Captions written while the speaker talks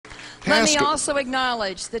Let me also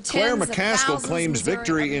acknowledge the Claire tens of McCaskill thousands claims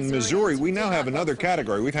victory in Missouri. We now have another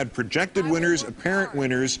category. We've had projected winners, apparent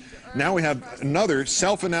winners. Now we have another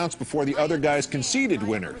self-announced before the other guys conceded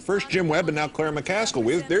winner. First Jim Webb and now Claire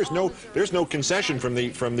McCaskill. There's no concession from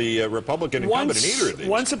the Republican incumbent in either of these.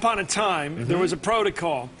 Once upon a time, there was a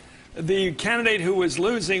protocol. The candidate who was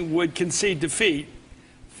losing would concede defeat,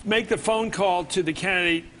 make the phone call to the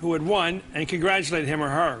candidate who had won, and congratulate him or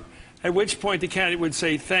her. At which point the candidate would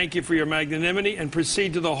say, "Thank you for your magnanimity," and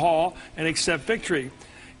proceed to the hall and accept victory.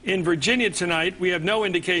 In Virginia tonight, we have no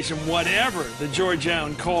indication whatever that George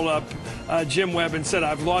Allen called up Jim Webb and said,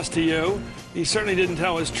 "I've lost to you." He certainly didn't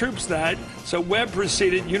tell his troops that. So Webb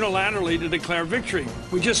proceeded unilaterally to declare victory.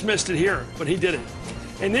 We just missed it here, but he did it.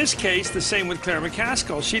 In this case, the same with Claire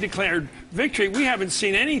McCaskill. She declared victory. We haven't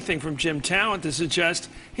seen anything from Jim Talent to suggest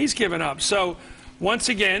he's given up. So once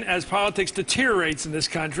again, as politics deteriorates in this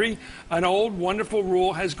country, an old, wonderful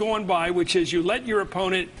rule has gone by, which is you let your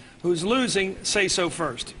opponent who's losing say so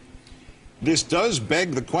first. This does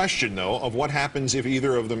beg the question, though, of what happens if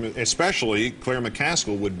either of them, especially Claire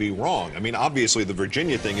McCaskill, would be wrong. I mean, obviously, the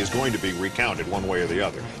Virginia thing is going to be recounted one way or the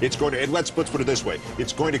other. It's going to, let's put it this way,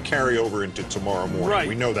 it's going to carry over into tomorrow morning. Right.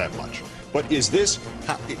 We know that much. But is this,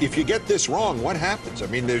 if you get this wrong, what happens? I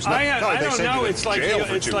mean, there's no, I don't know. It's like the old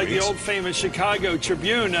weeks. famous Chicago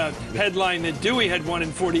Tribune headline that Dewey had won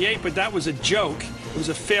in '48, but that was a joke. It was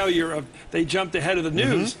a failure of, they jumped ahead of the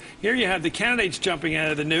news. Here you have the candidates jumping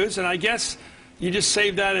ahead of the news, and I guess you just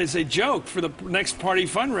save that as a joke for the next party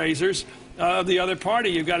fundraisers of the other party.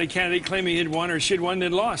 You've got a candidate claiming he'd won or she'd won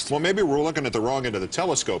and lost. Well, maybe we're looking at the wrong end of the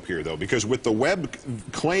telescope here, though, because with the Webb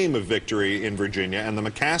claim of victory in Virginia and the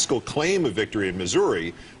McCaskill claim of victory in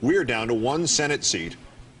Missouri, we're down to one Senate seat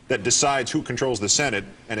that decides who controls the Senate,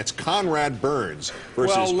 and it's Conrad Burns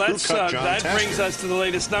versus John that Tester. brings us to the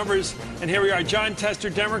latest numbers, and here we are. John Tester,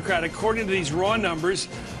 Democrat. According to these raw numbers,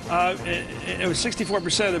 it was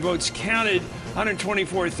 64% of the votes counted,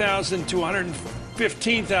 124,000 to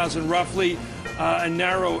 115,000 roughly, a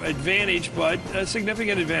narrow advantage, but a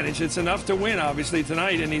significant advantage. It's enough to win, obviously,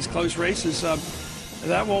 tonight in these close races.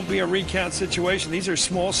 That won't be a recount situation. These are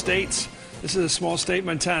small states. This is a small state,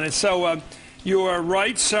 Montana. So you are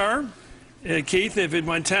right, sir. Keith, if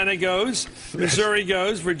Montana goes, Missouri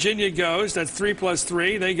goes, Virginia goes, that's 3 plus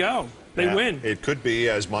 3, they go. They win. It could be,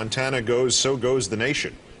 as Montana goes, so goes the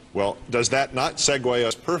nation. Well, does that not segue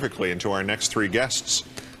us perfectly into our next three guests?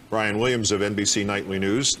 Brian Williams of NBC Nightly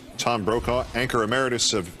News, Tom Brokaw, anchor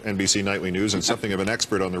emeritus of NBC Nightly News and something of an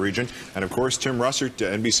expert on the region, and of course Tim Russert,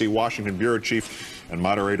 NBC Washington bureau chief and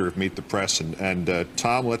moderator of Meet the Press. And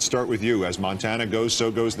Tom, let's start with you. As Montana goes,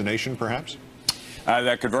 so goes the nation, perhaps?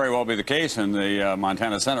 That could very well be the case in the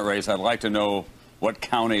Montana Senate race. I'd like to know what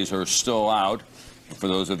counties are still out. For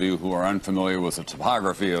those of you who are unfamiliar with the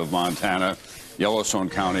topography of Montana, Yellowstone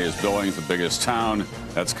County is Billings, the biggest town.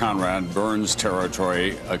 That's Conrad Burns'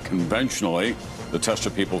 territory. Conventionally, the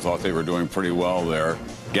Tester people thought they were doing pretty well there.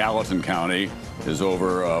 Gallatin County is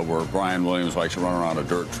over where Brian Williams likes to run around a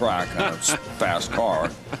dirt track in a fast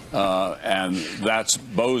car, and that's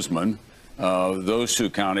Bozeman. Those two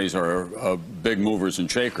counties are big movers and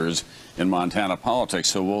shakers in Montana politics,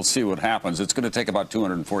 so we'll see what happens. It's going to take about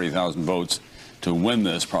 240,000 votes to win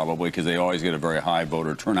this, probably, because they always get a very high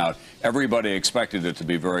voter turnout. Everybody expected it to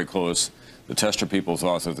be very close. The Tester people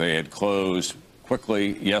thought that they had closed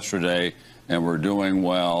quickly yesterday and were doing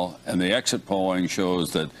well, and the exit polling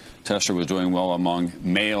shows that Tester was doing well among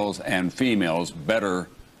males and females, better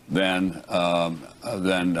than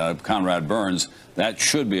Conrad Burns. That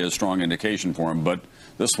should be a strong indication for him, but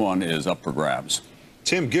this one is up for grabs.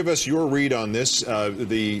 Tim, give us your read on this,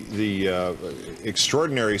 the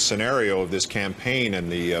extraordinary scenario of this campaign,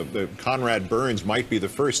 and the Conrad Burns might be the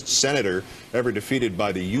first senator ever defeated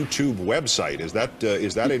by the YouTube website. Is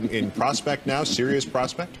that in prospect now, serious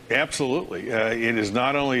prospect? Absolutely. It is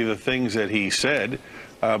not only the things that he said,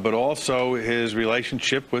 but also his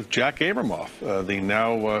relationship with Jack Abramoff, the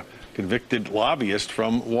now convicted lobbyist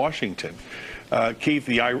from Washington. Keith,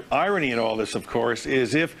 the irony in all this, of course,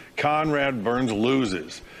 is if Conrad Burns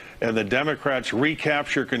loses and the Democrats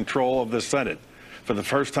recapture control of the Senate for the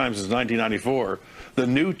first time since 1994, the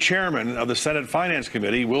new chairman of the Senate Finance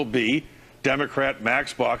Committee will be Democrat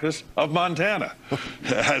Max Baucus of Montana.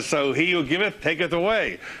 So he who giveth taketh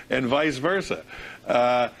away, and vice versa.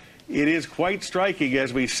 It is quite striking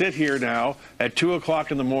as we sit here now at 2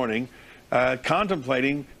 o'clock in the morning,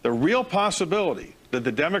 contemplating the real possibility that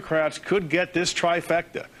the Democrats could get this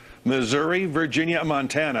trifecta, Missouri, Virginia, and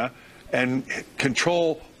Montana, and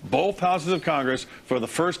control both houses of Congress for the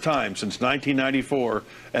first time since 1994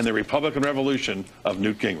 and the Republican Revolution of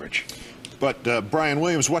Newt Gingrich. But Brian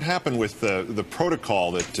Williams, what happened with the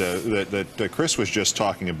protocol that Chris was just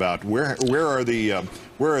talking about? Where are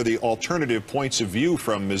the alternative points of view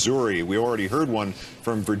from Missouri? We already heard one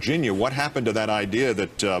from Virginia. What happened to that idea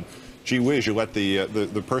that gee whiz, you let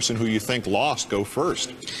the person who you think lost go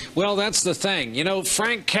first? Well, that's the thing. You know,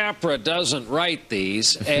 Frank Capra doesn't write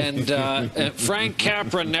these, and Frank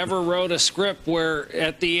Capra never wrote a script where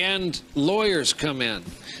at the end lawyers come in.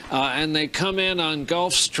 And they come in on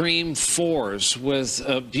Gulfstream 4s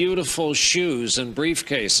with beautiful shoes and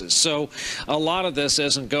briefcases. So a lot of this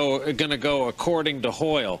isn't going to go according to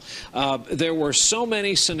Hoyle. There were so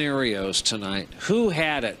many scenarios tonight. Who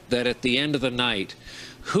had it that at the end of the night,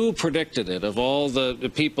 who predicted it, of all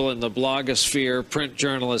the people in the blogosphere, print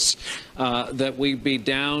journalists, that we'd be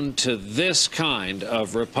down to this kind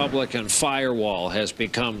of Republican firewall has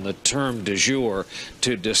become the term du jour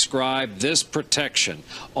to describe this protection,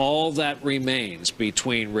 all that remains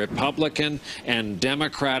between Republican and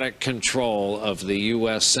Democratic control of the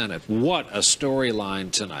U.S. Senate. What a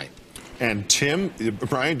storyline tonight. And Tim,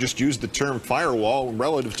 Brian just used the term firewall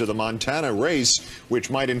relative to the Montana race,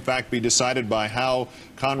 which might in fact be decided by how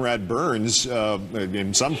Conrad Burns,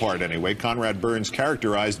 in some part anyway, Conrad Burns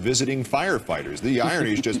characterized visiting firefighters. The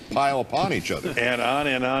ironies just pile upon each other. And on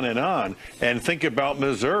and on and on. And think about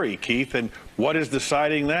Missouri, Keith, and what is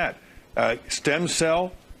deciding that? Stem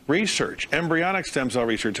cell research, embryonic stem cell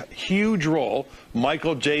research, huge role.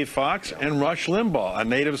 Michael J. Fox and Rush Limbaugh, a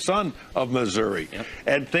native son of Missouri. Yep.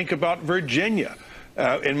 And think about Virginia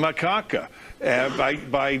in Macaca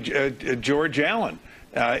by George Allen.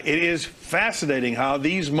 It is fascinating how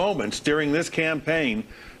these moments during this campaign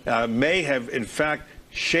may have, in fact,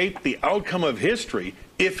 shaped the outcome of history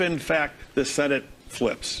if, in fact, the Senate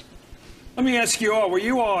flips. Let me ask you all, were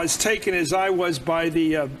you all as taken as I was by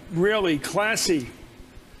the really classy,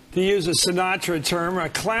 to use a Sinatra term, a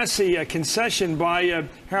classy concession by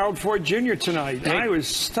Harold Ford Jr. tonight? Hey. I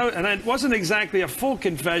was, and it wasn't exactly a full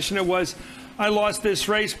confession. It was, I lost this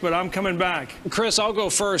race, but I'm coming back. Chris, I'll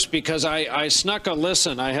go first because I snuck a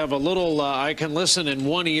listen. I have a little, I can listen in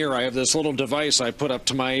one ear. I have this little device I put up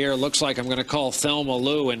to my ear. Looks like I'm going to call Thelma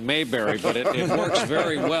Lou in Mayberry, but it works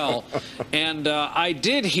very well. And I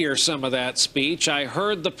did hear some of that speech. I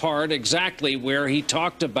heard the part exactly where he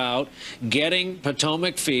talked about getting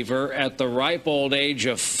Potomac fever at the ripe old age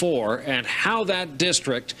of 4 and how that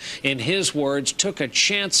district, in his words, took a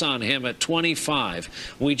chance on him at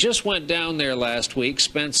 25. We just went down there last week,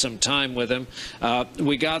 spent some time with him.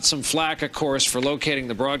 We got some flack, of course, for locating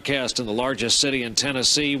the broadcast in the largest city in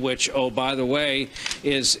Tennessee, which, oh, by the way,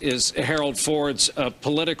 is Harold Ford's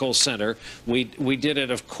political center. We did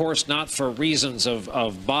it, of course, not for reasons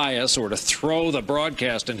of bias or to throw the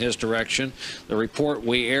broadcast in his direction. The report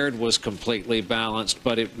we aired was completely balanced,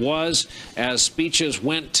 but it was, as speeches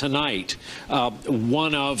went tonight,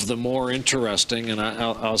 one of the more interesting, and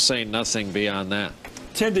I'll say nothing beyond that.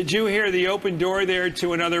 Tim, did you hear the open door there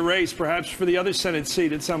to another race, perhaps for the other Senate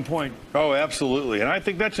seat at some point? Oh, absolutely. And I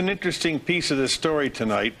think that's an interesting piece of this story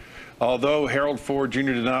tonight. Although Harold Ford Jr.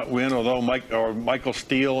 did not win, although Michael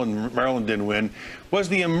Steele and Maryland didn't win, was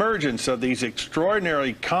the emergence of these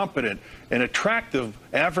extraordinarily competent and attractive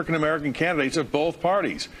African-American candidates of both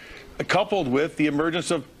parties, coupled with the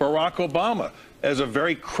emergence of Barack Obama as a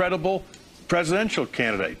very credible presidential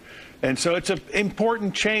candidate. And so it's an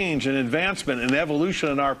important change and advancement and evolution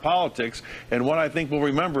in our politics, and one I think we'll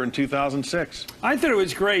remember in 2006. I thought it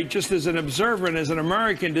was great, just as an observer and as an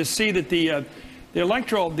American, to see that the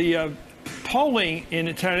polling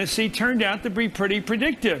in Tennessee turned out to be pretty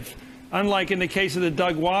predictive. Unlike in the case of the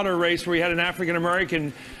Doug Wilder race, where we had an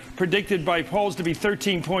African-American predicted by polls to be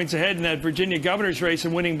 13 points ahead in that Virginia governor's race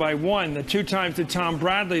and winning by 1. The 2 times to Tom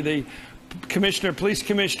Bradley, the police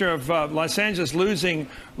commissioner of Los Angeles, losing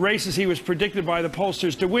races he was predicted by the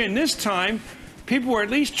pollsters to win. This time, people were at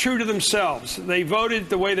least true to themselves. They voted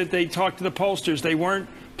the way that they talked to the pollsters. They weren't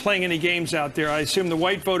playing any games out there. I assume the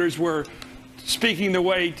white voters were speaking the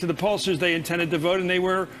way to the pollsters they intended to vote, and they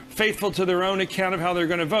were faithful to their own account of how they're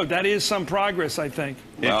going to vote. That is some progress, I think.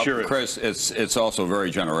 Well, sure is. Chris, it's also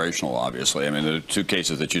very generational, obviously. I mean, the 2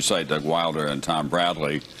 cases that you cite, Doug Wilder and Tom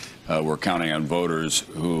Bradley, we're counting on voters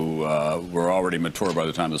who were already mature by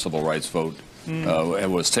the time the civil rights vote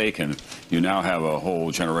was taken. You now have a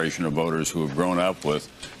whole generation of voters who have grown up with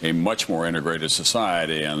a much more integrated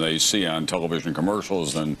society, and they see on television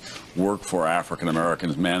commercials and work for African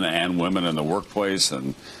Americans, men and women in the workplace,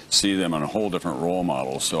 and see them in a whole different role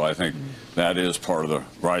model. So I think that is part of the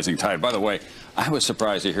rising tide. By the way, I was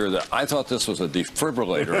surprised to hear that. I thought this was a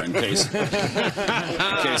defibrillator in case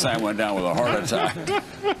I went down with a heart attack.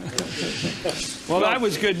 Well, that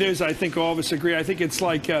was good news. I think all of us agree. I think it's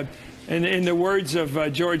like in the words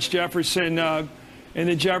of George Jefferson, and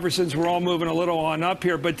the Jeffersons were all moving a little on up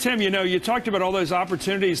here. But, Tim, you talked about all those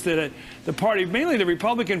opportunities that the party, mainly the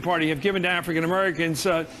Republican Party, have given to African Americans,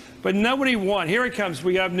 but nobody won. Here it comes.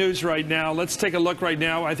 We have news right now. Let's take a look right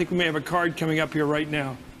now. I think we may have a card coming up here right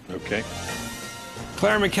now. Okay.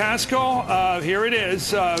 Claire McCaskill, here it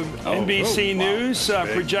is. NBC News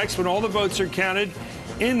projects when all the votes are counted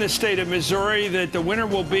in the state of Missouri that the winner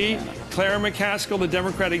will be Claire McCaskill, the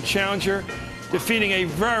Democratic challenger, defeating a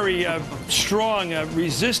very strong,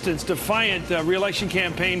 resistance, defiant re-election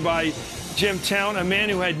campaign by Jim Town, a man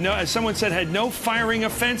who had no, as someone said, had no firing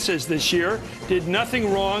offenses this year, did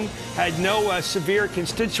nothing wrong, had no severe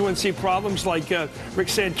constituency problems like Rick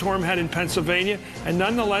Santorum had in Pennsylvania, and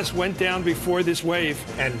nonetheless went down before this wave.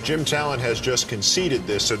 And Jim Talent has just conceded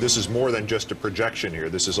this, so this is more than just a projection here.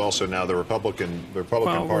 This is also now the Republican Party.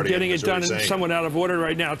 We're getting it done somewhat out of order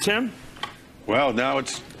right now. Tim? Well, now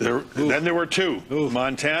it's there. Then there were two,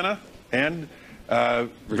 Montana and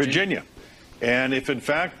Virginia. And if, in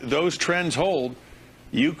fact, those trends hold,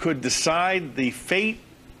 you could decide the fate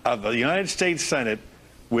of the United States Senate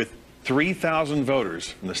with 3,000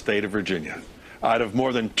 voters in the state of Virginia out of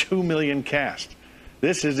more than 2 million cast.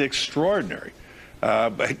 This is extraordinary.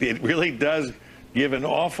 But it really does give an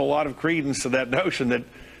awful lot of credence to that notion that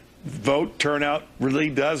vote turnout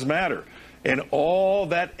really does matter. And all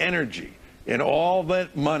that energy and all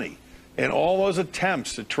that money and all those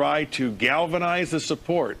attempts to try to galvanize the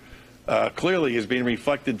support clearly is being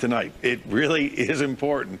reflected tonight. It really is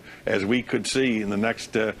important, as we could see in the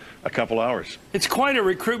next a couple hours. It's quite a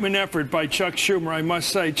recruitment effort by Chuck Schumer, I must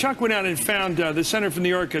say. Chuck went out and found, the senator from New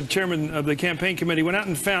York, chairman of the campaign committee, went out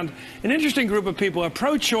and found an interesting group of people, a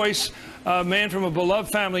pro-choice man from a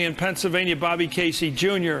beloved family in Pennsylvania, Bobby Casey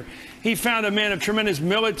Jr. He found a man of tremendous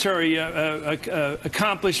military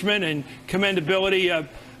accomplishment and commendability,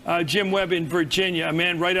 Jim Webb in Virginia, a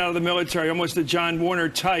man right out of the military, almost a John Warner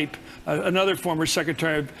type, another former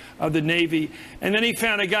Secretary of the Navy. And then he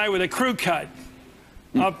found a guy with a crew cut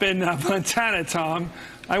up in Montana, Tom.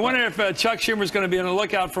 I wonder if Chuck Schumer's going to be on the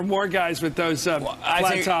lookout for more guys with those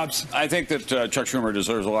flat tops. I think that Chuck Schumer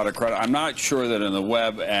deserves a lot of credit. I'm not sure that in the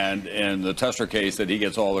Webb and in the Tester case that he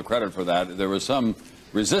gets all the credit for that. There was some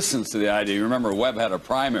resistance to the idea. You remember Webb had a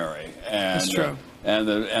primary. And, that's true. And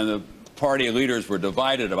the party leaders were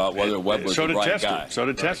divided about whether Webb was the right guy. So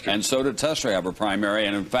did Tester. And so did Tester have a primary.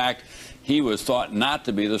 And in fact, he was thought not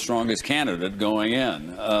to be the strongest candidate going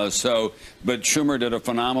in. But Schumer did a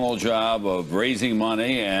phenomenal job of raising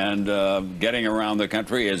money and getting around the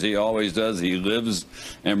country, as he always does. He lives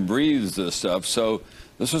and breathes this stuff. So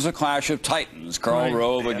this was a clash of titans. Karl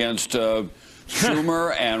Rove against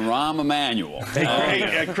Schumer and Rahm Emanuel.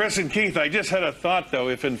 Hey, Chris and Keith, I just had a thought, though.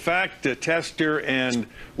 If, in fact, Tester and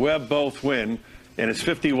Webb both win, and it's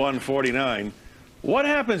 51-49, what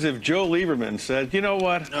happens if Joe Lieberman says, you know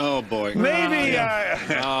what? Oh, boy. Maybe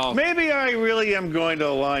I really am going to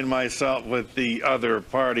align myself with the other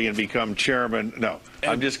party and become chairman. No,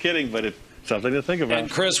 I'm just kidding, but it's something to think about. And,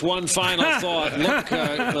 Chris, one final thought.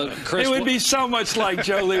 Look, Chris, it would be so much like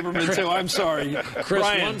Joe Lieberman, too. I'm sorry. Chris,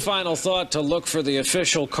 Brian. one final thought to look for the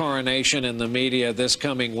official coronation in the media this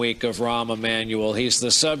coming week of Rahm Emanuel. He's the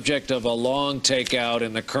subject of a long takeout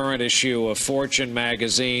in the current issue of Fortune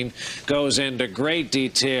magazine. Goes into great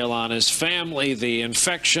detail on his family, the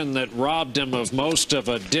infection that robbed him of most of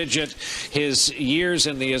a digit, his years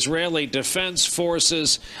in the Israeli Defense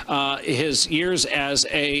Forces, his years as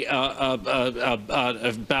a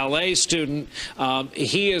ballet student.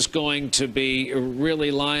 He is going to be really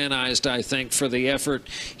lionized, I think, for the effort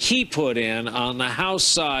he put in on the House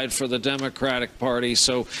side for the Democratic Party.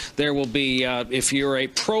 So there will be, if you're a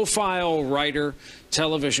profile writer,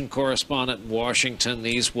 television correspondent in Washington,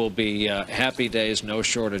 these will be happy days, no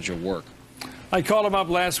shortage of work. I called him up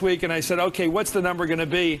last week and I said, okay, what's the number going to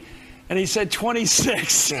be? And he said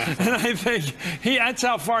 26. And I think that's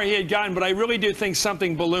how far he had gotten. But I really do think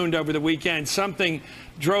something ballooned over the weekend. Something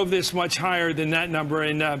drove this much higher than that number.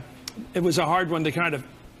 And it was a hard one to kind of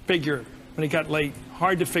figure when it got late.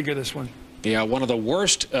 Hard to figure this one. Yeah, one of the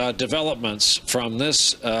worst developments from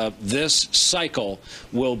this cycle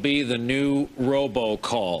will be the new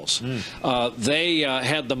robocalls. They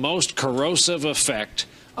had the most corrosive effect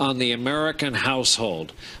on the American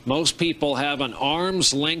household. Most people have an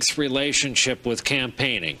arm's length relationship with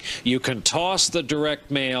campaigning. You can toss the direct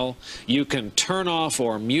mail, you can turn off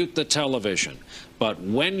or mute the television. but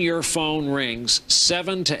when your phone rings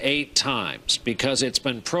 7 to 8 times, because it's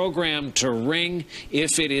been programmed to ring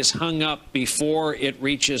if it is hung up before it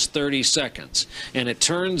reaches 30 seconds, and it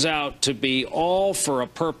turns out to be all for a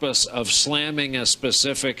purpose of slamming a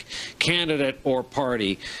specific candidate or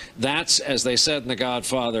party, that's, as they said in The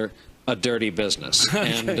Godfather, a dirty business.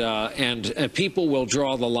 And people will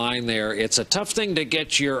draw the line there. It's a tough thing to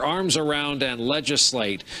get your arms around and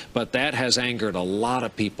legislate, but that has angered a lot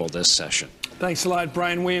of people this session. Thanks a lot,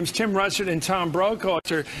 Brian Williams. Tim Russert and Tom Brokaw.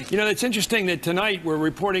 You know, it's interesting that tonight we're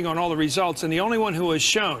reporting on all the results, and the only one who has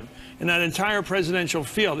shown in that entire presidential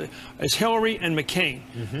field is Hillary and McCain.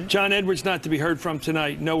 John Edwards not to be heard from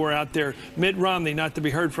tonight, nowhere out there. Mitt Romney not to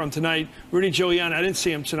be heard from tonight. Rudy Giuliani, I didn't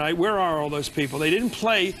see him tonight. Where are all those people? They didn't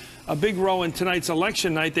play a big role in tonight's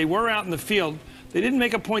election night. They were out in the field. They didn't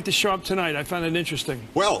make a point to show up tonight. I found it interesting.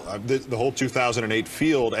 Well, the whole 2008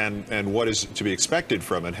 field and what is to be expected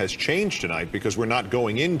from it has changed tonight, because we're not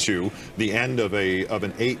going into the end of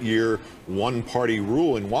an 8-year one-party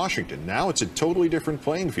rule in Washington. Now it's a totally different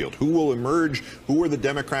playing field. Who will emerge? Who are the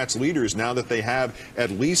Democrats' leaders now that they have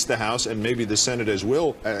at least the House and maybe the Senate as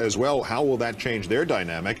well? How will that change their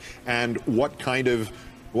dynamic? And what kind of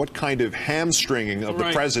hamstringing of the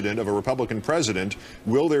president, of a Republican president,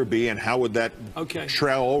 will there be, and how would that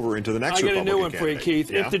trail over into the next Republican I got a new one candidate? for you,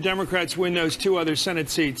 Keith. Yeah? If the Democrats win those 2 other Senate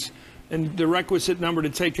seats and the requisite number to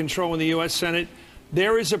take control in the U.S. Senate,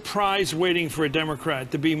 there is a prize waiting for a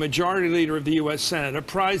Democrat to be majority leader of the U.S. Senate, a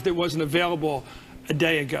prize that wasn't available a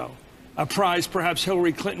day ago, a prize perhaps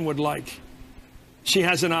Hillary Clinton would like. She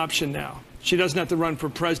has an option now. She doesn't have to run for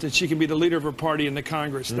president. She can be the leader of her party in the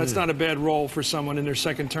Congress. That's not a bad role for someone in their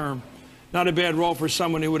second term. Not a bad role for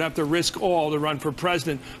someone who would have to risk all to run for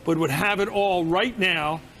president, but would have it all right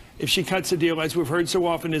now if she cuts a deal, as we've heard so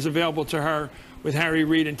often is available to her with Harry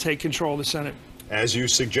Reid, and take control of the Senate. As you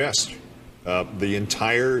suggest, the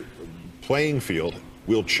entire playing field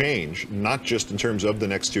will change, not just in terms of the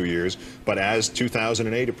next 2 years, but as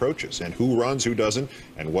 2008 approaches, and who runs, who doesn't,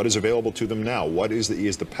 and what is available to them now. What is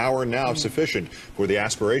the power now sufficient for the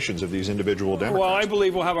aspirations of these individual Democrats? Well, I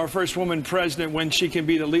believe we'll have our first woman president when she can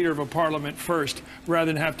be the leader of a parliament first,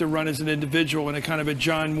 rather than have to run as an individual in a kind of a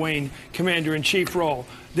John Wayne commander-in-chief role.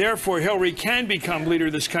 Therefore, Hillary can become leader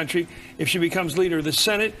of this country if she becomes leader of the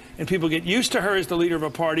Senate, and people get used to her as the leader of a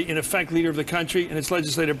party, in effect leader of the country and its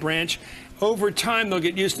legislative branch. Over time, they'll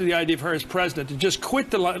get used to the idea of her as president. To just quit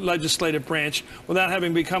the legislative branch without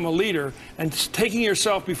having become a leader and taking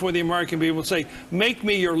yourself before the American people and say, make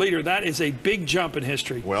me your leader, that is a big jump in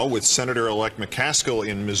history. Well, with Senator-elect McCaskill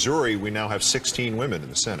in Missouri, we now have 16 women in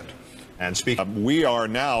the Senate. And speaking, we are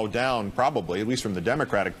now down, probably, at least from the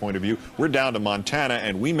Democratic point of view, we're down to Montana,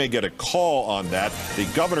 and we may get a call on that. The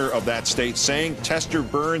governor of that state saying Tester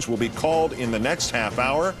Burns will be called in the next half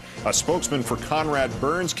hour. A spokesman for Conrad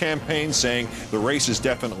Burns' campaign saying the race is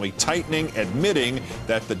definitely tightening, admitting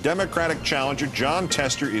that the Democratic challenger, John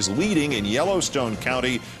Tester, is leading in Yellowstone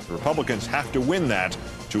County. The Republicans have to win that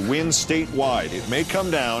to win statewide. It may come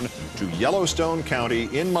down to Yellowstone County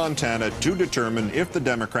in Montana to determine if the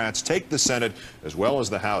Democrats take the Senate as well as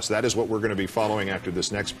the House. That is what we're going to be following after this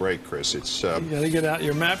next break, Chris. It's you got to get out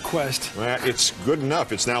your map quest. It's good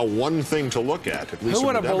enough. It's now one thing to look at least. Who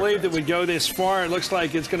would have believed it would go this far? It looks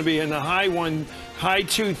like it's going to be in the high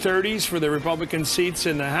 230s for the Republican seats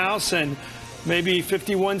in the House, and maybe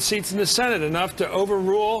 51 seats in the Senate, enough to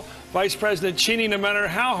overrule Vice President Cheney no matter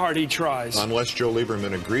how hard he tries. Unless Joe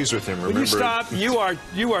Lieberman agrees with him. Remember, will you stop?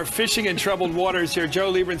 You are fishing in troubled waters here.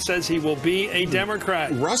 Joe Lieberman says he will be a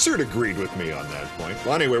Democrat. Russert agreed with me on that point.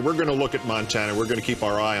 Well, anyway, we're going to look at Montana. We're going to keep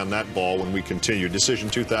our eye on that ball when we continue. Decision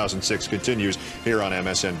 2006 continues here on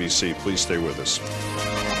MSNBC. Please stay with us.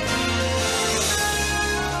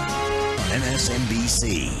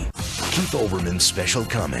 MSNBC. Keith Olbermann's special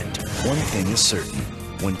comment. One thing is certain.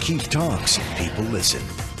 When Keith talks, people listen.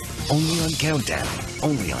 Only on Countdown.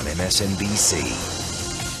 Only on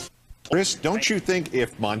MSNBC. Chris, don't you think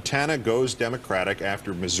if Montana goes Democratic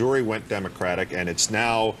after Missouri went Democratic and it's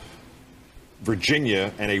now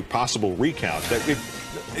Virginia and a possible recount, that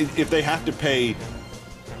if they have to pay,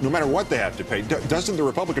 no matter what they have to pay, doesn't the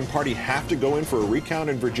Republican Party have to go in for a recount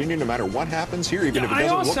in Virginia no matter what happens here, even if it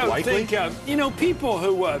doesn't look likely? I also think, people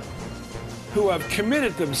who have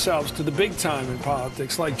committed themselves to the big time in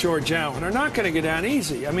politics, like George Allen, are not going to go down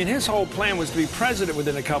easy. I mean, his whole plan was to be president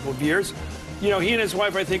within a couple of years. He and his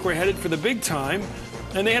wife, I think, were headed for the big time,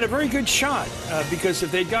 and they had a very good shot, because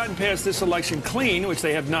if they'd gotten past this election clean, which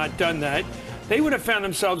they have not done that, they would have found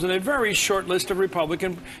themselves in a very short list of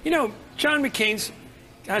Republican. John McCain's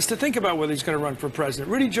has to think about whether he's going to run for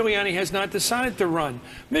president. Rudy Giuliani has not decided to run.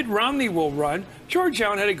 Mitt Romney will run. George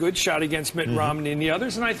Allen had a good shot against Mitt Romney and the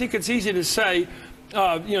others, and I think it's easy to say,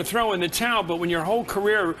 throw in the towel, but when your whole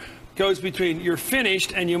career goes between you're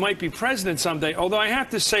finished and you might be president someday, although I have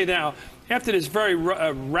to say now, after this very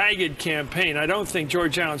ragged campaign, I don't think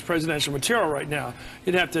George Allen's presidential material right now.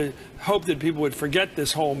 You'd have to hope that people would forget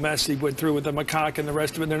this whole mess he went through with the macaque and the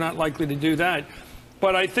rest of it. They're not likely to do that.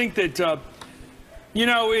 But I think that,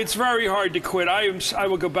 it's very hard to quit. I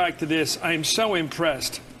will go back to this. I am so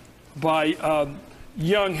impressed by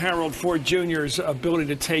young Harold Ford Jr.'s ability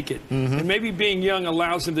to take it. And maybe being young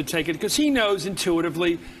allows him to take it because he knows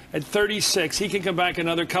intuitively at 36 he can come back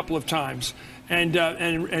another couple of times and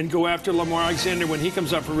go after Lamar Alexander when he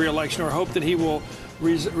comes up for re-election, or hope that he will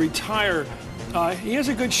retire. He has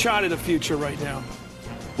a good shot at a future right now.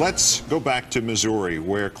 Let's go back to Missouri,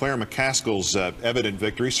 where Claire McCaskill's evident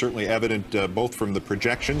victory, certainly evident both from the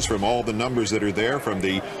projections, from all the numbers that are there, from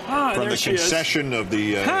the concession of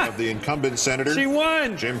the incumbent senator. She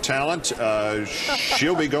won. Jim Talent.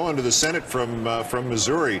 She'll be going to the Senate from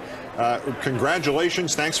Missouri.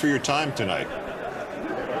 Congratulations. Thanks for your time tonight.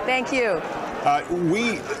 Thank you.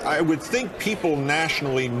 I would think people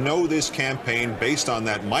nationally know this campaign based on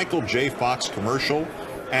that Michael J. Fox commercial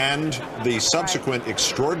and the subsequent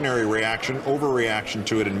extraordinary overreaction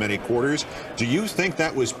to it in many quarters. Do you think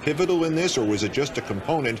that was pivotal in this, or was it just a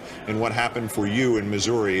component in what happened for you in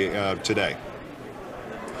Missouri today?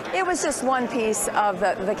 It was just one piece of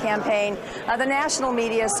the campaign. The national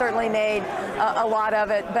media certainly made a lot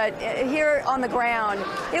of it, but here on the ground,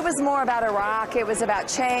 it was more about Iraq. It was about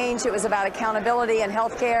change. It was about accountability and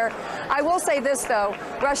health care. I will say this, though.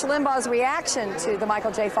 Rush Limbaugh's reaction to the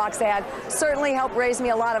Michael J. Fox ad certainly helped raise me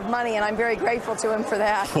a lot of money, and I'm very grateful to him for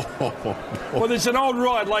that. Well, there's an old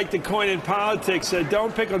rule I'd like to coin in politics.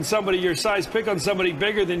 Don't pick on somebody your size. Pick on somebody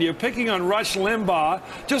bigger than you. Picking on Rush Limbaugh,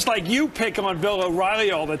 just like you pick on Bill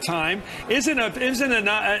O'Reilly all the time, it's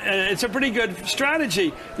a pretty good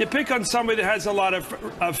strategy. You pick on somebody that has a lot of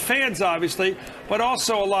fans, obviously, but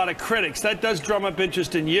also a lot of critics. That does drum up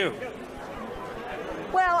interest in you.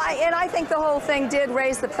 Well, I think the whole thing did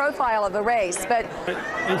raise the profile of the race, but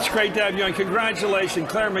it's great to have you on. Congratulations,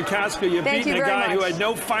 Claire McCaskill. You've beaten a guy who had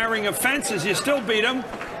no firing offenses. You still beat him.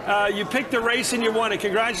 You picked the race and you won it.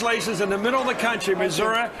 Congratulations. In the middle of the country,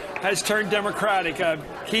 Missouri has turned Democratic.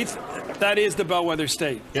 Keith, that is the bellwether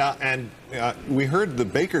state. Yeah, and we heard the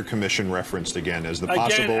Baker Commission referenced again as the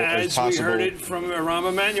possible. As we heard it from Rahm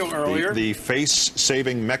Emanuel earlier. The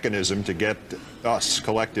face-saving mechanism to get us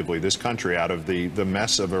collectively, this country, out of the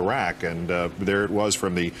mess of Iraq. And there it was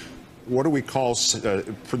from the, what do we call,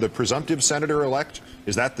 for the presumptive senator-elect?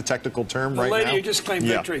 Is that the technical term right now? The lady who just claimed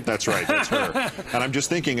victory. Yeah, that's right. That's her. And I'm just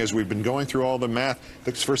thinking, as we've been going through all the math,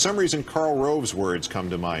 for some reason, Karl Rove's words come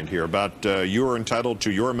to mind here about you are entitled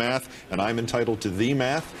to your math, and I'm entitled to the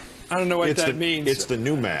math. I don't know what that means. It's the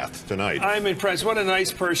new math tonight. I'm impressed. What a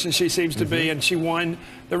nice person she seems to be, and she won.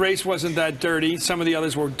 The race wasn't that dirty. Some of the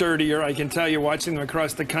others were dirtier, I can tell you, watching them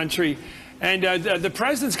across the country. And the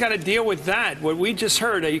president's got to deal with that. What we just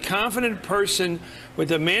heard, a confident person with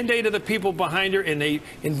the mandate of the people behind her in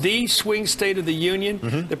the swing state of the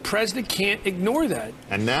union, the president can't ignore that.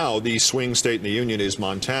 And now the swing state in the union is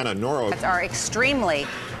Montana. Nora. Are extremely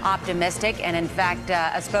optimistic, and in fact,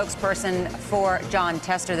 a spokesperson for John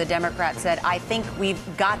Tester, the Democrat, said, "I think we've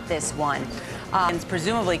got this one." And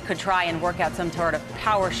presumably could try and work out some sort of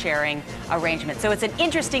power sharing arrangement. So it's an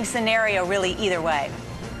interesting scenario, really, either way.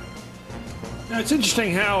 Now, it's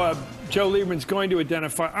interesting how Joe Lieberman's going to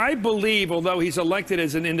identify. I believe, although he's elected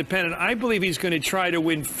as an independent, I believe he's going to try to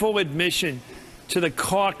win full admission to the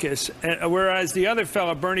caucus, whereas the other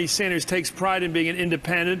fellow, Bernie Sanders, takes pride in being an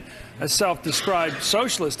independent, a self-described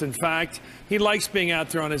socialist, in fact. He likes being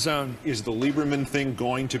out there on his own. Is the Lieberman thing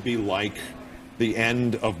going to be like the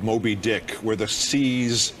end of Moby Dick, where the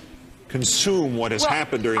seas consume what has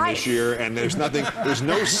happened during this year, and there's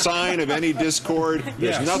no sign of any discord.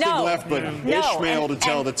 There's nothing left but Ishmael to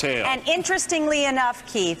tell the tale. And interestingly enough,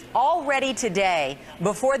 Keith, already today,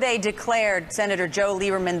 before they declared Senator Joe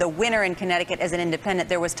Lieberman the winner in Connecticut as an independent,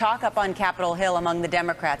 there was talk up on Capitol Hill among the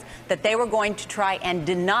Democrats that they were going to try and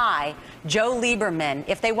deny Joe Lieberman,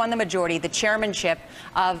 if they won the majority, the chairmanship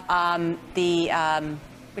of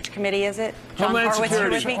which committee is it? Homeland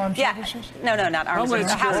Security. Yeah. No, not Armed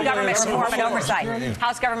Services. House Government Reform and Oversight.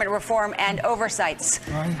 House Government Reform and Oversights.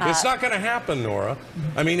 It's not going to happen, Nora.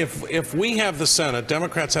 I mean, if we have the Senate,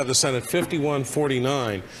 Democrats have the Senate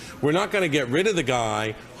 51-49, we're not going to get rid of the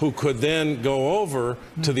guy who could then go over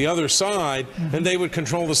to the other side, and they would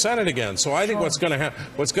control the Senate again. So I think what's going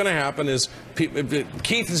to happen is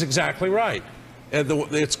Keith is exactly right. And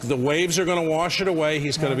the waves are going to wash it away.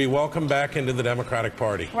 He's going to be welcomed back into the Democratic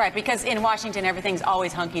Party. Right, because in Washington, everything's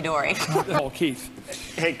always hunky-dory. Oh, Keith.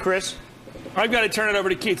 Hey, Chris. I've got to turn it over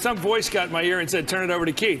to Keith. Some voice got in my ear and said, turn it over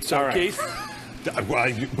to Keith. So, all right. Keith.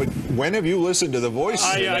 But when have you listened to the voices?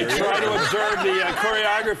 I try to observe the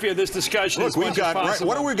choreography of this discussion. Look, as much as possible.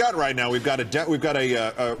 what do we got right now? We've got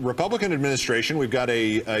a Republican administration. We've got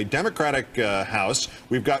a Democratic House.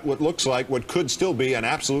 We've got what looks like what could still be an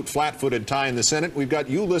absolute flat-footed tie in the Senate. We've got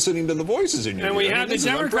you listening to the voices in your ear. And we have the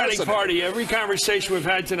Democratic Party. Every conversation we've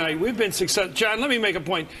had tonight, we've been successful. John, let me make a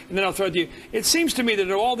point, and then I'll throw it to you. It seems to me that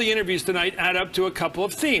all the interviews tonight add up to a couple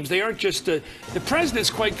of themes. They aren't just the president's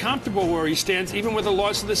quite comfortable where he stands, even with the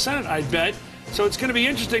loss of the Senate, I bet. So it's going to be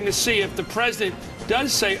interesting to see if the president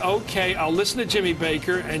does say, okay, I'll listen to Jimmy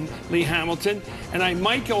Baker and Lee Hamilton, and I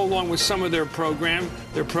might go along with some of their program,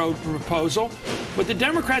 their proposal. But the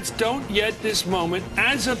Democrats don't yet this moment,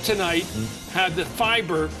 as of tonight, have the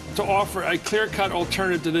fiber to offer a clear-cut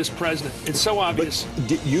alternative to this president. It's so obvious.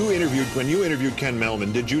 But when you interviewed Ken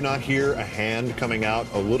Melman, did you not hear a hand coming out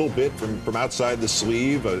a little bit from outside the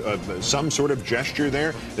sleeve, some sort of gesture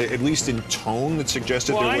there, at least in tone that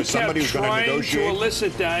suggested there was somebody who's going to negotiate? To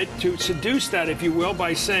elicit that, to seduce that, if you will,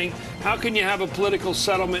 by saying, how can you have a political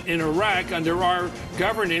settlement in Iraq under our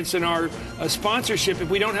governance and our sponsorship if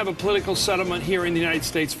we don't have a political settlement here in the United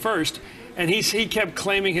States first? And he kept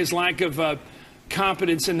claiming his lack of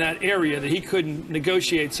competence in that area, that he couldn't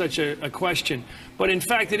negotiate such a question. But in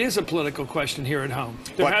fact, it is a political question here at home.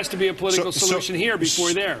 There has to be a political solution here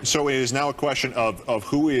before there. So it is now a question of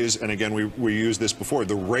who is, and again, we used this before,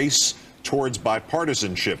 the race towards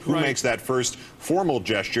bipartisanship. Who makes that first formal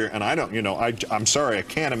gesture? And I don't, I'm sorry, I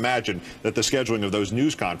can't imagine that the scheduling of those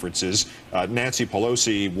news conferences, Nancy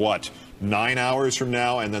Pelosi, 9 hours from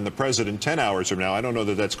now, and then the president 10 hours from now. I don't know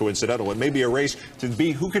that that's coincidental. It may be a race to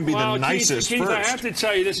be who can be the nicest Keith, first. I have to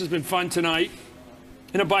tell you, this has been fun tonight.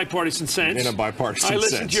 In a bipartisan sense. In a bipartisan sense. I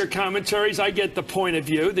listen to your commentaries. I get the point of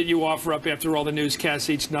view that you offer up after all the newscasts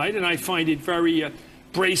each night, and I find it very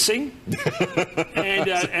bracing and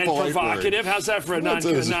provocative. How's that for a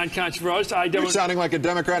non-controversial? You're sounding like a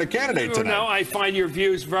Democratic candidate tonight. No, I find your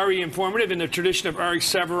views very informative in the tradition of Eric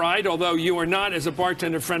Severide, although you are not, as a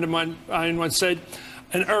bartender friend of mine once said,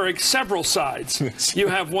 an Eric several sides. You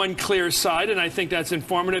have one clear side, and I think that's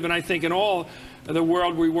informative, and I think in all the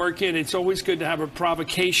world we work in, it's always good to have a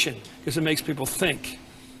provocation because it makes people think.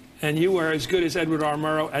 And you are as good as Edward R.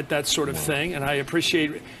 Murrow at that sort of thing, and I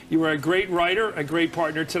appreciate it. You are a great writer, a great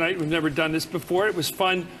partner tonight. We've never done this before. It was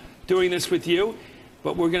fun doing this with you,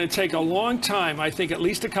 but we're going to take a long time, I think at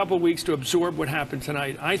least a couple of weeks, to absorb what happened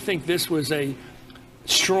tonight. I think this was a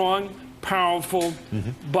strong, powerful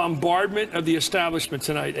bombardment of the establishment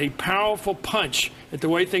tonight, a powerful punch at the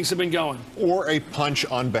way things have been going. Or a punch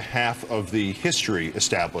on behalf of the history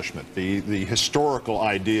establishment, the historical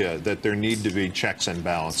idea that there need to be checks and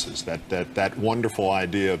balances, that wonderful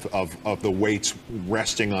idea of the weights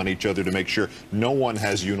resting on each other to make sure no one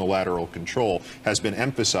has unilateral control has been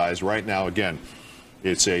emphasized right now again.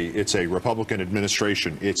 It's a Republican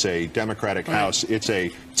administration. It's a Democratic House. It's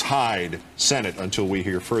a tied Senate until we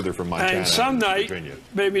hear further from Montana and some night, Virginia.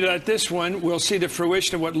 Maybe not this one, we'll see the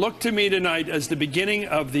fruition of what looked to me tonight as the beginning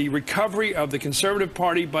of the recovery of the Conservative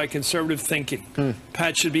Party by conservative thinking.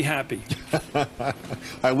 Pat should be happy.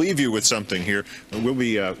 I leave you with something here. We'll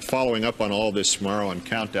be following up on all this tomorrow on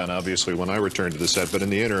Countdown, obviously, when I return to the set. But in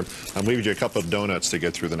the interim, I'm leaving you a couple of donuts to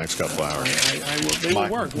get through the next couple hours. They will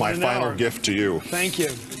work. My final gift to you. Thank you.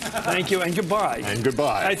 Thank you, and goodbye. And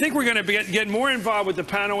goodbye. I think we're going to get more involved with the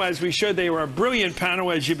panel as we should. They were a brilliant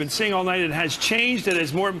panel, as you've been seeing all night. It has changed. It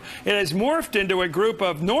has morphed into a group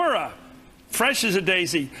of Nora, fresh as a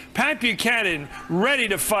daisy, Pat Buchanan, ready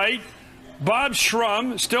to fight, Bob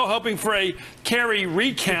Shrum, still hoping for a Kerry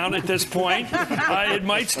recount at this point. It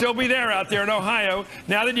might still be there out there in Ohio.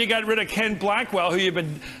 Now that you got rid of Ken Blackwell, who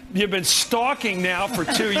you've been stalking now for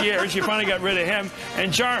 2 years, you finally got rid of him.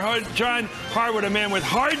 And John Hardwood, a man with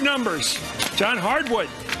hard numbers. John Hardwood.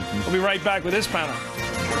 We'll be right back with this panel.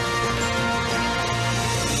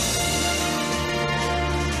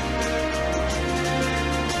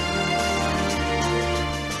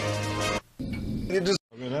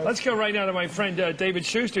 Let's go right now to my friend David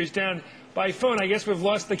Schuster, who's down by phone. I guess we've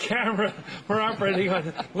lost the camera. We're operating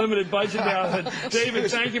on limited budget now.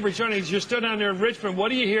 David, thank you for joining us. You're still down there in Richmond. What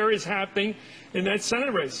do you hear is happening in that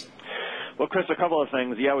Senate race? Well, Chris, a couple of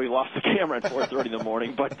things. Yeah, we lost the camera at 4:30 in the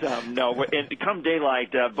morning, but no. Come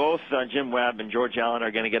daylight, both Jim Webb and George Allen are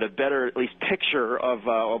going to get a better, at least, picture of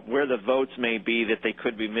where the votes may be that they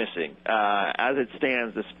could be missing. As it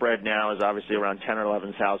stands, the spread now is obviously around 10 or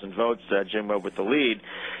 11,000 votes. Jim Webb with the lead.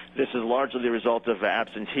 This is largely the result of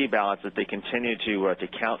absentee ballots that they continue to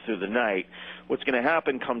count through the night. What's going to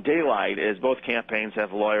happen come daylight is both campaigns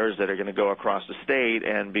have lawyers that are going to go across the state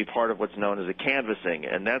and be part of what's known as a canvassing,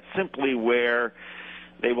 and that's simply where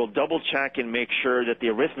they will double-check and make sure that the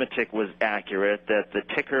arithmetic was accurate, that the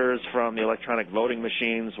tickers from the electronic voting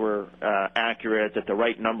machines were accurate, that the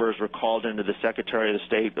right numbers were called into the Secretary of the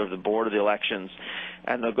State or the Board of the Elections,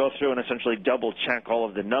 and they'll go through and essentially double-check all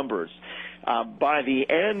of the numbers. By the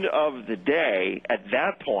end of the day, at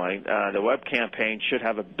that point, the Webb campaign should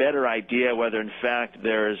have a better idea whether, in fact,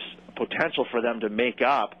 there's potential for them to make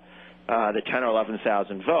up the 10 or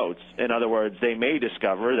 11,000 votes. In other words, they may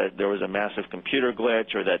discover that there was a massive computer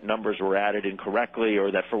glitch or that numbers were added incorrectly or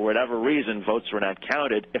that for whatever reason votes were not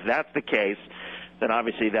counted. If that's the case, then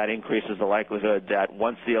obviously that increases the likelihood that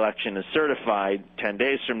once the election is certified 10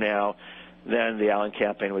 days from now, then the Allen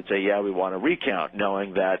campaign would say, yeah, we want to recount,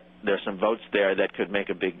 knowing that there's some votes there that could make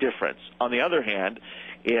a big difference. On the other hand,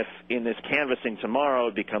 if in this canvassing tomorrow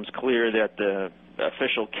it becomes clear that the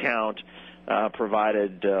official count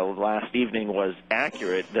provided last evening was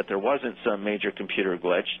accurate, that there wasn't some major computer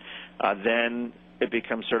glitch, then it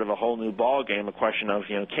becomes sort of a whole new ball game, a question of,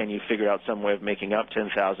 can you figure out some way of making up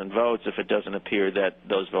 10,000 votes if it doesn't appear that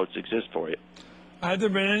those votes exist for you? Have there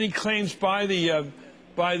been any claims by the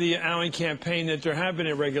Allen campaign that there have been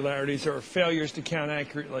irregularities or failures to count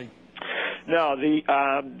accurately? No,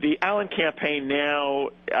 the Allen campaign now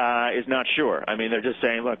is not sure. I mean, they're just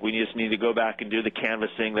saying, look, we just need to go back and do the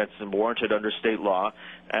canvassing that's warranted under state law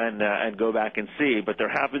and go back and see. But there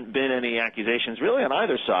haven't been any accusations really on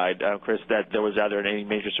either side, Chris, that there was either any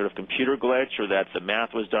major sort of computer glitch or that the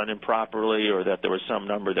math was done improperly or that there was some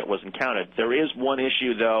number that wasn't counted. There is one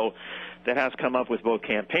issue, though, that has come up with both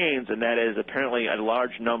campaigns, and that is apparently a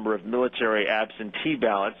large number of military absentee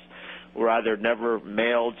ballots were either never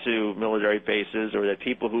mailed to military bases or that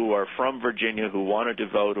people who are from Virginia who wanted to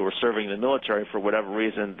vote or were serving in the military for whatever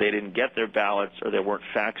reason, they didn't get their ballots or they weren't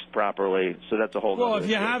faxed properly. So that's a whole Well, other if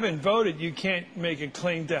you issue. haven't voted, you can't make a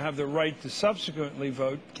claim to have the right to subsequently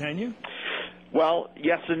vote, can you? Well,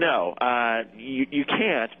 yes and no. You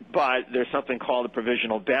can't, but there's something called a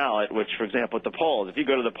provisional ballot, which, for example, at the polls, if you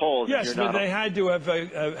go to the polls, yes, you're but not they had to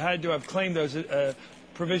have claimed those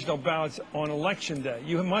provisional ballots on Election Day.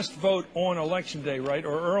 You must vote on Election Day, right,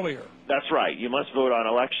 or earlier? That's right. You must vote on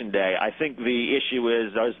Election Day. I think the issue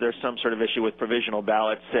is there some sort of issue with provisional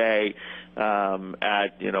ballots, say,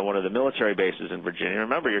 at one of the military bases in Virginia.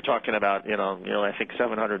 Remember, you're talking about I think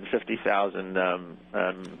 750,000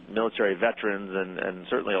 military veterans and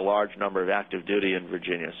certainly a large number of active duty in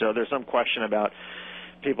Virginia. So there's some question about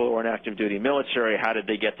people who are in active duty military. How did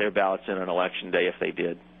they get their ballots in on Election Day if they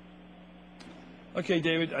did? Okay,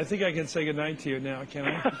 David, I think I can say goodnight to you now, can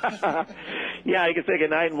I? Yeah, you can say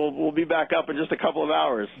goodnight, and we'll be back up in just a couple of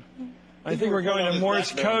hours. I think we're going to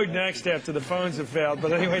Morse code next after the phones have failed.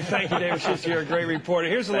 But anyway, thank you, David Schuster. You're a great reporter.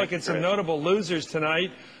 Here's a look at some notable losers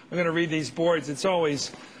tonight. I'm going to read these boards. It's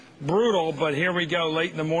always brutal, but here we go.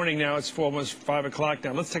 Late in the morning now. It's almost 5 o'clock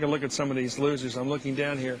now. Let's take a look at some of these losers. I'm looking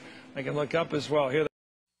down here. I can look up as well. Here.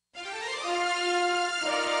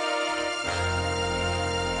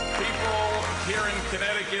 Here in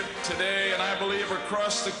Connecticut today, and I believe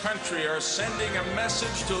across the country, are sending a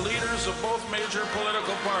message to leaders of both major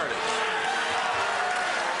political parties.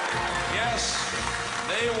 Yes,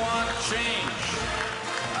 they want change,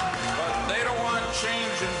 but they don't want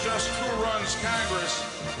change in just who runs Congress.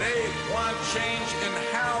 They want change in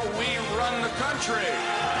how we run the country.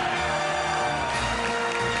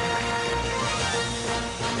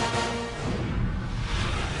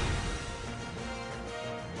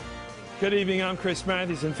 Good evening, I'm Chris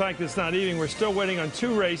Matthews. In fact, it's not evening. We're still waiting on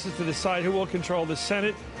two races to decide who will control the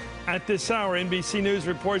Senate. At this hour, NBC News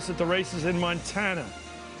reports that the races in Montana,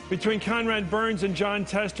 between Conrad Burns and John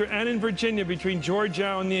Tester, and in Virginia, between George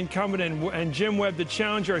Allen, the incumbent, and Jim Webb, the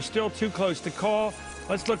challenger, are still too close to call.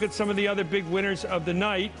 Let's look at some of the other big winners of the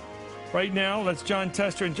night. Right now, that's John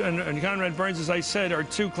Tester and Conrad Burns, as I said, are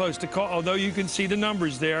too close to call, although you can see the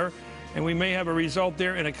numbers there, and we may have a result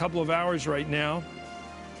there in a couple of hours right now.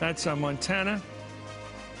 That's Montana.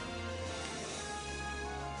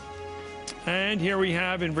 And here we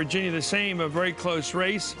have in Virginia the same, a very close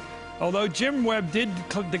race. Although Jim Webb did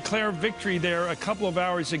declare victory there a couple of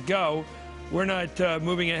hours ago, we're not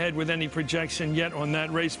moving ahead with any projection yet on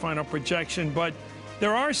that race, final projection. But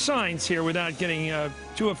there are signs here, without getting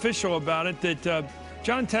too official about it, that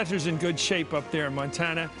John Tetler's in good shape up there in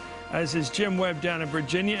Montana, as is Jim Webb down in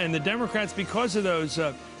Virginia. And the Democrats, because of those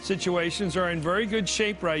situations, are in very good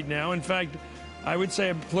shape right now. In fact, I would say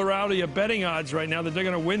a plurality of betting odds right now that they're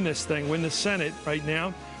going to win this thing, win the Senate right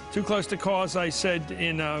now. Too close to call, as I said,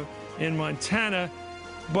 in Montana.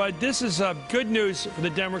 But this is good news for the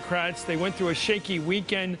Democrats. They went through a shaky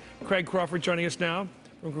weekend. Craig Crawford joining us now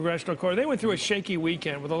from Congressional Corps. They went through a shaky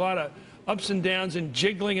weekend with a lot of ups and downs and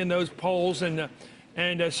jiggling in those polls, and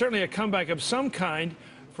certainly a comeback of some kind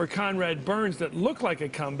for Conrad Burns that looked like a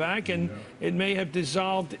comeback, and it may have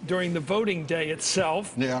dissolved during the voting day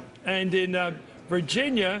itself. Yeah. And in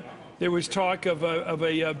Virginia, there was talk of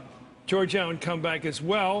a George Allen comeback as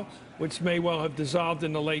well, which may well have dissolved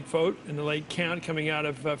in the late vote, in the late count coming out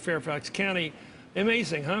of Fairfax County.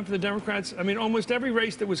 Amazing, huh, for the Democrats? I mean, almost every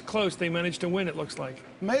race that was close, they managed to win, it looks like.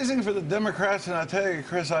 Amazing for the Democrats, and I tell you,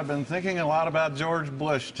 Chris, I've been thinking a lot about George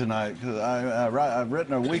Bush tonight, because I've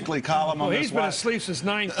written a weekly column on this. He's been asleep since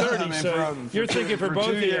 9:30, so you're thinking for both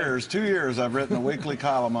 2 years. 2 years I've written a weekly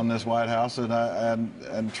column on this White House,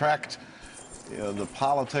 and tracked the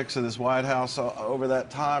politics of this White House over that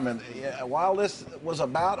time. And while this was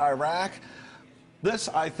about Iraq, this,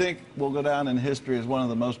 I think, will go down in history as one of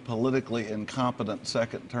the most politically incompetent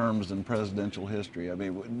second terms in presidential history. I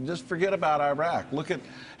mean, just forget about Iraq. Look at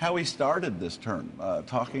how he started this term,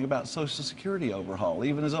 talking about Social Security overhaul.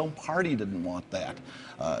 Even his own party didn't want that.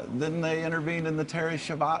 Then they intervened in the Terry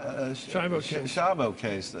Schiavo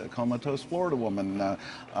case, the comatose Florida woman.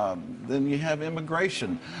 Then you have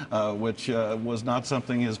immigration, which was not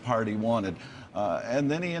something his party wanted. And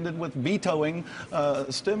then he ended with vetoing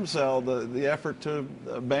stem cell, the effort to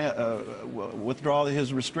withdraw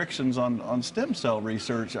his restrictions on stem cell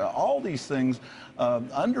research. All these things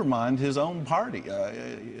undermined his own party.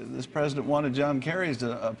 This president wanted John Kerry's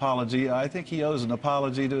apology. I think he owes an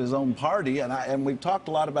apology to his own party. And we've talked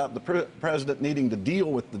a lot about the president needing to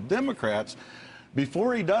deal with the Democrats.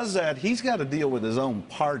 Before he does that, he's got to deal with his own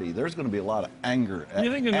party. There's going to be a lot of anger at him.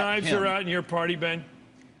 You think the knives are out in your party, Ben?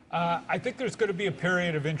 I think there's going to be a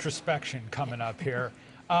period of introspection coming up here.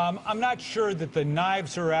 I'm not sure that the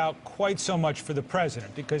knives are out quite so much for the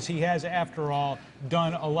president, because he has, after all,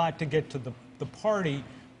 done a lot to get to the party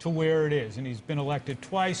to where it is. And he's been elected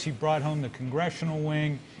twice. He brought home the congressional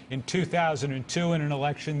wing in 2002 in an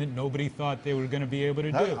election that nobody thought they were going to be able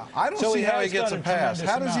to do. I don't see how he gets a pass.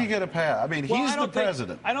 How does he get a pass? I mean, he's the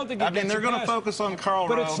president. I don't think he gets a pass. I mean, they're going to focus on Karl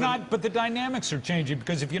Rove. But it's not. But the dynamics are changing,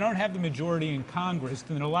 because if you don't have the majority in Congress,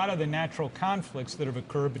 then a lot of the natural conflicts that have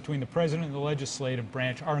occurred between the president and the legislative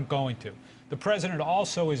branch aren't going to. The president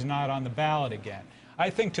also is not on the ballot again. I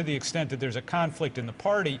think to the extent that there's a conflict in the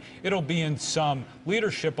party, it'll be in some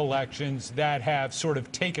leadership elections that have sort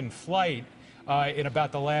of taken flight in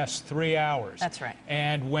about the last 3 hours. That's right.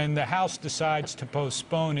 And when the House decides to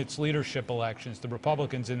postpone its leadership elections, the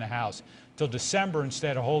Republicans in the House, till December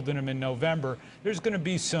instead of holding them in November, there's going to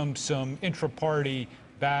be some intra-party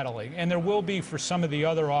battling. And there will be for some of the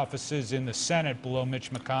other offices in the Senate below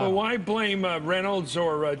Mitch McConnell. But why blame Reynolds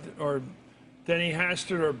or Denny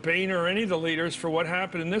Hastert or Boehner or any of the leaders for what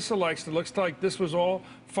happened in this election? It looks like this was all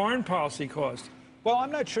foreign policy caused. Well,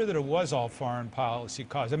 I'm not sure that it was all foreign policy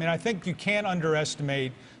caused. I mean, I think you can't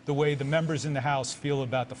underestimate the way the members in the House feel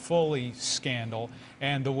about the Foley scandal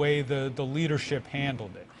and the way the leadership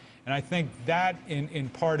handled it. And I think that, in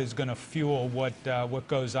part, is going to fuel what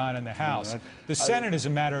goes on in the House. The Senate is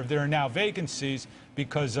a matter of there are now vacancies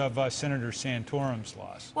because of Senator Santorum's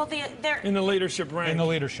loss. Well, in the leadership rank. In the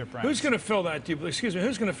leadership rank. Who's going to fill that? Excuse me.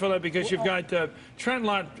 Who's going to fill that? Because you've got Trent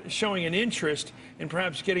Lott showing an interest in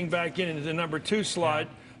perhaps getting back into the number 2 slot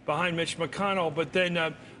behind Mitch McConnell. But then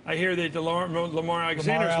I hear that Lamar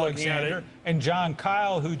Alexander's looking at it. And John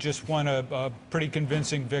Kyle, who just won a pretty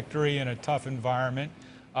convincing victory in a tough environment,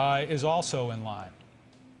 is also in line.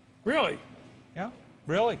 Really? Yeah,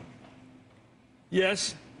 really.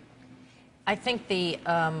 Yes. I think the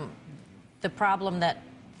problem that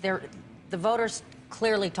the voters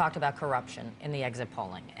clearly talked about corruption in the exit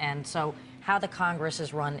polling, and so how the Congress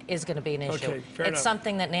is run is going to be an issue. Okay, fair enough.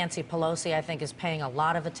 Something that Nancy Pelosi, I think, is paying a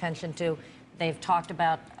lot of attention to. They've talked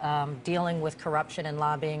about dealing with corruption and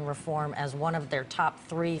lobbying reform as one of their top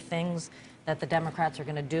 3 things that the Democrats are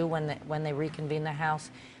going to do when they reconvene the House.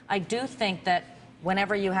 I do think that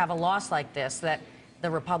whenever you have a loss like this, that the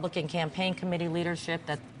Republican campaign committee leadership,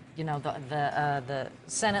 that the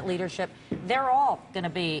Senate leadership, they're all going to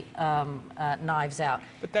be knives out.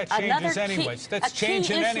 But that changes anyways. That's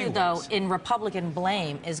changing anyways. A key issue, though, in Republican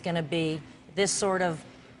blame is going to be this sort of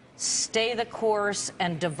stay the course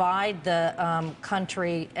and divide the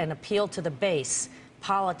country and appeal to the base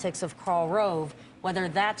politics of Karl Rove, whether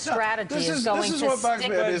that strategy is going to This is what bugs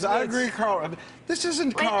me. I agree, Karl. This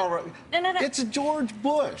isn't Karl Rove. No. It's George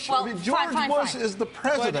Bush. Well, I mean, George Bush is the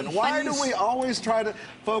president. Why do we always try to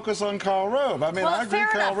focus on Karl Rove? I mean, well, I agree,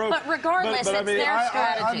 Karl Rove. But regardless, but I it's mean, their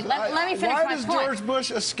strategy. Let me finish my point. Why does George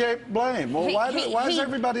Bush escape blame? Well, why does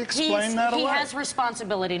everybody explain that away? He has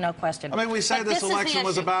responsibility, no question. I mean, we say this election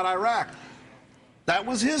was about Iraq. That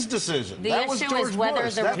was his decision. That was George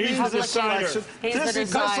Bush. That means this election,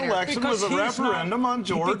 this election was a referendum on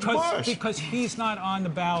George Bush. Because he's not on the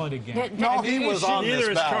ballot again. No, he was on this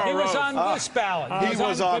ballot. He was on this ballot. He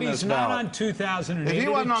was on but this he's ballot. not on 2008. If he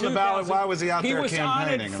wasn't on the ballot, why was he out there campaigning? He was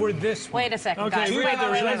on it for this one. Wait a second, okay,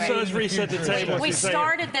 guys. let's reset the table. We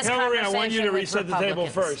started this Hillary, conversation I want you to with reset the table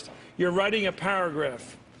Republicans. first. You're writing a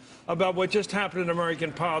paragraph about what just happened in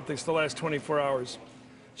American politics the last 24 hours,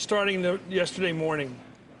 starting yesterday morning.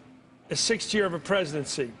 A sixth year of a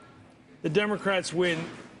presidency. The Democrats win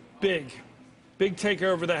big. Big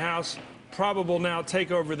takeover of the House, probable now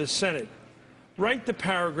takeover of the Senate. Write the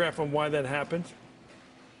paragraph on why that happened.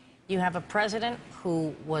 You have a president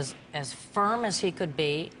who was as firm as he could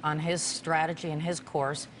be on his strategy and his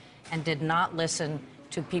course and did not listen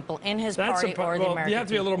to people in his party or the American you have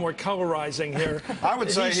to be a little more colorizing here. I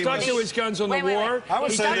would say he stuck to his guns on the war. I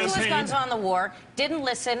would say he stuck to his guns on the war, didn't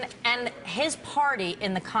listen, and his party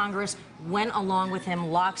in the Congress went along with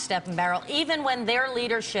him lockstep and barrel, even when their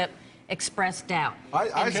leadership expressed doubt.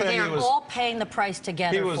 They are all paying the price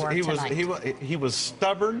together for it tonight. He was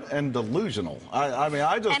stubborn and delusional. I mean,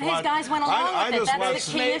 I just and his guys went along with it. That's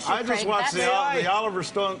the key issue, I just Craig. watched the Oliver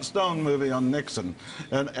Stone movie on Nixon,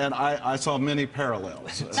 and I saw many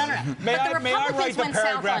parallels. May I write the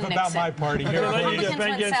paragraph about my party here? The Republicans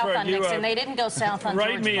went south on Nixon. They didn't go south on George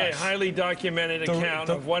Bush. Write me a highly documented account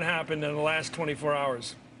of what happened in the last 24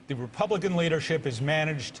 hours. The Republican leadership has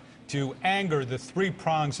managed to anger the three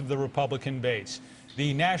prongs of the Republican base.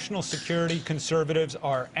 The national security conservatives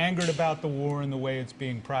are angered about the war and the way it's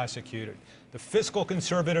being prosecuted. The fiscal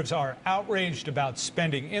conservatives are outraged about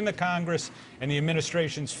spending in the Congress and the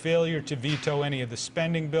administration's failure to veto any of the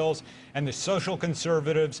spending bills. And the social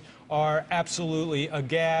conservatives are absolutely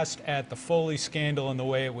aghast at the Foley scandal and the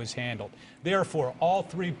way it was handled. Therefore, all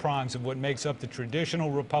three prongs of what makes up the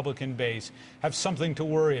traditional Republican base have something to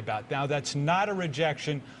worry about. Now, that's not a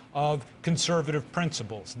rejection of conservative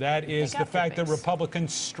principles. That is the fact that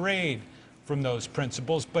Republicans strayed from those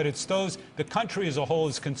principles, but it's the country as a whole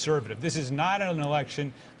is conservative. This is not an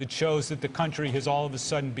election that shows that the country has all of a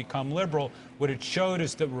sudden become liberal. What it showed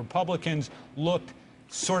is that Republicans looked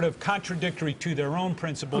sort of contradictory to their own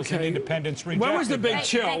principles and independents rejected. When was the big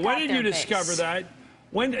chill? When did you discover that?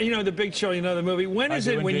 When, you know, the big chill, you know, the movie. When is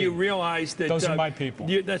it when you realized that... Those are my people.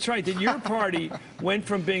 That's right, that your party went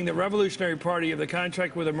from being the revolutionary party of the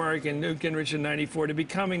contract with America and Newt Gingrich in '94 to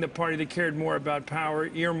becoming the party that cared more about power,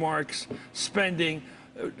 earmarks, spending,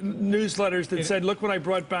 newsletters that said, look what I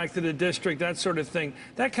brought back to the district, that sort of thing.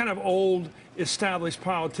 That kind of old, established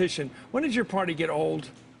politician. When did your party get old?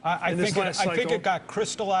 I think it got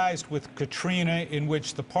crystallized with Katrina, in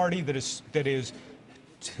which the party that is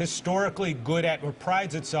historically good at or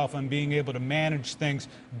prides itself on being able to manage things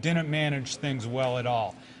didn't manage things well at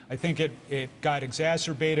all. I think it got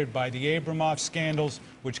exacerbated by the Abramoff scandals,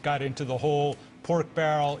 which got into the whole pork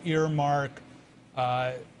barrel earmark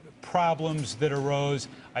problems that arose.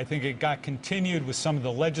 I think it got continued with some of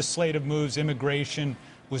the legislative moves. Immigration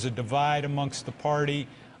was a divide amongst the party.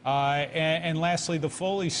 And lastly, the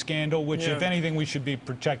Foley scandal, which, if anything, we should be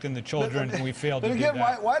protecting the children, and we failed to do that. But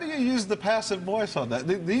again, why do you use the passive voice on that?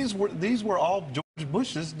 These were all George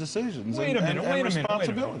Bush's decisions and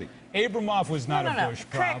responsibility. Abramoff was not a Bush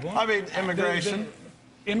problem. I mean, immigration.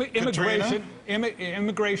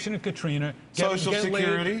 Immigration and Katrina. Social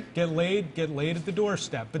Security. Get laid at the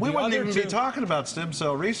doorstep. But we wouldn't even be talking about stem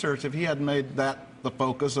cell research if he hadn't made that the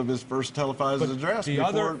focus of his first televised address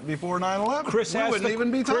before 9/11. Chris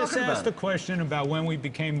asked the question about when we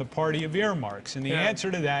became the party of earmarks, and the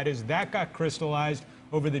answer to that is that got crystallized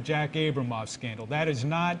over the Jack Abramoff scandal. That is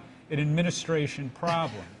not an administration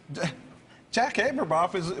problem. Jack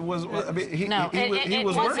Abramoff he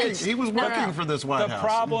was working for this White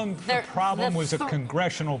House. The problem was a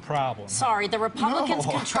congressional problem. Sorry, the Republicans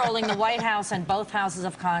controlling the White House and both houses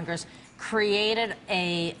of Congress created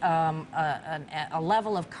a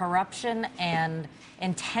level of corruption and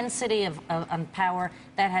intensity of power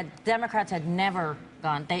that Democrats had never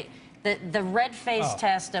gone. The red face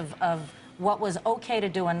test of what was okay to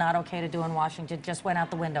do and not okay to do in Washington just went out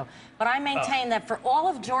the window. But I maintain that for all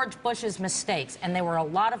of George Bush's mistakes, and there were a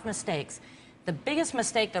lot of mistakes, the biggest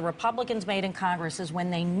mistake the Republicans made in Congress is when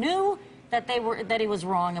they knew that he was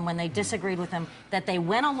wrong, and when they disagreed with him, that they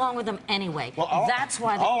went along with him anyway. Well, that's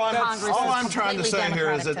why the Congress is all I'm trying to say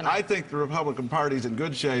here is that tonight. I think the Republican Party's in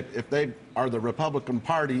good shape if they are the Republican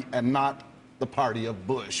Party and not the party of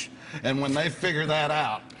Bush. And when they figure that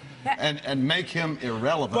out and make him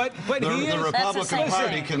irrelevant, the Republican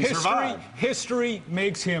Party can survive. History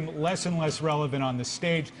makes him less and less relevant on the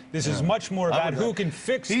stage. This is much more about who can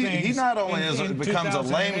fix things. He not only becomes a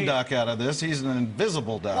lame duck out of this, he's an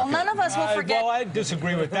invisible duck. Well, none of us will forget. Well, I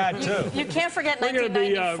disagree with that, too. You can't forget We're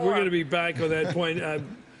 1994. We're going to be back on that point.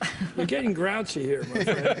 We're getting grouchy here, my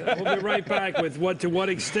friend. We'll be right back with to what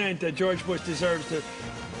extent George Bush deserves to.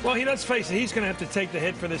 Well, let's face it, he's going to have to take the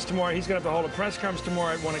hit for this tomorrow. He's going to have to hold a press conference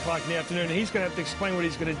tomorrow at 1 o'clock in the afternoon, and he's going to have to explain what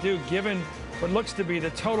he's going to do, given what looks to be the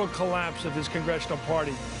total collapse of his congressional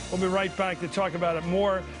party. We'll be right back to talk about it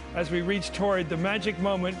more as we reach toward the magic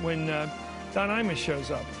moment when Don Imus shows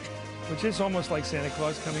up, which is almost like Santa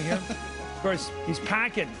Claus coming here. Of course, he's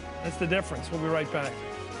packing. That's the difference. We'll be right back.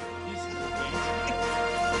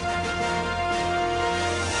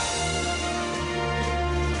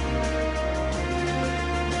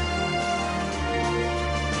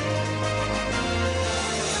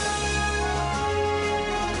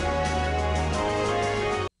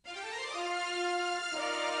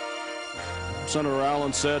 Senator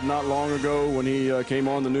Allen said not long ago when he came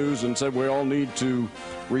on the news and said we all need to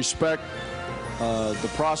respect the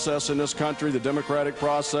process in this country, the democratic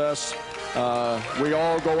process. We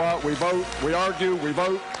all go out, we vote, we argue, we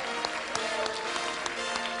vote.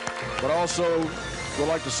 But also would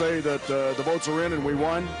like to say that the votes are in and we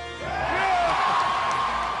won.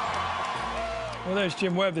 Well, there's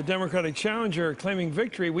Jim Webb, the Democratic challenger, claiming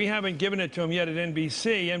victory. We haven't given it to him yet at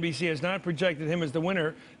NBC. NBC has not projected him as the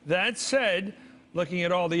winner. That said, looking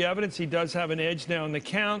at all the evidence, he does have an edge now in the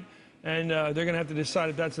count, and they're going to have to decide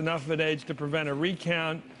if that's enough of an edge to prevent a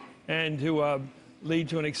recount and to lead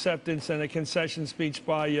to an acceptance and a concession speech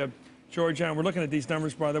by George Allen. We're looking at these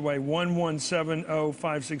numbers, by the way,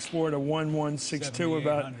 1170564 to 1162,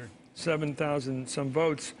 about 7,000 some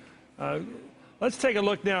votes. Let's take a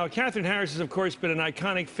look now. Katherine Harris has, of course, been an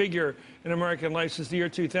iconic figure in American life since the year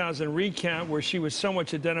 2000 recount, where she was so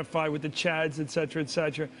much identified with the Chads, et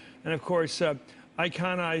cetera, and, of course,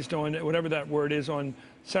 iconized on whatever that word is on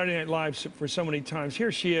Saturday Night Live for so many times.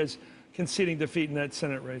 Here she is conceding defeat in that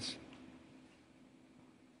Senate race.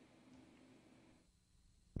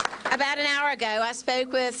 About an hour ago, I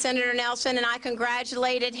spoke with Senator Nelson, and I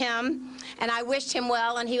congratulated him, and I wished him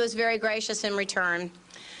well, and he was very gracious in return.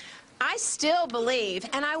 I still believe,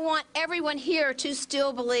 and I want everyone here to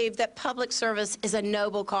still believe, that public service is a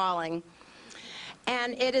noble calling.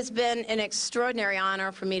 And it has been an extraordinary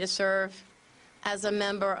honor for me to serve as a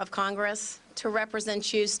member of Congress, to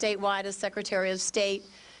represent you statewide as Secretary of State,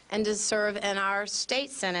 and to serve in our state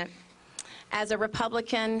Senate as a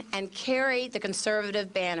Republican and carry the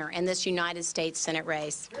conservative banner in this United States Senate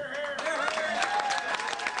race.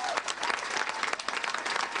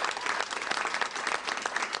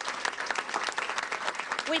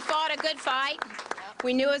 We fought a good fight.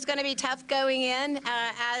 We knew it was going to be tough going in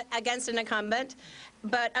against an incumbent,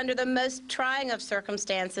 but under the most trying of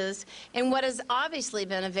circumstances, in what has obviously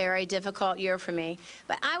been a very difficult year for me.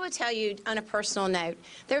 But I would tell you on a personal note,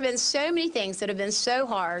 there have been so many things that have been so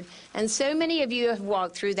hard, and so many of you have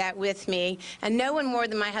walked through that with me, and no one more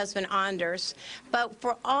than my husband, Anders. But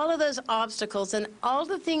for all of those obstacles and all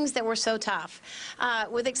the things that were so tough,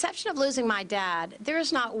 with the exception of losing my dad, there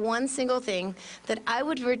is not one single thing that I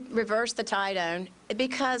would reverse the tide on,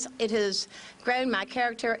 because it has grown my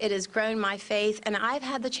character, it has grown my faith, and I've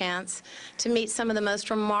had the chance to meet some of the most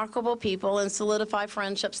remarkable people and solidify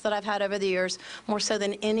friendships that I've had over the years, more so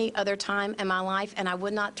than any other time in my life, and I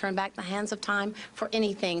would not turn back the hands of time for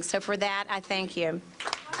anything. So for that, I thank you.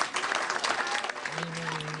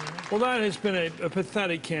 Well, that has been a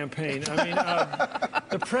pathetic campaign. I mean,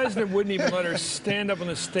 the president wouldn't even let her stand up on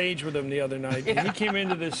the stage with him the other night. Yeah. He came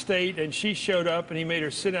into the state, and she showed up, and he made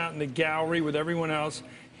her sit out in the gallery with everyone else.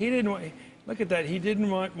 He didn't want, look at that, he didn't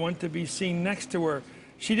want to be seen next to her.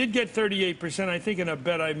 She did get 38%. I think in a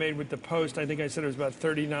bet I made with the Post, I think I said it was about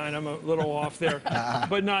 39. I'm a little off there,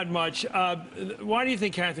 but not much. Why do you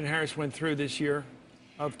think Katherine Harris went through this year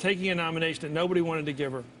of taking a nomination that nobody wanted to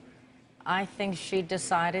give her? I think she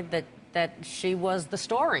decided that she was the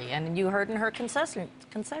story, and you heard in her concession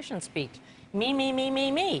speech, me, me, me,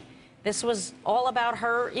 me, me. This was all about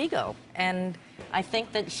her ego, and I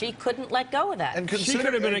think that she couldn't let go of that. And she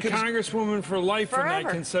could have been a congresswoman for life from that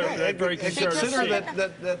very conservative seat.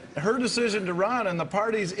 That her decision to run and the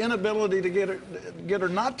party's inability to get her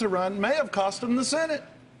not to run may have cost them the Senate.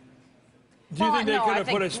 Do you think they could have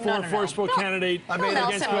put a forceful candidate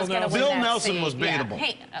against Bill Nelson? Bill Nelson was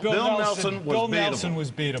beatable. Bill Nelson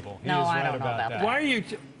was beatable. He no, is I right don't know about that. Why are you?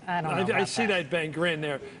 I don't know. I see that Ben grin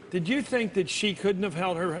there. Did you think that she couldn't have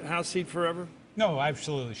held her House seat forever? No,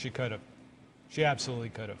 absolutely, she could have. She absolutely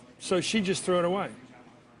could have. So she just threw it away.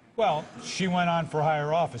 Well, she went on for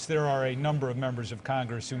higher office. There are a number of members of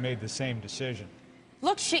Congress who made the same decision.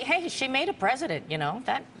 Look, she made a president, you know.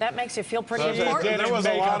 That makes you feel pretty So important. there was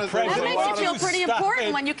a lot of That makes you feel pretty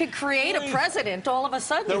important when you can create a president. All of a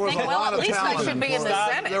sudden, you think, well, at least I should be in the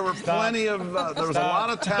Senate. There were plenty of, there was a lot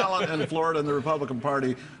of talent in Florida in the Republican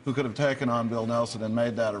Party who could have taken on Bill Nelson and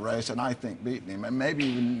made that a race, and I think beaten him. And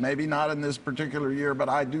maybe not in this particular year, but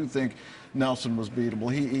I do think Nelson was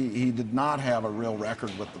beatable. He did not have a real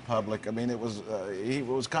record with the public. I mean, he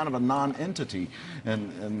was kind of a non-entity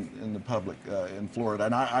in the public in Florida,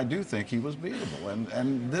 and I do think he was beatable.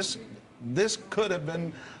 And this could have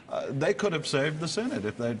been, they could have saved the Senate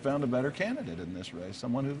if they'd found a better candidate in this race,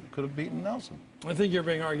 someone who could have beaten Nelson. I think you're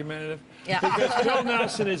being argumentative. Yeah. Because Bill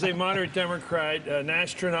Nelson is a moderate Democrat, an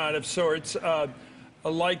astronaut of sorts. A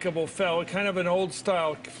likable fellow, kind of an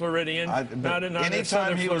old-style Floridian, not a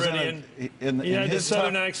Southern Floridian. He had the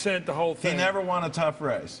Southern accent, the whole thing. He never won a tough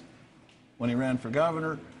race. When he ran for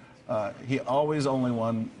governor, he always only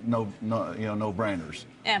won no-brainers.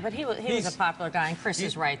 Yeah, but he was a popular guy, and Chris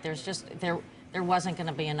is right. There wasn't going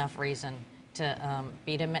to be enough reason to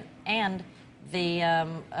beat him, and the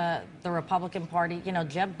Republican Party. You know,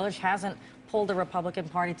 Jeb Bush hasn't pulled the Republican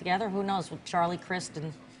Party together. Who knows? With Charlie Crist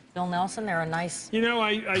and Bill Nelson, they're a nice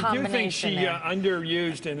I do think she there.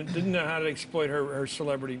 underused and didn't know how to exploit her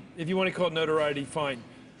celebrity. If you want to call it notoriety, fine.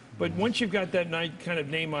 But once you've got that kind of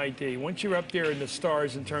name ID, once you're up there in the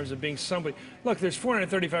stars in terms of being somebody, look, there's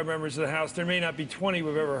 435 members of the House. There may not be 20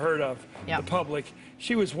 we've ever heard of, the public.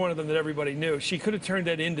 She was one of them that everybody knew. She could have turned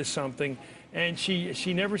that into something, and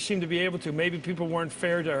she never seemed to be able to. Maybe people weren't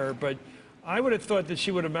fair to her, but I would have thought that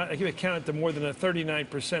she would have accounted to more than a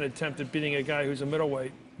 39% attempt at beating a guy who's a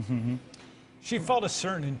middleweight. Mm-hmm. She felt a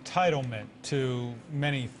certain entitlement to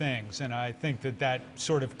many things, and I think that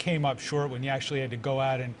sort of came up short when you actually had to go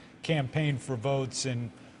out and campaign for votes and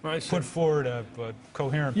put forward a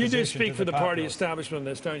coherent position. You do speak for the party populace. establishment on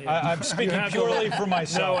this, don't you? I'm speaking purely for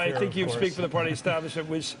myself. No, I here, think you of speak course. for the party establishment,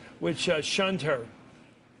 which shunned her.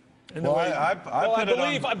 Well, I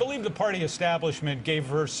believe the party establishment gave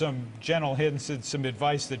her some gentle hints and some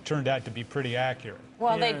advice that turned out to be pretty accurate.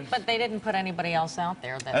 Well, but they didn't put anybody else out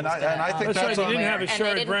there. And I think that's on, they didn't have a and Sherrod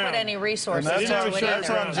they didn't Brown. put any resources And into it that's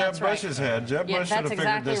either. on Jeb Bush's head. Jeb Bush should have figured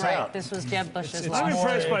exactly this right. out. This was Jeb Bush's I'm line.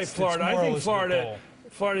 impressed by Florida. I think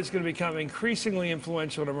Florida is going to become increasingly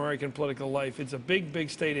influential in American political life. It's a big, big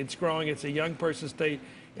state. It's growing. It's a young person state.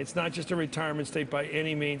 It's not just a retirement state by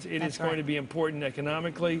any means. It is going to be important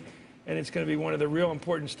economically, and it's going to be one of the real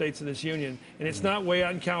important states of this union. And it's not way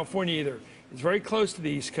out in California either. It's very close to the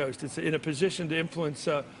East Coast. It's in a position to influence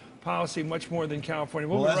policy much more than California.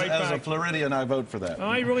 We'll be right back. As a Floridian, I vote for that.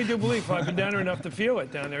 I really do believe. I've been down there enough to feel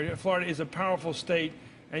it down there. Florida is a powerful state,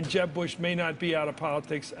 and Jeb Bush may not be out of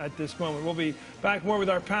politics at this moment. We'll be back more with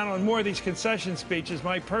our panel and more of these concession speeches.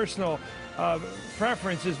 My personal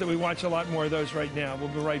preference is that we watch a lot more of those right now. We'll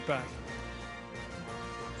be right back.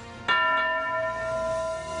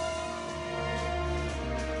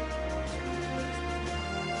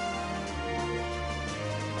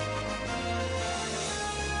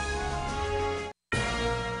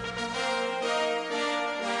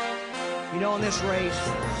 You know, in this race,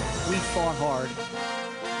 we fought hard.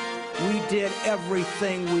 We did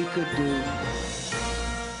everything we could do,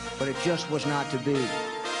 but it just was not to be.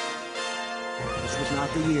 This was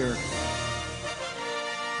not the year.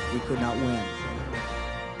 We could not win.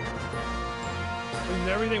 We did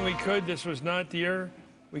everything we could. This was not the year.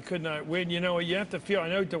 We could not win. You know, you have to feel. I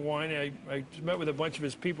know DeWine. I met with a bunch of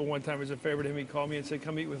his people one time as a favor to him. He called me and said,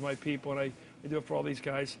 "Come meet with my people," and I do it for all these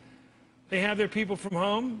guys. They have their people from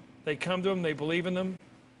home. They come to them. They believe in them.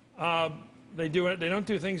 They do it. They don't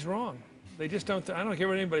do things wrong. They just don't. I don't care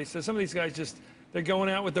what anybody says. Some of these guys they're going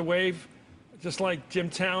out with the wave, just like Jim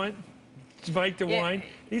Talent, Mike DeWine.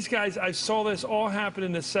 These guys, I saw this all happen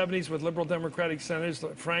in the 70s with liberal Democratic senators,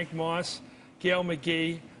 like Frank Moss, Gail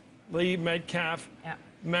McGee, Lee Metcalf,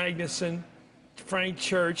 Magnuson, Frank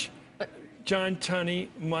Church, John Tunney,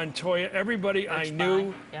 Montoya, everybody I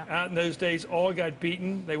knew out in those days all got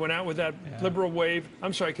beaten. They went out with that liberal wave,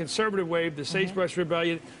 conservative wave, the Sagebrush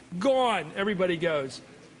Rebellion, gone. Everybody goes.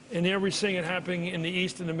 And now we're seeing it happening in the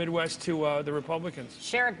East and the Midwest to the Republicans.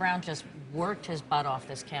 Sherrod Brown just worked his butt off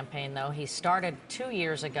this campaign, though. He started 2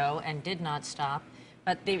 years ago and did not stop.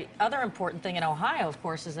 But the other important thing in Ohio, of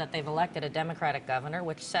course, is that they've elected a Democratic governor,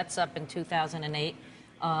 which sets up in 2008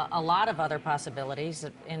 a lot of other possibilities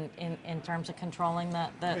in terms of controlling the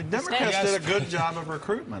Democrats state. did a good job of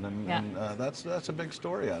recruitment, and that's a big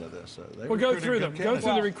story out of this. Well, go through them. Go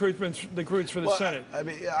through the recruits for the Senate. I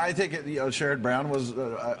mean, I think Sherrod Brown was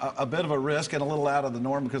a bit of a risk and a little out of the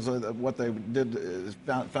norm because of what they did is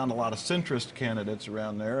found a lot of centrist candidates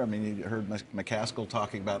around there. I mean, you heard McCaskill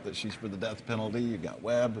talking about that she's for the death penalty. You got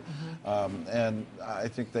Webb, and I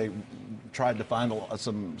think they tried to find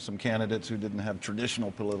some candidates who didn't have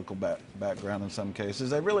traditional political background in some cases.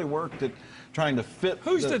 They really worked at trying to fit.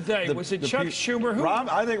 Who's the they? Was it Chuck Schumer? Who?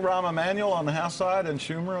 I think Rahm Emanuel on the House side and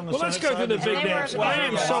Schumer on the Senate side. Well, let's go through the big names. Well, I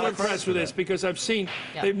am so impressed with this because I've seen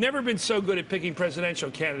they've never been so good at picking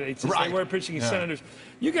presidential candidates as they were picking senators.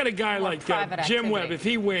 You got a guy like Jim Webb. If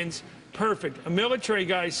he wins, perfect. A military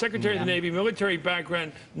guy, Secretary of the Navy, military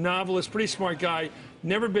background, novelist, pretty smart guy.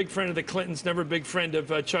 Never a big friend of the Clintons, never a big friend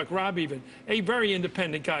of Chuck Robb even. A very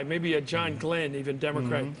independent guy, maybe a John Glenn, even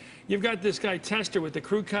Democrat. You've got this guy Tester with the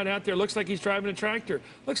crew cut out there. Looks like he's driving a tractor.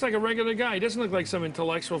 Looks like a regular guy. He doesn't look like some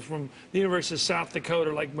intellectual from the University of South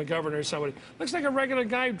Dakota like McGovern or somebody. Looks like a regular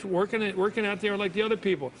guy working out there like the other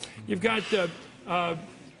people. You've got...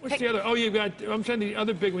 what's the other? Oh, you've got. I'm trying to the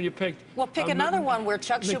other big one you picked. Well, pick another one where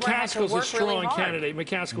Chuck Schumer has to work really hard.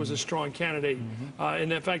 McCaskill was a strong candidate.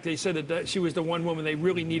 And in fact, they said that she was the one woman they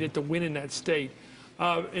really needed to win in that state.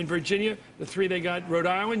 In Virginia, the three they got. Rhode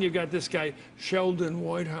Island, you've got this guy, Sheldon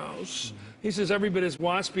Whitehouse. He says every bit as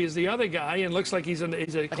waspy as the other guy and looks like he's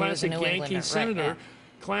a classic Yankee senator.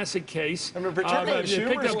 Classic case. You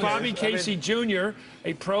picked up Bobby Casey Jr.,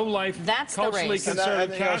 a pro-life, culturally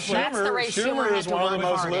conservative Catholic. Schumer is one of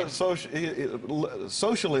the most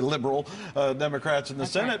socially liberal Democrats in the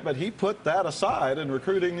Senate, but he put that aside in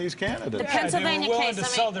recruiting these candidates. The Pennsylvania they were willing to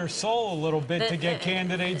sell their soul a little bit to get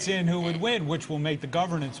candidates in who would win, which will make the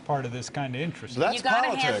governance part of this kind of interesting. You got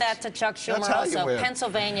to hand that to Chuck Schumer also.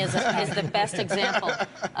 Pennsylvania is the best example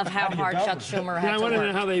of how hard Chuck Schumer had to work. I want to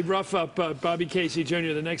know how they rough up Bobby Casey Jr.,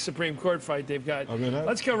 the next Supreme Court fight they've got.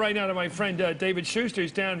 Let's go right now to my friend David Schuster,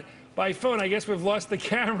 who's down by phone. I guess we've lost the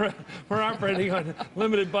camera. We're operating on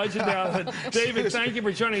limited budget now. David, thank you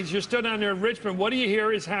for joining us. You're still down there in Richmond. What do you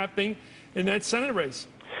hear is happening in that Senate race?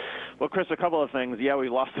 Well, Chris, a couple of things. Yeah, we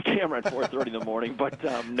lost the camera at 4:30 in the morning, but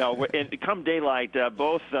no. Come daylight,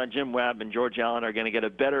 both Jim Webb and George Allen are going to get a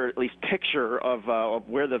better, at least, picture of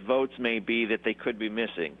where the votes may be that they could be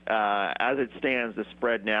missing. As it stands, the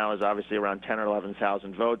spread now is obviously around 10 or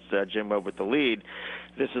 11,000 votes. Jim Webb with the lead.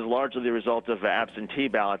 This is largely the result of absentee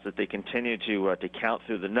ballots that they continue to count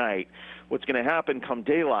through the night. What's going to happen come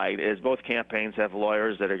daylight is both campaigns have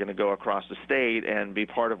lawyers that are going to go across the state and be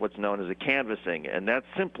part of what's known as a canvassing, and that's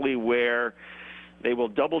simply where they will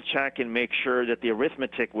double-check and make sure that the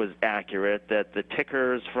arithmetic was accurate, that the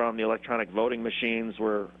tickers from the electronic voting machines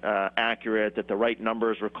were accurate, that the right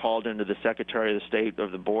numbers were called into the Secretary of the State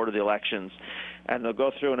of the Board of the Elections, and they'll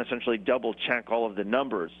go through and essentially double-check all of the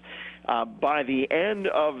numbers. By the end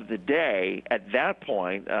of the day, at that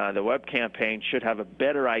point, the Webb campaign should have a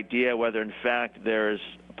better idea whether, in fact, there's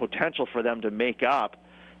potential for them to make up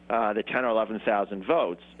the 10 or 11,000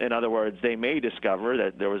 votes. In other words, they may discover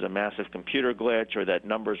that there was a massive computer glitch or that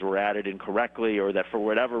numbers were added incorrectly or that for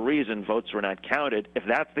whatever reason votes were not counted. If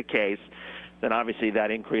that's the case, then obviously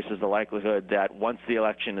that increases the likelihood that once the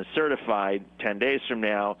election is certified 10 days from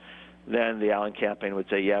now, then the Allen campaign would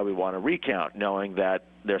say, yeah, we want to recount, knowing that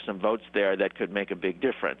there's some votes there that could make a big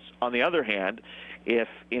difference. On the other hand, if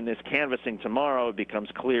in this canvassing tomorrow it becomes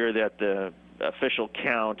clear that the official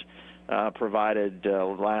count provided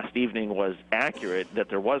last evening was accurate, that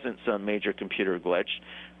there wasn't some major computer glitch,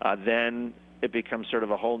 then it becomes sort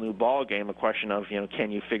of a whole new ball game, a question of,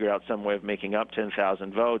 can you figure out some way of making up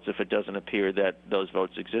 10,000 votes if it doesn't appear that those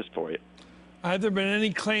votes exist for you? Have there been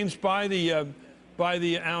any claims by the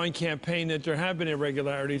Allen campaign that there have been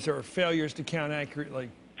irregularities or failures to count accurately?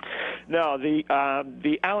 No,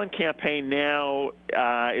 the Allen campaign now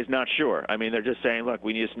is not sure. I mean, they're just saying, look,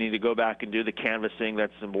 we just need to go back and do the canvassing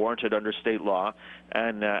that's warranted under state law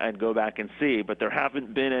and go back and see. But there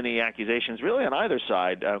haven't been any accusations really on either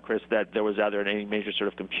side, Chris, that there was either any major sort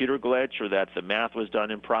of computer glitch or that the math was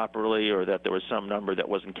done improperly or that there was some number that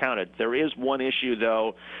wasn't counted. There is one issue,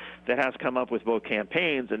 though, that has come up with both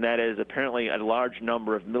campaigns, and that is apparently a large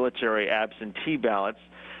number of military absentee ballots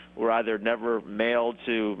were either never mailed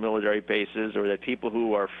to military bases or that people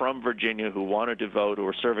who are from Virginia who wanted to vote or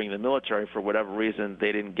were serving the military for whatever reason,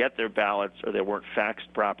 they didn't get their ballots or they weren't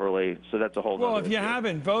faxed properly. So that's a whole Well, if you issue.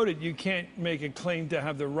 haven't voted, you can't make a claim to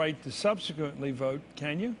have the right to subsequently vote,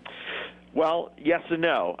 can you? Well, yes and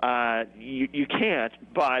no. You can't,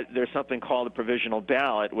 but there's something called a provisional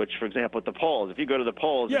ballot, which, for example, at the polls, if you go to the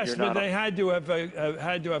polls, Yes, if you're but not they had to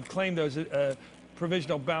have claimed those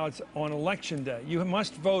provisional ballots on Election Day. You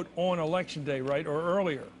must vote on Election Day, right, or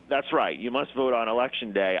earlier. That's right. You must vote on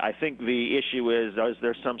Election Day. I think the issue is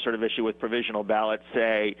there's some sort of issue with provisional ballots,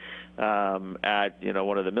 say, at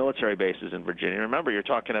one of the military bases in Virginia. Remember, you're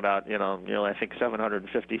talking about I think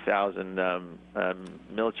 750,000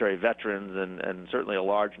 military veterans and certainly a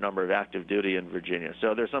large number of active duty in Virginia.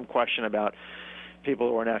 So there's some question about people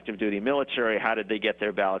who are in active duty military. How did they get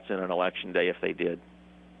their ballots in on Election Day if they did?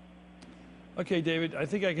 Okay, David, I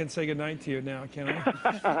think I can say goodnight to you now, can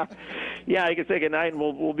I? Yeah, you can say goodnight, and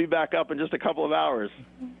we'll be back up in just a couple of hours.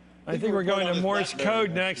 I think we're going to Morse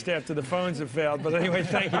code next after the phones have failed. But anyway,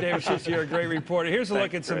 thank you, David Schiff. You're a great reporter. Here's a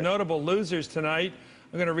look at some notable losers tonight.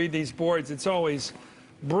 I'm going to read these boards. It's always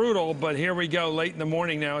brutal, but here we go. Late in the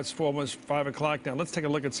morning now. It's almost 5 o'clock now. Let's take a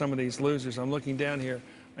look at some of these losers. I'm looking down here.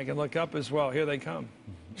 I can look up as well. Here they come.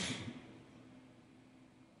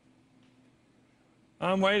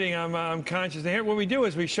 I'm waiting. I'm conscious. Here, what we do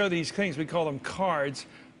is we show these things. We call them cards.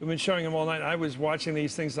 We've been showing them all night. I was watching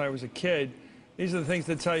these things when I was a kid. These are the things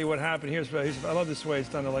that tell you what happened. I love this way it's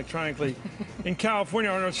done electronically. In California,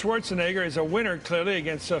 Arnold Schwarzenegger is a winner, clearly,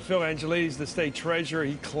 against Phil Angelides, the state treasurer.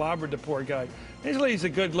 He clobbered the poor guy. Angelides is a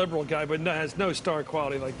good liberal guy, but has no star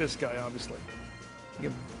quality like this guy, obviously. He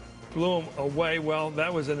blew him away. Well,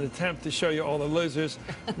 that was an attempt to show you all the losers.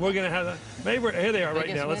 We're going to have maybe here they are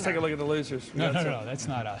right now. Let's take a look at the losers. No, that's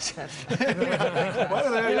not us. I'm a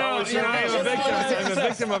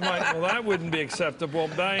victim of my, well, that wouldn't be acceptable,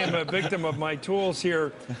 but I am a victim of my tools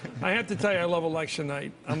here. I have to tell you, I love election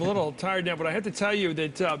night. I'm a little tired now, but I have to tell you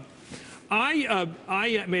that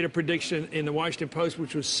I made a prediction in the Washington Post,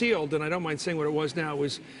 which was sealed, and I don't mind saying what it was now,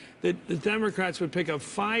 was that the Democrats would pick up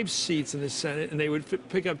 5 seats in the Senate, and they would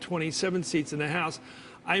pick up 27 seats in the House.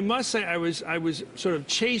 I must say I was sort of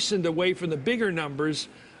chastened away from the bigger numbers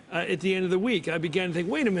at the end of the week. I began to think,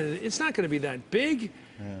 wait a minute, it's not going to be that big.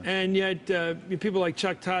 Yeah. And yet people like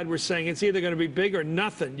Chuck Todd were saying it's either going to be big or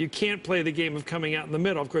nothing. You can't play the game of coming out in the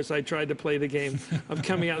middle. Of course, I tried to play the game of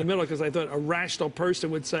coming out in the middle because I thought a rational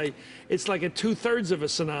person would say it's like a 2/3 of a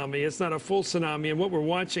tsunami. It's not a full tsunami. And what we're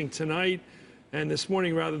watching tonight and this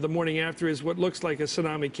morning, rather, the morning after, is what looks like a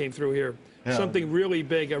tsunami came through here. Yeah. Something really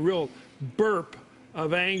big, a real burp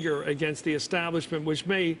of anger against the establishment, which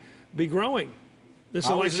may be growing. This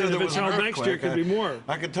election, if it's held next year, could be more.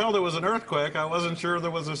 I could tell there was an earthquake. I wasn't sure there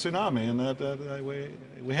was a tsunami, and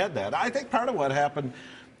we had that. I think part of what happened,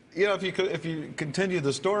 if you continue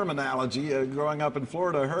the storm analogy, growing up in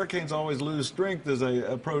Florida, hurricanes always lose strength as they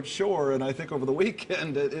approach shore, and I think over the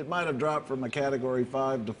weekend it might have dropped from a Category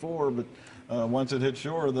 5 to 4, but once it hit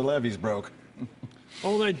shore, the levees broke.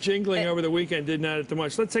 All that jingling over the weekend did not add too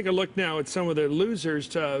much. Let's take a look now at some of the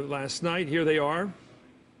losers last night. Here they are.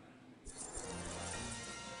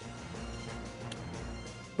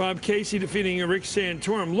 Bob Casey defeating Rick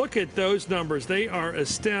Santorum. Look at those numbers. They are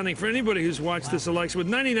astounding for anybody who's watched this election. With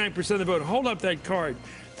 99% of the vote, hold up that card.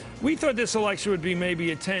 We thought this election would be maybe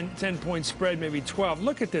a 10-point spread, maybe 12.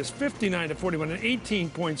 Look at this, 59-41, an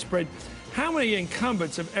 18-point spread. How many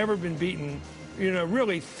incumbents have ever been beaten,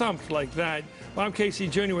 really thumped like that? Bob Casey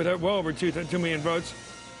Jr. with well over 2 million votes.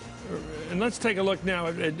 And let's take a look now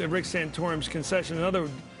at Rick Santorum's concession. Another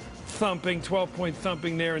thumping, 12-point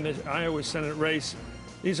thumping there in the Iowa Senate race.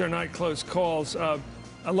 These are not close calls. A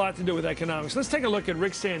lot to do with economics. Let's take a look at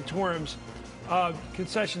Rick Santorum's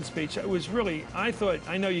concession speech. It was really, I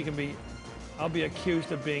know you can be, I'll be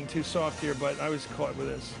accused of being too soft here, but I was caught with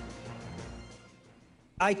this.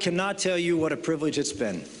 I cannot tell you what a privilege it's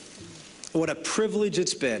been. What a privilege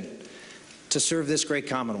it's been to serve this great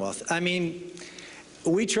Commonwealth. I mean,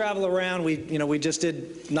 we travel around. We just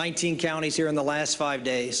did 19 counties here in the last 5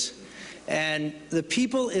 days. And the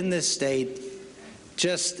people in this state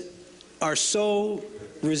just are so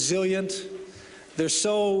resilient. They're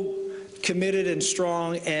so committed and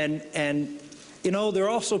strong, and they're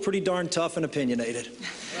also pretty darn tough and opinionated.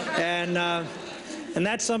 And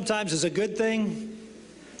that sometimes is a good thing.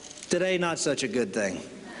 Today, not such a good thing.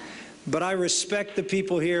 But I respect the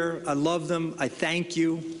people here. I love them. I thank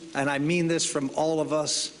you. And I mean this from all of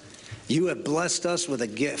us. You have blessed us with a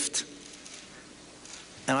gift.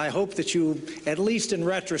 And I hope that you, at least in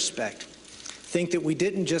retrospect, think that we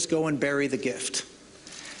didn't just go and bury the gift.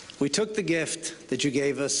 We took the gift that you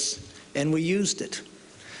gave us and we used it.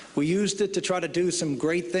 We used it to try to do some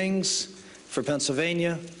great things for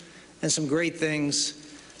Pennsylvania and some great things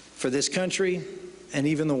for this country and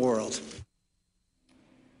even the world.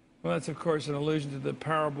 Well, that's, of course, an allusion to the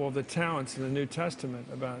parable of the talents in the New Testament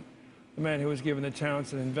about the man who was given the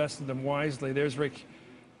talents and invested them wisely. There's Rick.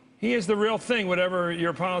 He is the real thing, whatever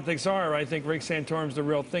your politics are. I think Rick Santorum's the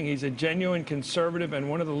real thing. He's a genuine conservative and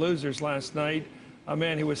one of the losers last night. A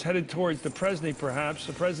man who was headed towards the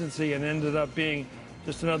presidency, and ended up being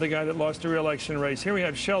just another guy that lost a re-election race. Here we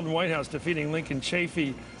have Sheldon Whitehouse defeating Lincoln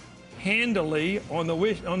Chafee handily on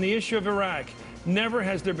the issue of Iraq. Never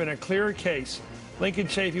has there been a clearer case. Lincoln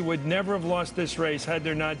Chafee would never have lost this race had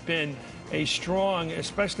there not been a strong,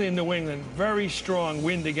 especially in New England, very strong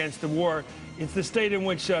wind against the war. It's the state in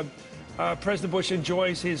which President Bush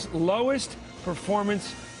enjoys his lowest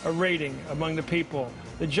performance rating among the people.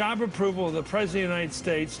 The job approval of the President of the United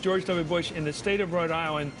States, George W. Bush, in the state of Rhode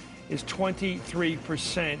Island is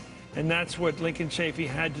 23%, and that's what Lincoln Chafee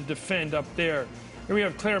had to defend up there. Here we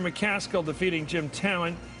have Claire McCaskill defeating Jim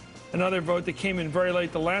Talent, another vote that came in very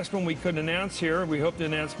late. The last one we couldn't announce here. We hope to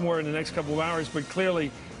announce more in the next couple of hours, but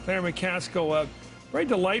clearly Claire McCaskill, very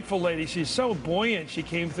delightful lady. She's so buoyant. She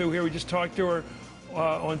came through here. We just talked to her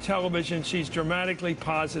on television. She's dramatically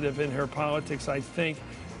positive in her politics, I think.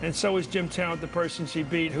 And so is Jim Talent, the person she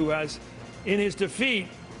beat, who has, in his defeat,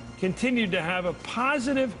 continued to have a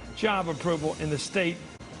positive job approval in the state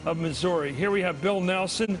of Missouri. Here we have Bill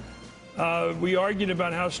Nelson. We argued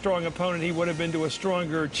about how strong opponent he would have been to a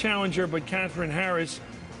stronger challenger, but Katherine Harris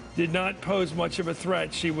did not pose much of a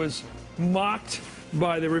threat. She was mocked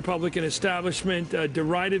by the Republican establishment,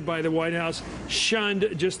 derided by the White House, shunned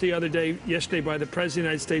just the other day, yesterday, by the President of the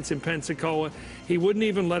United States in Pensacola. He wouldn't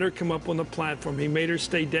even let her come up on the platform. He made her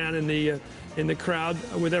stay down in the crowd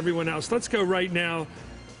with everyone else. Let's go right now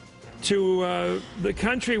to the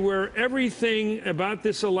country where everything about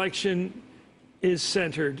this election is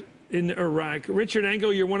centered, in Iraq. Richard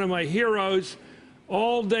Engel, you're one of my heroes.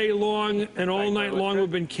 All day long and all night long we've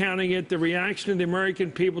been counting it, the reaction of the American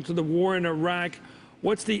people to the war in Iraq.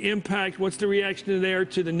 What's the impact? What's the reaction there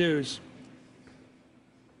to the news?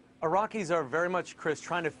 Iraqis are very much, Chris,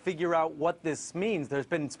 trying to figure out what this means. There's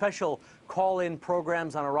been special call-in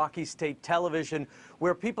programs on Iraqi state television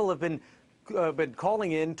where people have been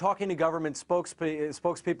calling in, talking to government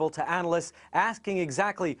spokespeople, to analysts, asking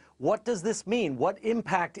exactly what does this mean? What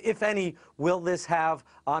impact, if any, will this have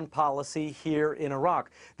on policy here in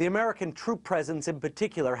Iraq? The American troop presence in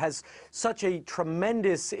particular has such a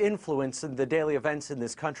tremendous influence in the daily events in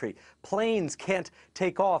this country. Planes can't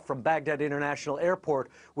take off from Baghdad International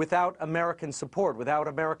Airport without American support, without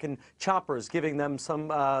American choppers giving them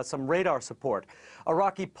some radar support.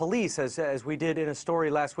 Iraqi police, as we did in a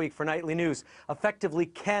story last week for Nightly News, effectively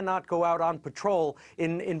cannot go out on patrol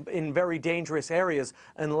in very dangerous areas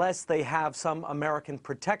unless they have some American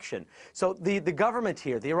protection. So the government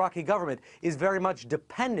here, the Iraqi government, is very much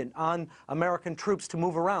dependent on American troops to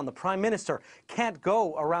move around. The Prime Minister can't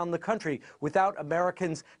go around the country without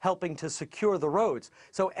Americans helping to secure the roads.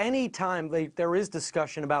 So any time there is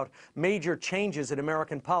discussion about major changes in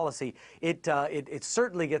American policy, it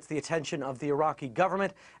certainly gets the attention of the Iraqi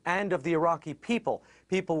government and of the Iraqi people.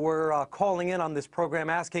 People were calling in on this program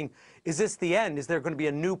asking, is this the end? Is there going to be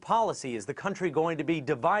a new policy? Is the country going to be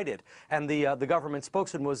divided? And the government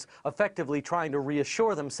spokesman was effectively trying to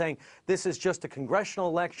reassure them, saying this is just a congressional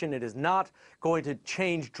election. It is not going to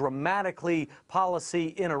change dramatically policy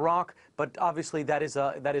in Iraq. But obviously that is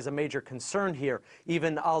a major concern here.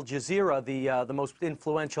 Even Al Jazeera, the most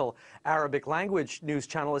influential Arabic language news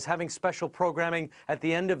channel, is having special programming at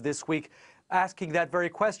the end of this week asking that very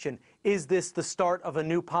question. Is this the start of a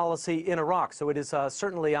new policy in Iraq? So it is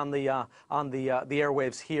certainly on the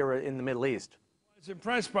airwaves here in the Middle East. I was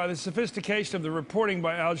impressed by the sophistication of the reporting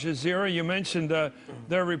by Al Jazeera. You mentioned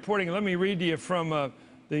their reporting. Let me read to you from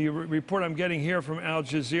the report I'm getting here from Al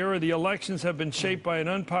Jazeera. The elections have been shaped by an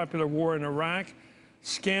unpopular war in Iraq,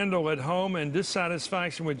 scandal at home, and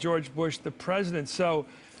dissatisfaction with George Bush, the president. So,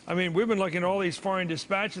 I mean, we've been looking at all these foreign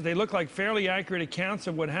dispatches. They look like fairly accurate accounts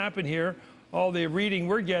of what happened here. All the reading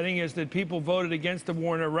we're getting is that people voted against the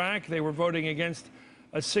war in Iraq. They were voting against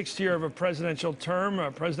a sixth year of a presidential term,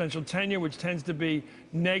 a presidential tenure, which tends to be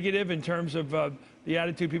negative in terms of the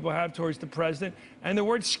attitude people have towards the president. And the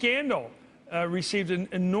word scandal received an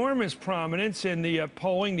enormous prominence in the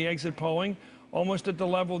polling, the exit polling, almost at the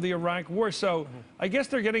level of the Iraq war. So I guess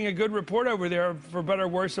they're getting a good report over there, for better or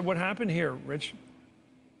worse, of what happened here, Rich.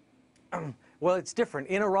 Well, it's different.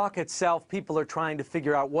 In Iraq itself, people are trying to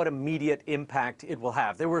figure out what immediate impact it will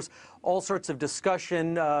have. There was all sorts of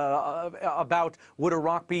discussion about would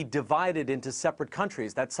Iraq be divided into separate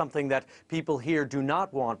countries. That's something that people here do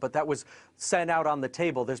not want, but that was sent out on the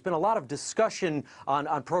table. There's been a lot of discussion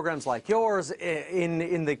on programs like yours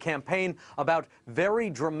in the campaign about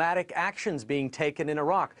very dramatic actions being taken in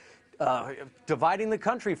Iraq. dividing the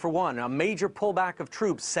country, for one, a major pullback of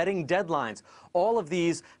troops, setting deadlines. All of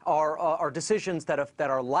these are decisions that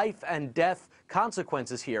are life and death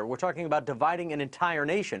consequences here. We're talking about dividing an entire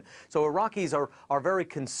nation. So Iraqis are very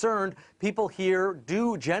concerned. People here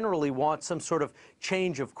do generally want some sort of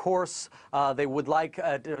change of course. They would like,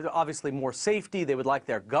 obviously, more safety. They would like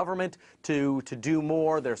their government to do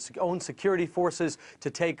more, their own security forces to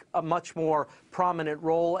take a much more prominent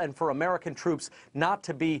role, and for American troops not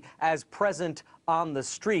to be as present on the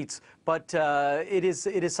streets. But it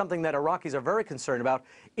is something that Iraqis are very concerned about.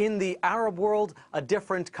 In the Arab world, a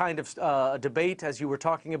different kind of debate, as you were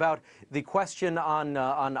talking about. The question on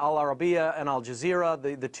Al Arabiya and Al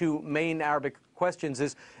Jazeera, the two main Arabic questions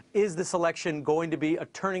is this election going to be a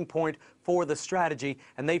turning point for the strategy?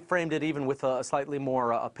 And they framed it even with a slightly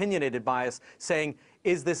more opinionated bias, saying,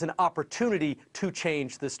 is this an opportunity to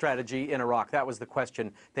change the strategy in Iraq? That was the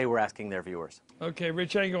question they were asking their viewers. Okay,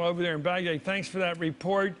 Rich Engel over there in Baghdad, thanks for that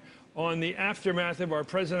report on the aftermath of our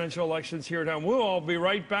presidential elections here at home. We'll all be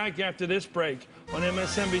right back after this break on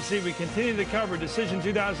MSNBC. We continue to cover Decision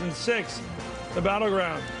 2006, the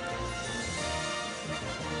battleground.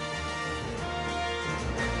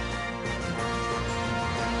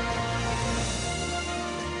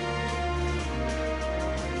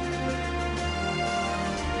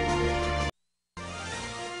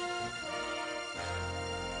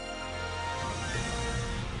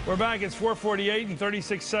 We're back. It's 4:48 and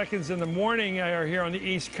 36 seconds in the morning. I are here on the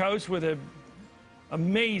East Coast with an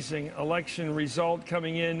amazing election result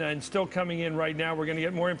coming in and still coming in right now. We're going to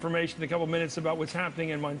get more information in a couple minutes about what's happening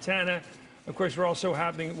in Montana. Of course, we're also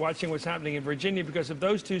watching what's happening in Virginia, because if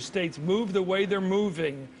those two states move the way they're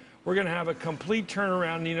moving, we're going to have a complete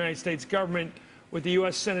turnaround in the United States government, with the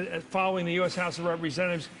U.S. Senate following the U.S. House of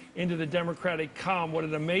Representatives into the Democratic column. What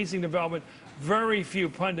an amazing development. Very few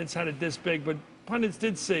pundits had it this big, but pundits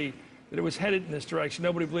did see that it was headed in this direction.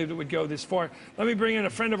 Nobody believed it would go this far. Let me bring in a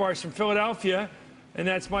friend of ours from Philadelphia, and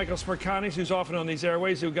that's Michael Smerconics, who's often on these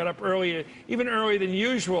airways, who got up early, even earlier than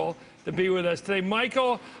usual, to be with us today.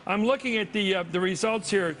 Michael, I'm looking at the results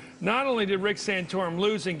here. Not only did Rick Santorum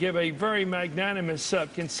lose and give a very magnanimous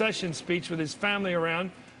concession speech with his family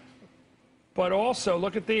around, but also,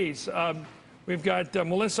 look at these. We've got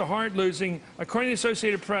Melissa Hart losing, according to the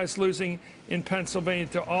Associated Press, losing in Pennsylvania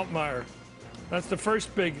to Altmaier. That's the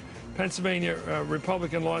first big Pennsylvania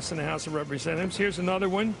Republican loss in the House of Representatives. Here's another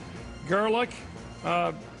one. Gerlich,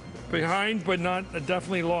 behind, but not a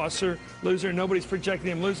definitely loser. Nobody's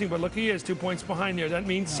projecting him losing, but look, he has 2 points behind there. That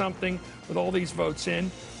means something with all these votes in.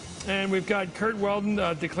 And we've got Kurt Weldon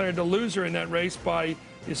declared the loser in that race by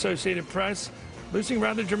the Associated Press, losing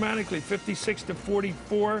rather dramatically,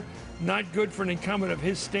 56-44. Not good for an incumbent of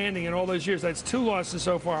his standing in all those years. That's two losses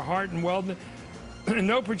so far, Hart and Weldon.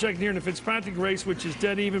 No projection here in the Fitzpatrick race, which is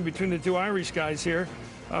dead even between the two Irish guys here.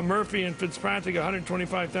 Murphy and Fitzpatrick,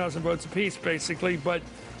 125,000 votes apiece, basically. But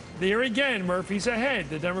there again, Murphy's ahead.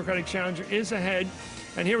 The Democratic challenger is ahead.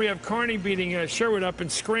 And here we have Carney beating Sherwood up in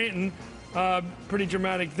Scranton. Pretty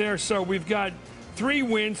dramatic there. So we've got 3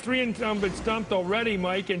 wins, 3 incumbents dumped already,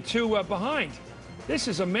 Mike, and 2 behind. This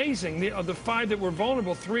is amazing. Of the 5 that were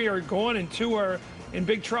vulnerable, 3 are gone and 2 are in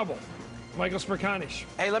big trouble. Michael Smerconics.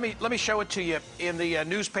 Hey, let me show it to you in the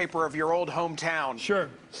newspaper of your old hometown. Sure.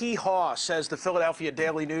 Hee haw, says the Philadelphia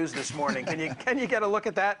Daily News this morning. Can you get a look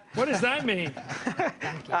at that? What does that mean?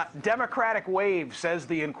 Democratic wave, says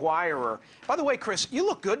the Inquirer. By the way, Chris, you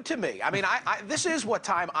look good to me. I mean, this is what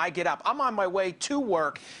time I get up. I'm on my way to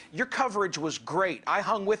work. Your coverage was great. I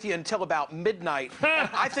hung with you until about midnight.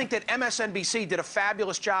 I think that MSNBC did a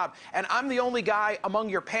fabulous job, and I'm the only guy among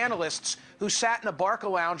your panelists who sat in a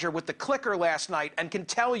Barca-lounger with the clicker last night and can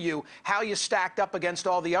tell you how you stacked up against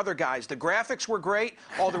all the other guys. The graphics were great.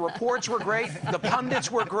 All the reports were great. The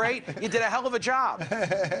pundits were great. You did a hell of a job.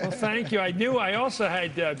 Well, thank you. I also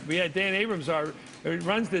had, we had Dan Abrams, who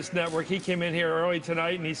runs this network. He came in here early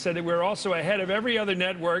tonight, and he said that we're also ahead of every other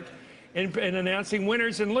network in announcing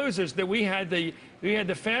winners and losers, that we had the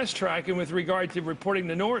fast track and with regard to reporting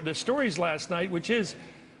the stories last night, which is,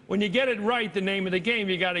 when you get it right, the name of the game,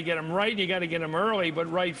 you got to get them right, you got to get them early,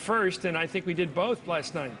 but right first, and I think we did both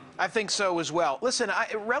last night. I think so as well. Listen,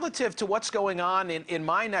 relative to what's going on in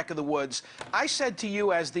my neck of the woods, I said to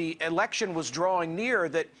you as the election was drawing near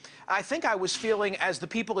that I think I was feeling as the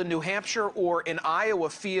people in New Hampshire or in Iowa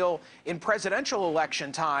feel in presidential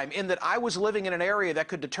election time, in that I was living in an area that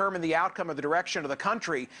could determine the outcome of the direction of the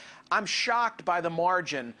country. I'm shocked by the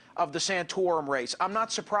margin of the Santorum race. I'm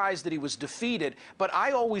not surprised that he was defeated, but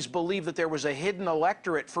I always always believed that there was a hidden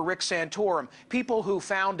electorate for Rick Santorum, people who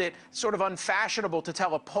found it sort of unfashionable to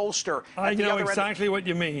tell a pollster. I know exactly what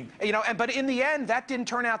you mean. You know, but in the end, that didn't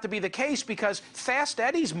turn out to be the case because Fast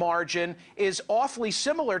Eddie's margin is awfully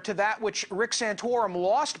similar to that which Rick Santorum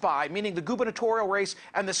lost by, meaning the gubernatorial race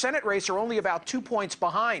and the Senate race are only about 2 points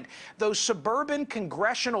behind. Those suburban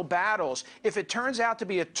congressional battles, if it turns out to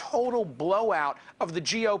be a total blowout of the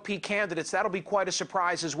GOP candidates, that'll be quite a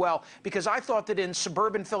surprise as well, because I thought that in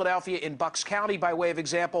suburban Philadelphia, in Bucks County, by way of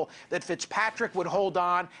example, that Fitzpatrick would hold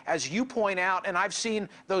on, as you point out, and I've seen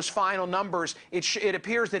those final numbers. It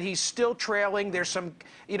appears that he's still trailing. There's some,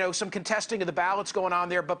 some contesting of the ballots going on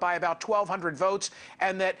there, but by about 1,200 votes,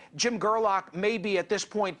 and that Jim Gerlach may be at this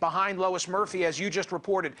point behind Lois Murphy, as you just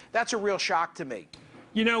reported. That's a real shock to me.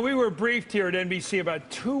 You know, we were briefed here at NBC about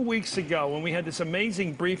 2 weeks ago when we had this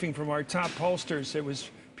amazing briefing from our top pollsters. It was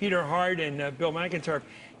Peter Hart and Bill McIntyre.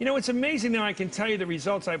 You know, it's amazing now I can tell you the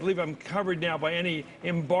results. I believe I'm covered now by any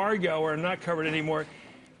embargo, or I'm not covered anymore.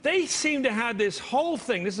 They seem to have this whole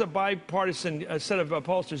thing. This is a bipartisan set of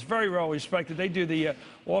pollsters, very well respected. They do the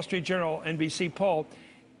Wall Street Journal NBC poll,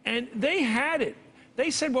 and they had it. They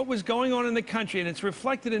said what was going on in the country, and it's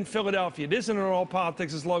reflected in Philadelphia. It isn't all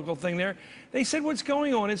politics, it's a local thing there. They said what's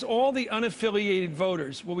going on is all the unaffiliated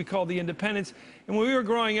voters, what we call the independents. And when we were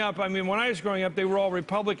growing up, I mean, when I was growing up, they were all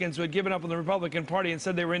Republicans who had given up on the Republican Party and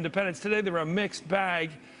said they were independents. Today, they were a mixed bag.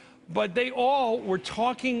 But they all were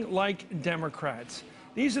talking like Democrats.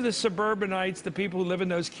 These are the suburbanites, the people who live in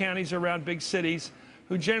those counties around big cities,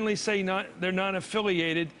 who generally say they're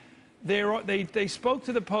non-affiliated. They spoke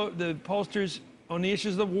to the pollsters on the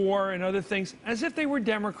issues of the war and other things as if they were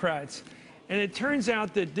Democrats. And it turns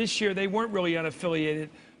out that this year they weren't really unaffiliated.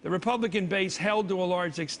 The Republican base held to a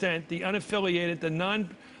large extent. The unaffiliated, the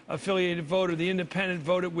non-affiliated voter, the independent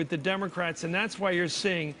voted with the Democrats, and that's why you're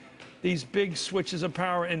seeing these big switches of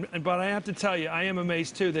power. But I have to tell you, I am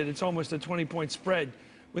amazed, too, that it's almost a 20-point spread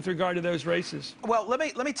with regard to those races. Well, let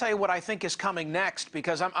me tell you what I think is coming next,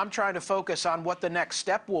 because I'm trying to focus on what the next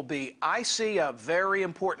step will be. I see a very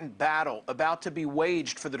important battle about to be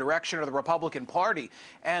waged for the direction of the Republican Party,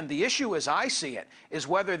 and the issue as I see it is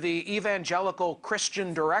whether the evangelical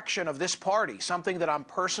Christian direction of this party, something that I'm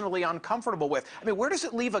personally uncomfortable with. I mean, where does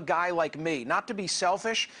it leave a guy like me? Not to be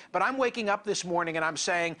selfish, but I'm waking up this morning and I'm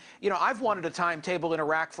saying, I've wanted a timetable in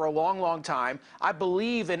Iraq for a long, long time. I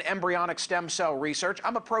believe in embryonic stem cell research.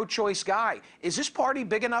 I'm a pro-choice guy. Is this party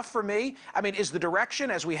big enough for me? I mean, is the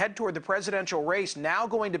direction as we head toward the presidential race now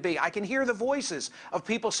going to be? I can hear the voices of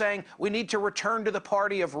people saying we need to return to the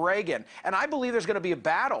party of Reagan. And I believe there's going to be a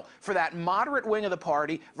battle for that moderate wing of the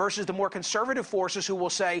party versus the more conservative forces who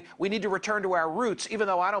will say we need to return to our roots, even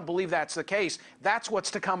though I don't believe that's the case. That's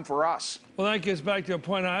what's to come for us. Well, that gets back to a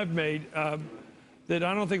point I've made, that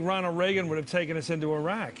I don't think Ronald Reagan would have taken us into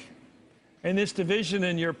Iraq. And this division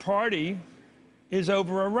in your party is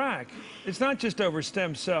over Iraq. It's not just over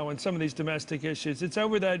stem cell and some of these domestic issues. It's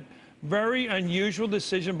over that very unusual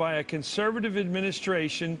decision by a conservative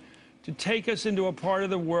administration to take us into a part of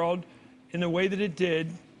the world in the way that it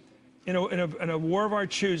did, in a war of our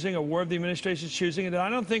choosing, a war of the administration's choosing, and I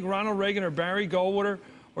don't think Ronald Reagan or Barry Goldwater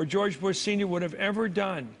or George Bush Sr. would have ever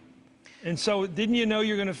done. And so didn't you know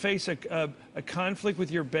you're going to face a conflict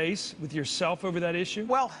with your base, with yourself over that issue?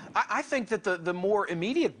 Well, I think that the more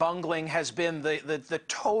immediate bungling has been the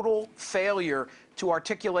total failure to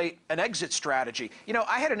articulate an exit strategy.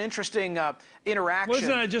 I had an interesting interaction.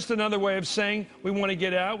 Wasn't that just another way of saying we want to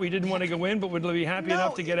get out? We didn't want to go in, but would be happy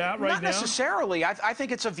enough to get out right now? Not necessarily. I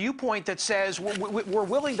think it's a viewpoint that says we're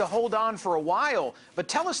willing to hold on for a while, but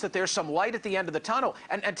tell us that there's some light at the end of the tunnel,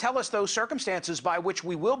 and tell us those circumstances by which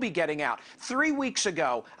we will be getting out. 3 weeks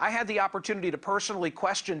ago, I had the opportunity to personally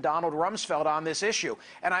question Donald Rumsfeld on this issue,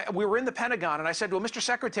 and we were in the Pentagon, and I said to him, Mr.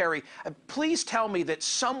 Secretary, please tell me that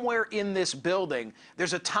somewhere in this building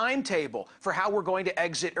there's a timetable for how we're going to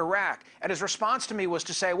exit Iraq. And his response to me was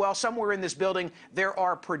to say, well, somewhere in this building there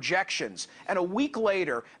are projections. And a week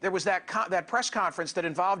later, there was that press conference that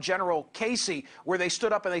involved General Casey, where they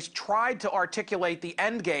stood up and they tried to articulate the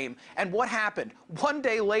end game. And what happened? 1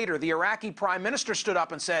 day later, the Iraqi prime minister stood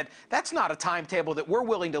up and said, that's not a timetable that we're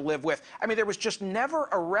willing to live with. I mean, there was just never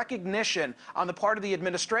a recognition on the part of the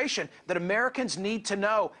administration that Americans need to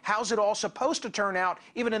know how's it all supposed to turn out,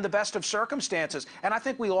 even in the best of circumstances. And I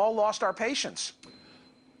think we all lost our patience.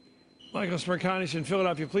 Michael Smerconish in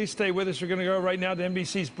Philadelphia, please stay with us. We're going to go right now to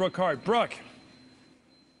NBC's Brooke Hart. Brooke.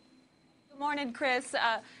 Good morning, Chris.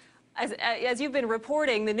 As you've been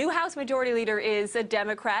reporting, the new House Majority Leader is a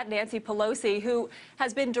Democrat, Nancy Pelosi, who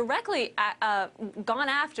has been directly gone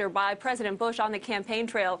after by President Bush on the campaign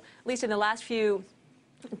trail, at least in the last few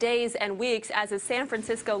days and weeks as a San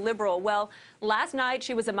Francisco liberal. Well, last night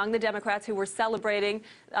she was among the Democrats who were celebrating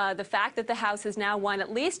the fact that the House has now won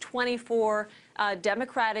at least 24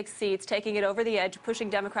 Democratic seats, taking it over the edge, pushing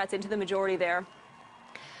Democrats into the majority there.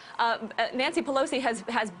 Nancy Pelosi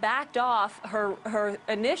has backed off her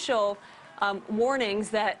initial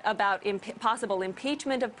warnings about possible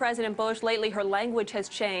impeachment of President Bush. Lately, her language has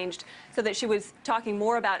changed so that she was talking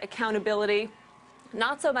more about accountability,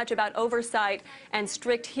 not so much about oversight and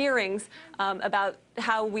strict hearings about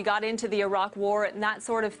how we got into the Iraq War and that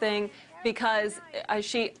sort of thing, because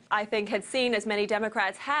she, I think, had seen, as many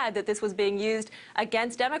Democrats had, that this was being used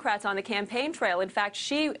against Democrats on the campaign trail. In fact,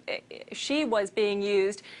 she was being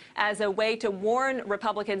used as a way to warn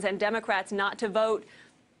Republicans and Democrats not to vote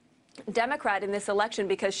Democrat in this election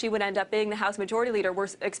because she would end up being the House Majority Leader. We're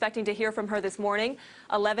expecting to hear from her this morning,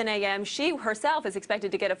 11 a.m. She herself is expected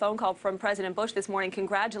to get a phone call from President Bush this morning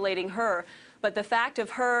congratulating her. But the fact of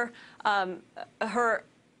her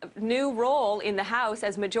new role in the House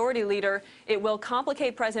as Majority Leader, it will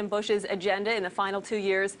complicate President Bush's agenda in the final 2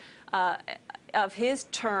 years of his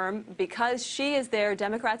term. Because she is there,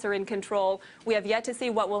 Democrats are in control. We have yet to see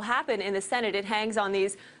what will happen in the Senate. It hangs on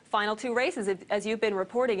these final two races, as you've been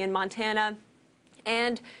reporting, in Montana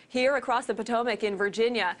and here across the Potomac in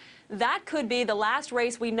Virginia. That could be the last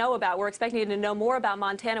race we know about. We're expecting to know more about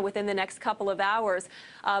Montana within the next couple of hours.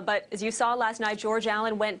 But as you saw last night, George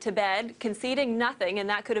Allen went to bed conceding nothing, and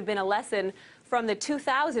that could have been a lesson from the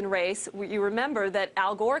 2000 race. You remember that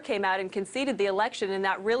Al Gore came out and conceded the election, and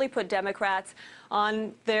that really put Democrats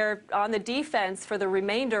on the defense for the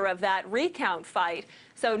remainder of that recount fight.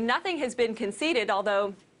 So nothing has been conceded,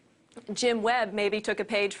 although Jim Webb maybe took a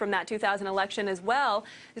page from that 2000 election as well,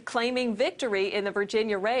 claiming victory in the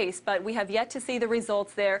Virginia race. But we have yet to see the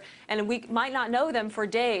results there, and we might not know them for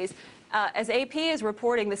days. As AP is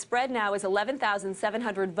reporting, the spread now is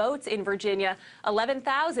 11,700 votes in Virginia.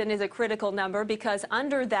 11,000 is a critical number because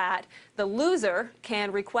under that, the loser can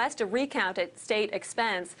request a recount at state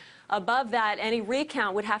expense. Above that, any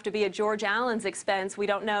recount would have to be at George Allen's expense. We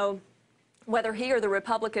don't know whether he or the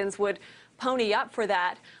Republicans would pony up for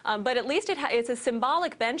that. But at least it's a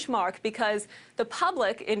symbolic benchmark, because the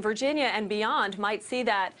public in Virginia and beyond might see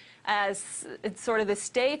that as sort of the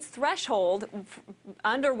state's threshold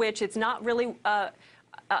under which it's not really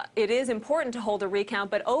it is important to hold a recount,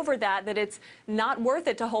 but over that it's not worth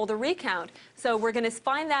it to hold a recount. So we're going to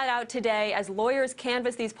find that out today as lawyers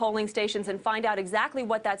canvass these polling stations and find out exactly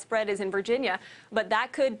what that spread is in Virginia. But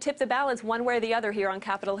that could tip the balance one way or the other here on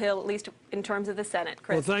Capitol Hill, at least in terms of the Senate.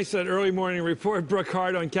 Chris. Well, thanks for that early morning report, Brooke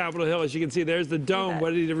Hart on Capitol Hill. As you can see, there's the dome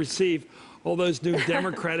ready to receive all those new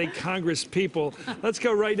Democratic Congress people. Let's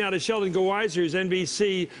go right now to Sheldon Geweiser, who's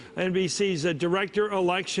NBC's Director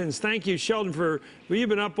Elections. Thank you, Sheldon, well, you've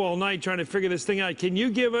been up all night trying to figure this thing out. Can you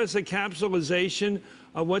give us a capsulization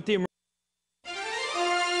of what the... When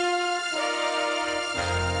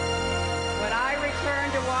I return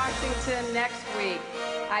to Washington next week,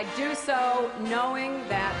 I do so knowing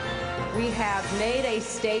that we have made a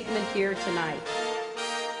statement here tonight.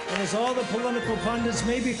 And as all the political pundits,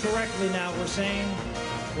 maybe correctly now, were saying,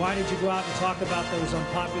 why did you go out and talk about those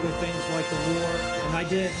unpopular things like the war? And I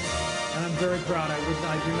did, and I'm very proud. I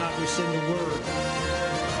do not rescind a word.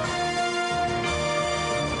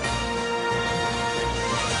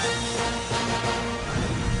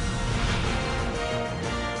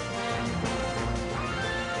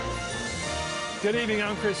 Good evening,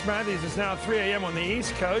 I'm Chris Matthews. It's now 3 a.m. on the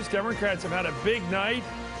East Coast. Democrats have had a big night.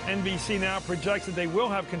 NBC now projects that they will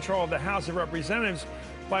have control of the House of Representatives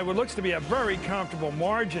by what looks to be a very comfortable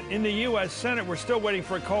margin. In the U.S. Senate, we're still waiting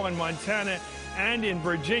for a call in Montana and in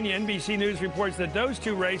Virginia. NBC News reports that those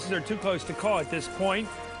two races are too close to call at this point.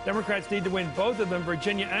 Democrats need to win both of them,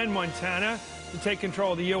 Virginia and Montana, to take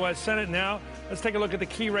control of the U.S. Senate. Now, let's take a look at the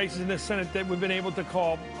key races in the Senate that we've been able to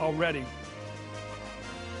call already.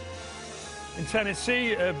 In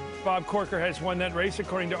Tennessee, Bob Corker has won that race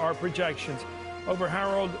according to our projections over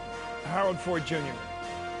Harold Ford Jr.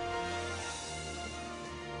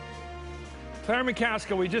 Claire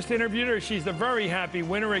McCaskill, we just interviewed her. She's the very happy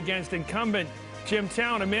winner against incumbent Jim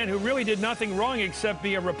Town, a man who really did nothing wrong except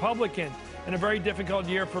be a Republican in a very difficult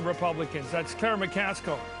year for Republicans. That's Claire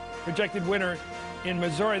McCaskill, projected winner in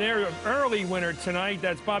Missouri. Their early winner tonight,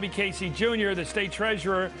 that's Bobby Casey Jr., the state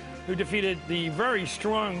treasurer, who defeated the very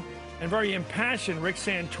strong and very impassioned Rick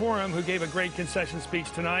Santorum, who gave a great concession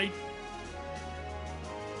speech tonight.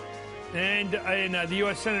 And in the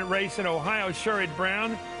U.S. Senate race in Ohio, Sherrod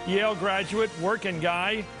Brown, Yale graduate, working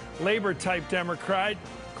guy, labor-type Democrat,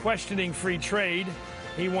 questioning free trade.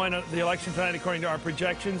 He won the election tonight according to our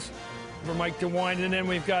projections for Mike DeWine. And then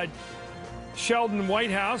we've got Sheldon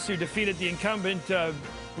Whitehouse, who defeated the incumbent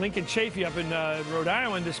Lincoln Chafee up in Rhode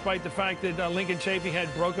Island, despite the fact that Lincoln Chafee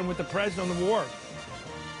had broken with the president on the war.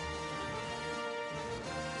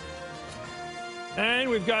 And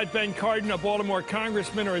we've got Ben Cardin, a Baltimore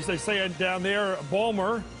congressman, or as they say down there,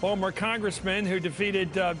 Balmer congressman, who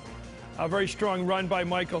defeated a very strong run by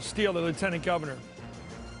Michael Steele, the lieutenant governor.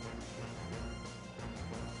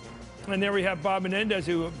 And there we have Bob Menendez,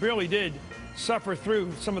 who really did suffer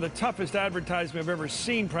through some of the toughest advertising I've ever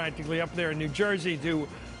seen practically up there in New Jersey to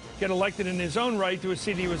get elected in his own right to a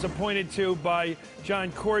seat he was appointed to by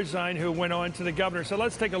John Corzine, who went on to the governor. So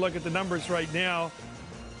let's take a look at the numbers right now.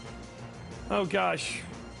 Oh, gosh.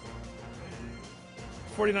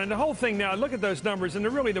 49. The whole thing now, look at those numbers, and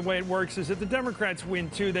really the way it works is if the Democrats win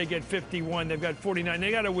 2, they get 51. They've got 49.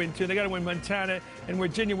 They got to win 2. They got to win Montana and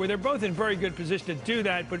Virginia, where they're both in very good position to do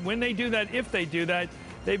that. But when they do that, if they do that,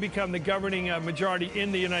 they become the governing majority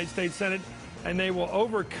in the United States Senate, and they will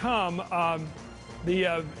overcome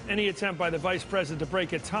any attempt by the vice president to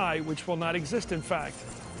break a tie, which will not exist, in fact.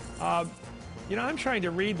 You know, I'm trying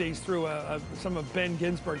to read these through some of Ben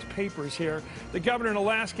Ginsburg's papers here. The governor in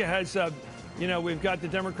Alaska has, you know, we've got the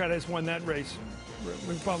Democrat has won that race.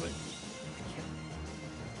 Republican.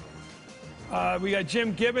 We got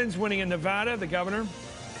Jim Gibbons winning in Nevada, the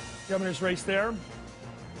governor's race there.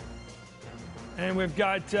 And we've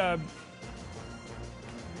got, I'm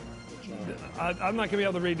not going to be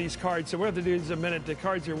able to read these cards, so we'll have to do this in a minute. The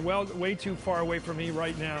cards are way too far away from me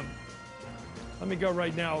right now. Let me go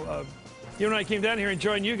right now. You know, when I came down here and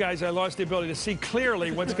joined you guys, I lost the ability to see clearly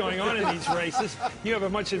what's going on in these races. You have a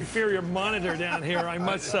much inferior monitor down here, I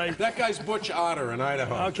must say. That guy's Butch Otter in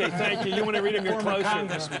Idaho. Okay, thank you. You want to read him? You're closer.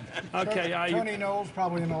 Okay. Tony Knowles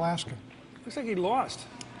probably in Alaska. Looks like he lost.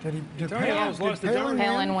 Did Tony Knowles lost to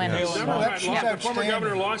Palin win. The former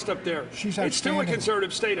governor lost up there. It's still a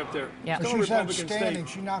conservative state up there. Yeah. Still a Republican state.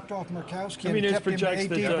 She knocked off Murkowski. I mean, and it kept him projects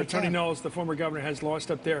to 18%. that Tony Knowles, the former governor, has lost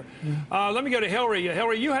up there. Let me go to Hillary.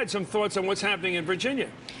 Hillary, you had some thoughts on what's happening in Virginia.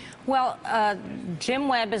 Well, Jim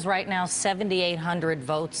Webb is right now 7,800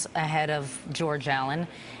 votes ahead of George Allen.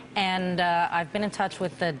 And I've been in touch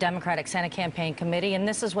with the Democratic Senate Campaign Committee, and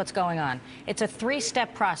this is what's going on. It's a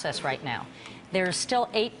 3-step process right now. There's still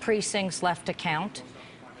 8 precincts left to count.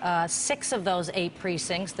 6 of those 8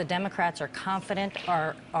 precincts, the Democrats are confident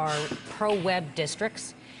are pro-Webb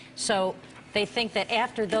districts. So they think that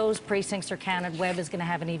after those precincts are counted, Webb is going to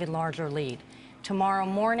have an even larger lead. Tomorrow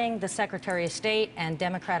morning, the Secretary of State and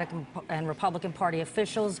Democratic and Republican Party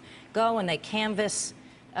officials go and they canvass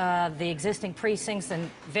the existing precincts and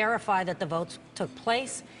verify that the votes took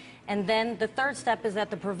place. And then the third step is that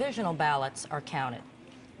the provisional ballots are counted.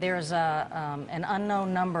 There's an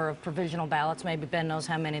unknown number of provisional ballots. Maybe Ben knows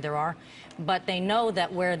how many there are. But they know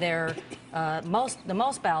that where the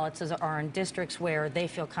most ballots are in districts where they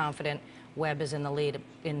feel confident Webb is in the lead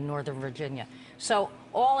in Northern Virginia. So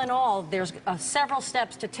all in all, there's several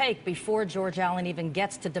steps to take before George Allen even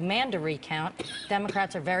gets to demand a recount.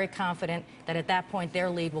 Democrats are very confident that at that point their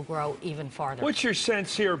lead will grow even farther. What's your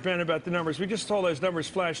sense here, Ben, about the numbers? We just saw those numbers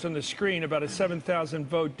flashed on the screen about a 7,000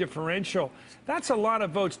 vote differential. That's a lot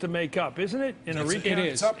of votes to make up, isn't it? In a recount? It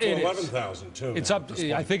is. It's up to 11,000 too. It's up.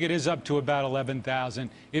 I think it is up to about 11,000.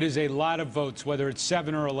 It is a lot of votes, whether it's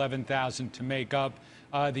 7 or 11,000 to make up.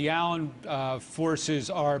 The Allen forces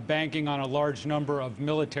are banking on a large number of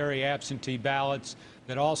military absentee ballots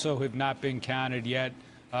that also have not been counted yet,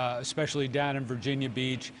 especially down in Virginia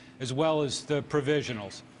Beach, as well as the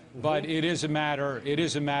provisionals. But it is a matter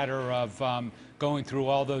of going through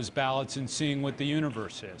all those ballots and seeing what the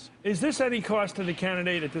universe is. Is this any cost to the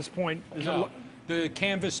candidate at this point? No. The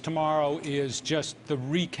canvass tomorrow is just the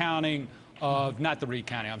recounting of, not the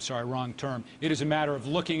recounting, I'm sorry, wrong term. It is a matter of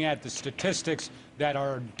looking at the statistics that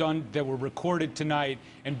are done, that were recorded tonight,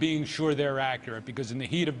 and being sure they're accurate, because in the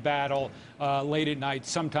heat of battle, late at night,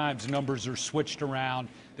 sometimes numbers are switched around.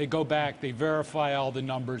 They go back, they verify all the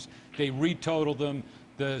numbers, they retotal them.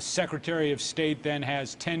 The Secretary of State then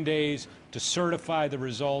has 10 days to certify the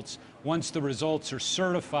results. Once the results are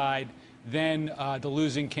certified, then the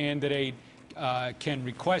losing candidate can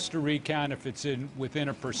request a recount if it's within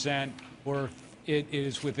 1%, or if it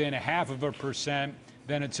is within 0.5%,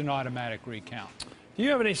 then it's an automatic recount. Do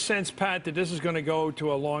you have any sense, Pat, that this is going to go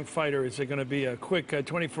to a long fight, or is it going to be a quick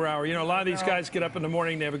 24-hour? You know, a lot of these guys get up in the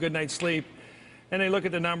morning, they have a good night's sleep, and they look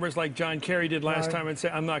at the numbers like John Kerry did last time and say,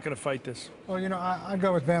 I'm not going to fight this. Well, you know, I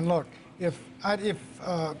go with Ben. Look, if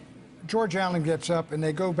George Allen gets up and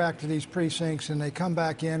they go back to these precincts and they come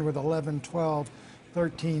back in with 11, 12,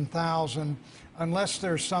 13,000. Unless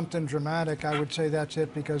there's something dramatic, I would say that's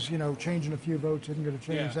it, because, you know, changing a few votes isn't going to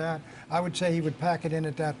change that. I would say he would pack it in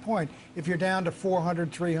at that point. If you're down to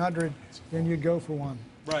 400, 300, then you'd go for one.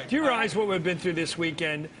 Right. Do you realize what we've been through this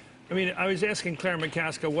weekend? I mean, I was asking Claire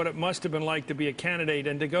McCaskill what it must have been like to be a candidate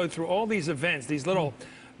and to go through all these events, these little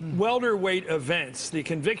welterweight events, the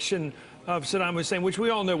conviction of Saddam Hussein, which we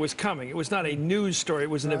all knew was coming. It was not a news story. It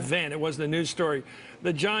was an event. It wasn't a news story.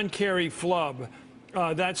 The John Kerry flub,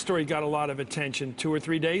 that story got a lot of attention, 2 or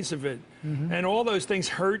 3 days of it. And all those things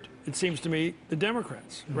hurt, it seems to me, the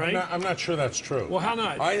Democrats, right? I'm not sure that's true. Well, how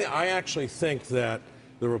not? I actually think that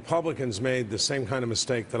the Republicans made the same kind of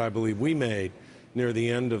mistake that I believe we made near the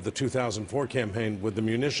end of the 2004 campaign with the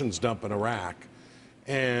munitions dump in Iraq,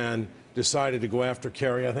 and decided to go after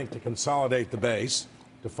Kerry, I think, to consolidate the base,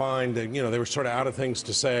 to find that, you know, they were sort of out of things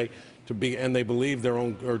to say, and they believed their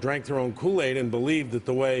own, or drank their own Kool-Aid and believed that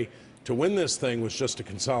the way to win this thing was just to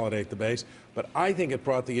consolidate the base. But I think it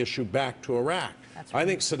brought the issue back to Iraq. I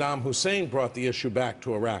think Saddam Hussein brought the issue back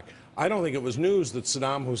to Iraq. I don't think it was news that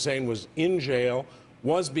Saddam Hussein was in jail,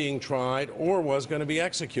 was being tried, or was going to be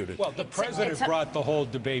executed. Well, the president brought the whole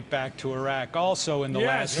debate back to Iraq also in the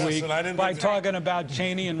last Yes, week and I didn't by think talking about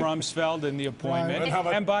Cheney and Rumsfeld and the appointment,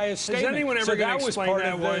 and by a statement. Is anyone ever going to explain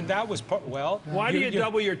that one? That was part. Well, why do you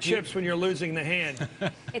double your chips when you're losing the hand?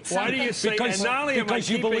 Why do you say? And not only am I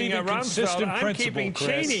keeping Rumsfeld, I'm keeping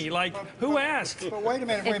Cheney. Like, who asked? But wait a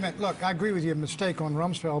minute. Look, I agree with you. Mistake on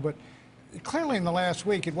Rumsfeld, but clearly in the last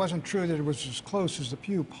week, it wasn't true that it was as close as the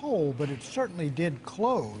Pew poll, but it certainly did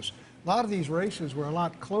close. A lot of these races were a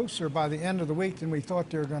lot closer by the end of the week than we thought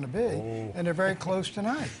they were going to be, and they're very close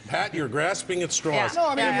tonight. Pat, you're grasping at straws. No,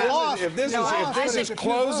 I mean, you lost. If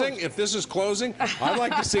this is closing, I'd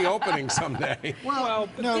like to see opening someday. Well,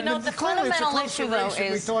 no, you know, the clearly it's a fundamental closer issue, though, race than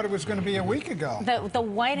we is thought it was going to be a week ago. the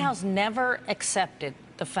White House never accepted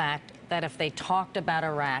the fact that if they talked about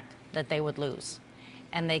Iraq, that they would lose.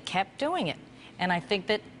 And they kept doing it. And I think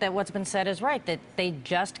that what's been said is right, that they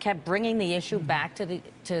just kept bringing the issue back to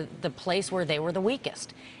the place where they were the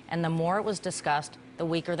weakest. And the more it was discussed, the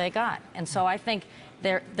weaker they got. And so I think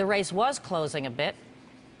the race was closing a bit.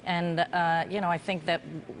 And, you know, I think that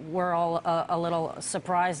we're all a little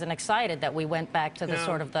surprised and excited that we went back to the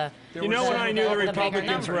sort of the... You know when I knew the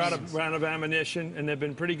Republicans were out of ammunition, and they've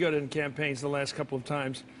been pretty good in campaigns the last couple of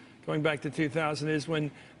times, going back to 2000, is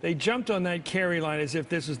when they jumped on that Kerry line as if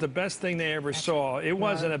this was the best thing they ever saw. It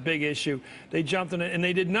wasn't a big issue. They jumped on it, and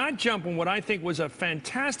they did not jump on what I think was a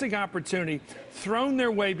fantastic opportunity thrown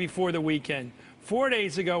their way before the weekend. 4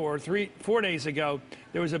 days ago, or 4 days ago,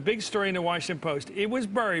 there was a big story in the Washington Post. It was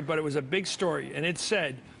buried, but it was a big story, and it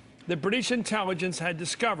said the British intelligence had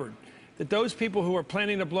discovered that those people who were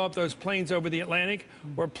planning to blow up those planes over the Atlantic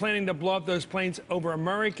were planning to blow up those planes over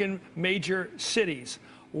American major cities.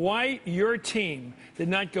 Why your team did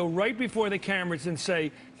not go right before the cameras and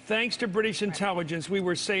say, thanks to British intelligence, we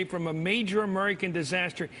were saved from a major American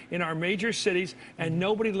disaster in our major cities, and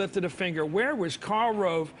nobody lifted a finger. Where was Karl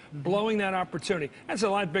Rove blowing that opportunity? That's a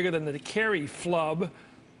lot bigger than the Kerry flub.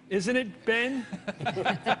 Isn't it, Ben?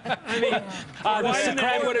 I mean,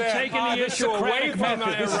 it would have taken the issue away from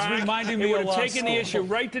Iraq. It would have taken the issue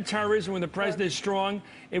right to terrorism when the president is strong.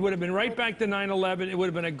 It would have been right back to 9/11. It would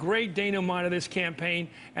have been a great denouement of this campaign.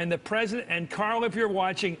 And the president, and Carl, if you're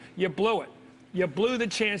watching, you blew it. You blew the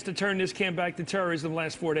chance to turn this camp back to terrorism the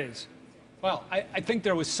last 4 days. Well, I think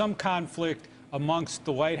there was some conflict amongst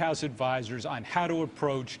the White House advisors on how to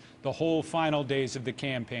approach the whole final days of the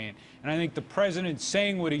campaign. And I think the president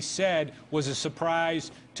saying what he said was a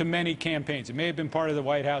surprise to many campaigns. It may have been part of the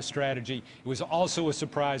White House strategy. It was also a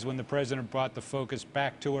surprise when the president brought the focus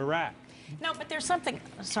back to Iraq. No, but there's something...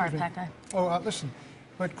 Sorry, Pat. Listen,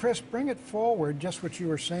 but Chris, bring it forward, just what you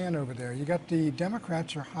were saying over there. You got the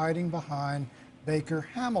Democrats are hiding behind Baker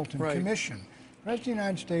Hamilton Commission. President of the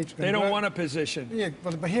United States... They don't want a position. Yeah,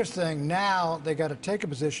 but here's the thing. Now they got to take a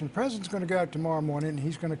position. The president's going to go out tomorrow morning, and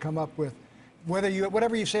he's going to come up with,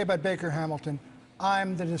 whatever you say about Baker Hamilton,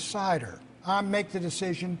 I'm the decider. I make the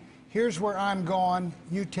decision. Here's where I'm going.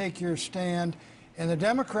 You take your stand. And the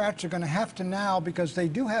Democrats are going to have to now, because they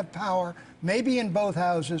do have power, maybe in both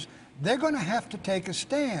houses, they're going to have to take a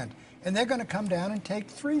stand. And they're going to come down and take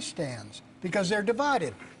 3 stands, because they're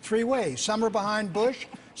divided 3 ways. Some are behind Bush.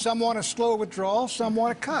 Some want a slow withdrawal, some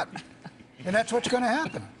want to cut. And that's what's going to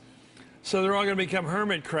happen. So they're all going to become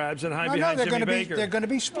hermit crabs and hide behind Jimmy Baker. They're going to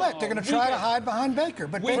be split. They're going to try to hide behind Baker.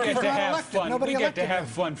 But we Baker's get to not have elected. fun. Nobody we get elected to have him.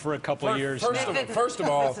 fun for a couple of years now. First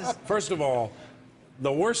of all,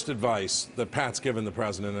 the worst advice that Pat's given the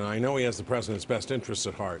president, and I know he has the president's best interests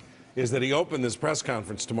at heart, is that he opened this press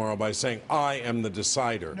conference tomorrow by saying, "I am the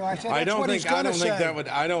decider." No, I said that's what he's gonna say.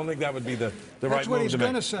 I don't think that would be the right what move he's to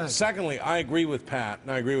gonna make. say. Secondly, I agree with Pat,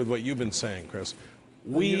 and I agree with what you've been saying, Chris.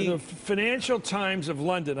 The Financial Times of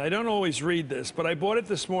London, I don't always read this, but I bought it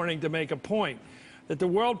this morning to make a point that the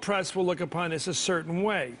world press will look upon this a certain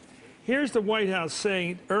way. Here's the White House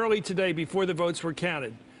saying early today, before the votes were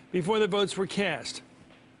counted, before the votes were cast,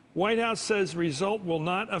 White House says result will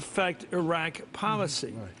not affect Iraq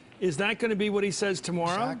policy. Right. Is that going to be what he says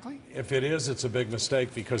tomorrow? Exactly. If it is, it's a big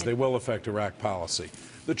mistake because they will affect Iraq policy.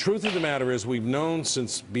 The truth of the matter is we've known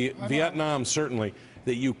since Vietnam, certainly,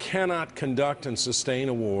 that you cannot conduct and sustain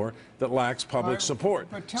a war that lacks public support.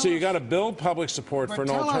 So you got to build public support for an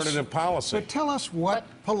alternative policy. But tell us what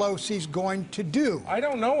Pelosi's going to do. I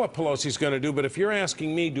don't know what Pelosi's going to do, but if you're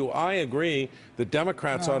asking me, do I agree that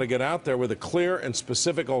Democrats ought to get out there with a clear and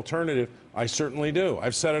specific alternative? I certainly do.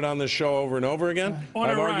 I've said it on this show over and over again.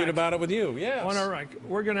 I've argued about it with you. Yes. On Iraq,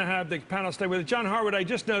 we're going to have the panel stay with us. John Harwood, I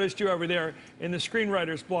just noticed you over there in the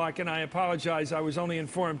screenwriter's block, and I apologize. I was only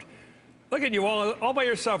informed. Look at you all by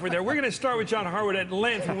yourself over there. We're going to start with John Harwood at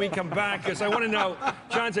length when we come back, because I want to know,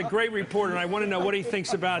 John's a great reporter, and I want to know what he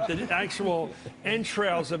thinks about the actual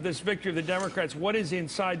entrails of this victory of the Democrats. What is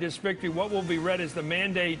inside this victory? What will be read as the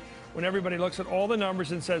mandate when everybody looks at all the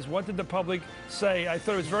numbers and says, what did the public say? I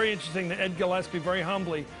thought it was very interesting that Ed Gillespie, very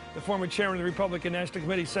humbly, the former chairman of the Republican National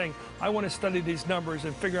Committee, saying, I want to study these numbers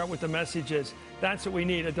and figure out what the message is. That's what we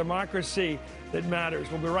need, a democracy that matters.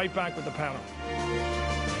 We'll be right back with the panel.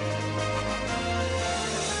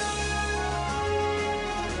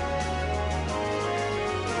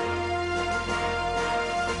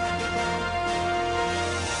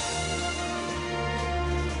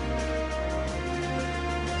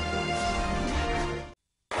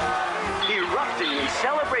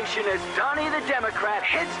 Celebration as Donnie the Democrat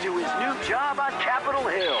heads to his new job on Capitol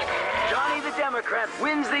Hill. Donnie the Democrat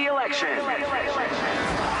wins the election.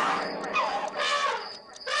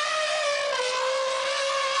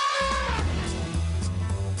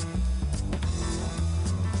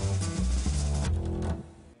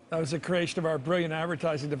 That was a creation of our brilliant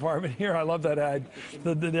advertising department here. I love that ad.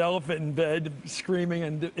 The elephant in bed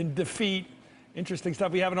screaming in defeat. Interesting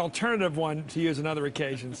stuff. We have an alternative one to use on other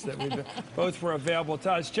occasions that both were available to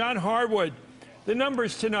us. John Harwood, the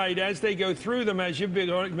numbers tonight, as they go through them, as you've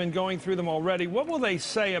been going through them already, what will they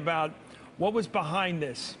say about what was behind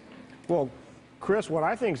this? Well, Chris, what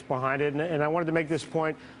I think is behind it, and I wanted to make this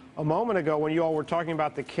point a moment ago when you all were talking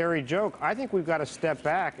about the Kerry joke, I think we've got to step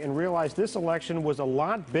back and realize this election was a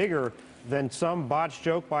lot bigger than some botched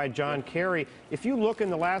joke by John Kerry. If you look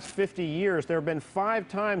in the last 50 years, there have been 5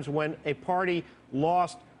 times when a party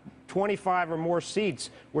lost 25 or more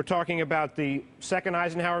seats. We're talking about the second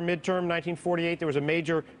Eisenhower midterm, 1948.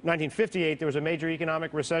 1958, there was a major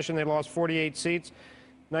economic recession. They lost 48 seats.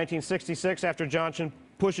 1966, after Johnson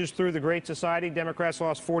pushes through the Great Society, Democrats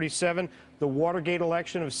lost 47. The Watergate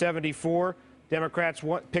election of 74, Democrats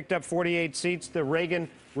picked up 48 seats. The Reagan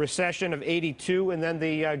recession of 82, and then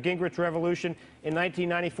the Gingrich revolution in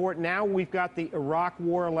 1994. Now we've got the Iraq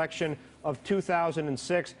war election of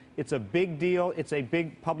 2006. It's a big deal. It's a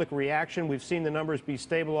big public reaction. We've seen the numbers be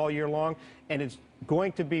stable all year long, and it's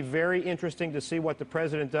going to be very interesting to see what the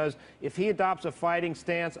president does. If he adopts a fighting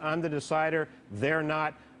stance, I'm the decider, they're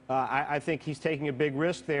not. I think he's taking a big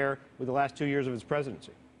risk there with the last 2 years of his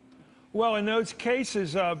presidency. Well, in those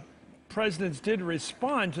cases, presidents did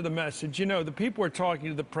respond to the message. You know, the people are talking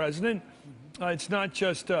to the president. It's not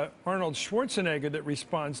just Arnold Schwarzenegger that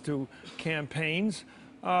responds to campaigns.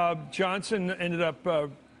 Johnson ended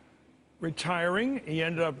up retiring. He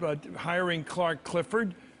ended up hiring Clark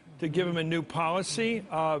Clifford to give him a new policy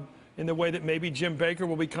in the way that maybe Jim Baker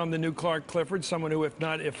will become the new Clark Clifford, someone who, if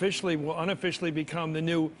not officially, will unofficially become the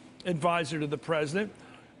new advisor to the president.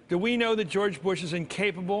 Do we know that George Bush is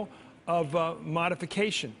incapable of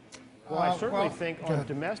modification? Well, I certainly think on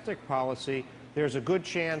domestic policy, there's a good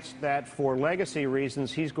chance that for legacy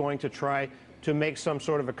reasons, he's going to try to make some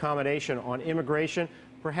sort of accommodation on immigration,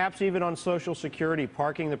 perhaps even on Social Security,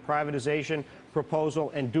 parking the privatization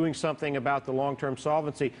proposal and doing something about the long-term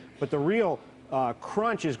solvency. But the real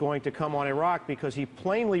crunch is going to come on Iraq because he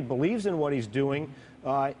plainly believes in what he's doing.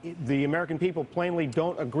 The American people plainly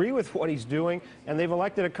don't agree with what he's doing, and they've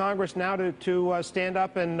elected a Congress now to stand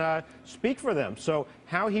up and speak for them. So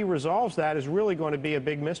how he resolves that is really going to be a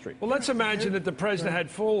big mystery. Well, let's imagine that the president had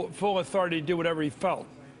full authority to do whatever he felt,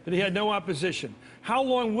 that he had no opposition. How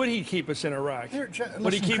long would he keep us in Iraq?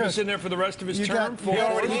 Would he keep us in there for the rest of his term? You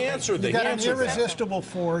got an irresistible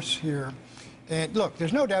force here. And look,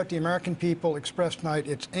 there's no doubt the American people expressed tonight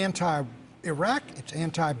it's anti-Iraq, it's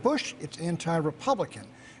anti-Bush, it's anti-Republican.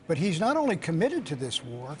 But he's not only committed to this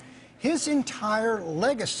war, his entire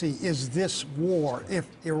legacy is this war. If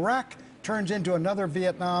Iraq turns into another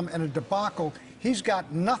Vietnam and a debacle, he's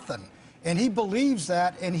got nothing. And he believes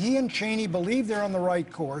that, and he and Cheney believe they're on the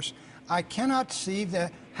right course. I cannot see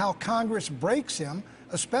how Congress breaks him,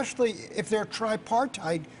 especially if they're a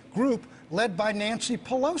tripartite group led by Nancy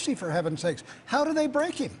Pelosi, for heaven's sakes. How do they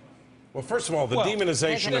break him? Well, first of all, the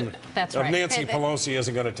demonization of Nancy Pelosi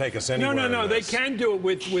isn't going to take us anywhere. No. They can do it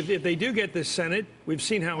with if they do get the Senate. We've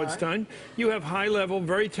seen how it's done. You have high-level,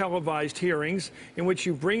 very televised hearings in which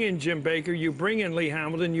you bring in Jim Baker, you bring in Lee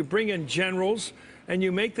Hamilton, you bring in generals, and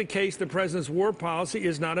you make the case the president's war policy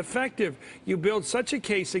is not effective. You build such a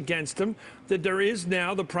case against him that there is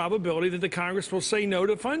now the probability that the Congress will say no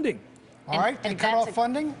to funding. All right, they cut off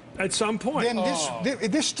funding? At some point. Then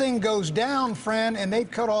this thing goes down, Fran, and they've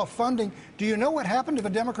cut off funding. Do you know what happened to the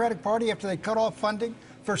Democratic Party after they cut off funding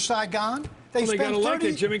for Saigon? They got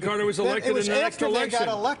elected. Jimmy Carter was elected in the next election. They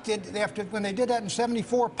got elected, when they did that in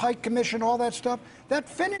 '74, Pike Commission, all that stuff, that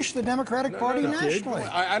finished the Democratic Party nationally.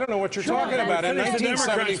 I don't know what you're talking about. In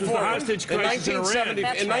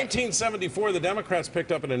 1974, the Democrats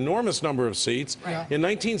picked up an enormous number of seats. Right. In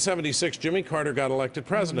 1976, Jimmy Carter got elected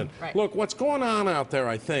president. Right. Look, what's going on out there,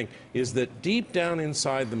 I think, is that deep down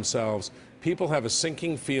inside themselves, people have a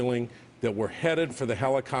sinking feeling that we're headed for the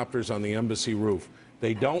helicopters on the embassy roof.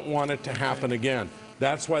 They don't want it to happen again.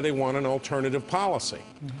 That's why they want an alternative policy.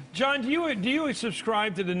 John, do you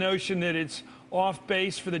subscribe to the notion that it's off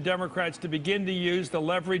base for the Democrats to begin to use the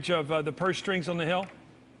leverage of the purse strings on the Hill?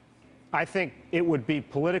 I think it would be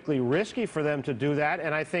politically risky for them to do that,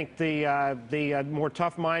 and I think the more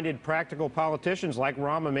tough-minded, practical politicians like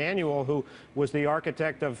Rahm Emanuel, who was the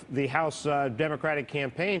architect of the House Democratic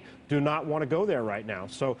campaign, do not want to go there right now.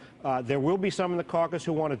 So there will be some in the caucus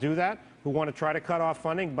who want to do that, who want to try to cut off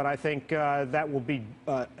funding, but I think that will be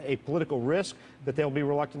a political risk that they'll be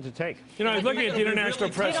reluctant to take. You know, looking at the international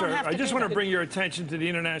press, I just want to bring your attention to the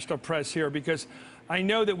international press here, because I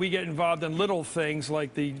know that we get involved in little things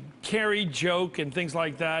like the Kerry joke and things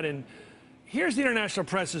like that. And here's the international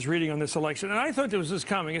press's reading on this election. And I thought this was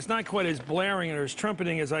coming. It's not quite as blaring or as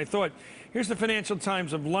trumpeting as I thought. Here's the Financial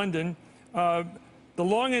Times of London. The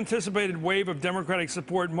long-anticipated wave of Democratic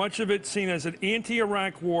support, much of it seen as an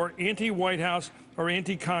anti-Iraq war, anti-White House, or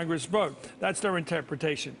anti-Congress vote. That's their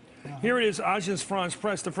interpretation. Here it is, Agence France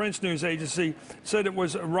Presse, the French news agency, said it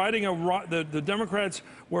was riding the Democrats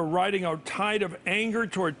were riding a tide of anger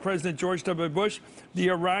toward President George W. Bush, the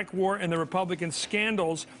Iraq war, and the Republican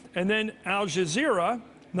scandals. And then Al Jazeera,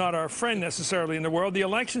 not our friend necessarily in the world, the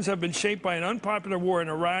elections have been shaped by an unpopular war in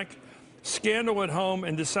Iraq, scandal at home,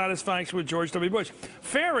 and dissatisfaction with George W. Bush.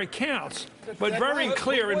 Fair accounts, but very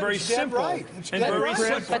clear and very simple. And very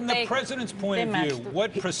simple. From the president's point of view,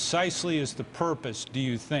 what precisely is the purpose, do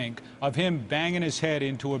you think, of him banging his head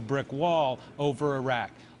into a brick wall over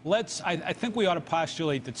Iraq? I think we ought to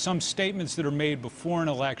postulate that some statements that are made before an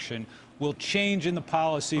election will change in the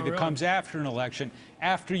policy that comes after an election,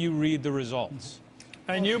 after you read the results.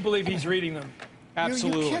 And you believe he's reading them?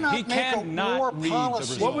 Absolutely. He cannot read the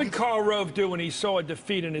results. What would Karl Rove do when he saw a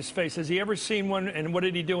defeat in his face? Has he ever seen one, and what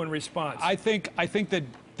did he do in response? I think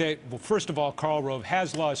that well, first of all, Karl Rove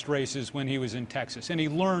has lost races when he was in Texas, and he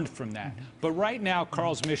learned from that. But right now,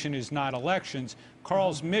 Karl's mission is not elections.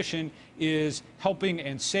 Karl's mission is helping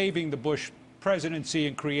and saving the Bush presidency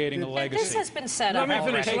and creating a legacy. This has been set up.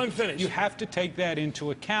 Let me finish. You have to take that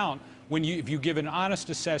into account if you give an honest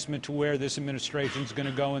assessment to where this administration is going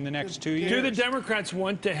to go in the next 2 years. Do the Democrats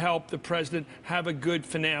want to help the president have a good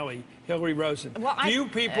finale, Hillary Rosen? Do you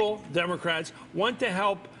people, Democrats, want to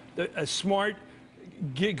help a smart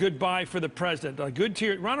goodbye for the president? A good 2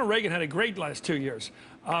 years. Ronald Reagan had a great last 2 years.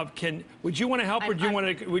 Would you want to help, or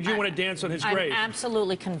would you want to dance on his grave? I'm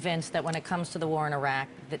absolutely convinced that when it comes to the war in Iraq,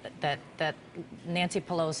 that Nancy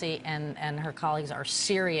Pelosi and her colleagues are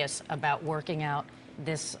serious about working out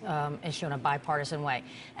this issue in a bipartisan way.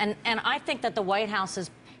 And I think that the White House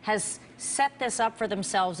has set this up for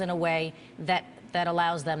themselves in a way that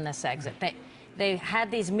allows them this exit. They had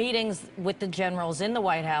these meetings with the generals in the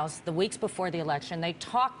White House the weeks before the election. They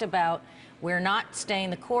talked about, we're not staying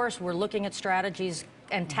the course, we're looking at strategies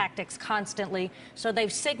and tactics constantly. So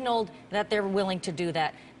they've signaled that they're willing to do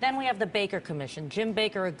that. Then we have the Baker Commission. Jim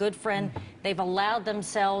Baker, a good friend. They've allowed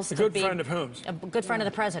themselves to be... A good friend of whom? A good friend of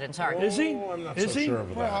the president, sorry. Is he? I'm not so sure of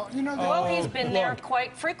that. Well, you know, well, he's been there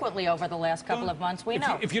quite frequently over the last couple of months, we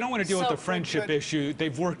know. If you don't want to deal with the friendship issue,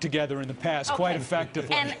 they've worked together in the past quite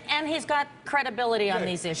effectively. And he's got credibility on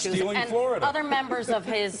these issues. Stealing Florida. Other members of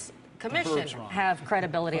his commission have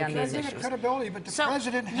credibility on these issues. Credibility, but the So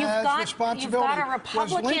president you've has got- responsibility. You've got a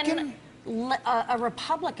Republican a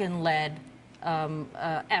Republican-led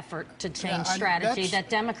effort to change strategy that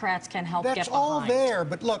Democrats can help get behind. That's all there,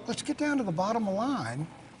 but look, let's get down to the bottom line.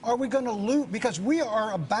 Are we going to lose? Because we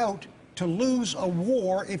are about to lose a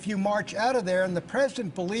war if you march out of there, and the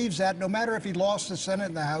president believes that no matter if he lost the Senate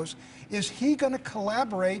and the House. Is he going to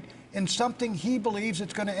collaborate in something he believes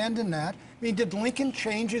it's going to end in that? I mean, did Lincoln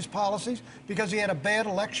change his policies because he had a bad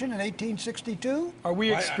election in 1862? Are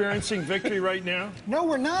we experiencing victory right now? No,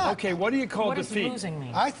 we're not. Okay, what do you call defeat? What does losing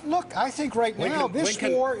mean? I think right now this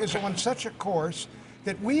war is on such a course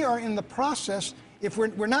that we are in the process, if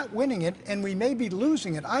we're not winning it and we may be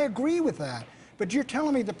losing it. I agree with that. But you're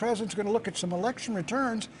telling me the president's going to look at some election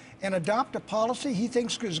returns and adopt a policy he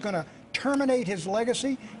thinks is going to terminate his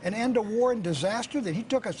legacy and end a war and disaster that he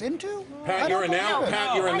took us into? Pat, your analogy is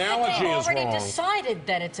wrong. They've already decided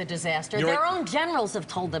that it's a disaster. Their own generals have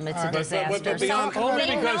told them it's a disaster. Only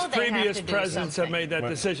because previous presidents have made that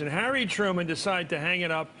decision. Harry Truman decided to hang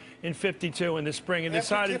it up in '52 in the spring and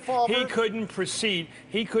decided he couldn't proceed.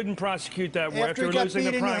 He couldn't prosecute that war after losing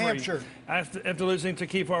the primary. After losing to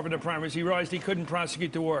Kefauver in the primaries, he realized he couldn't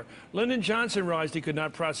prosecute the war. Lyndon Johnson realized he could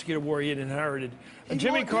not prosecute a war he had inherited.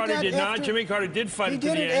 Jimmy Carter did not. Jimmy Carter did fight it to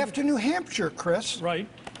the end. He did it after New Hampshire, Chris. Right.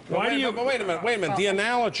 Wait a minute. The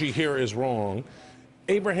analogy here is wrong.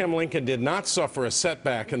 Abraham Lincoln did not suffer a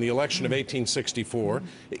setback in the election of 1864.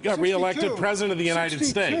 He got reelected president of the United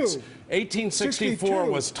States. 1864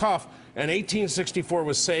 was tough, and 1864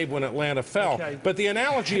 was saved when Atlanta fell. Okay. But the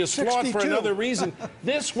analogy is flawed for another reason.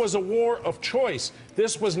 This was a war of choice.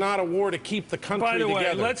 This was not a war to keep the country together. By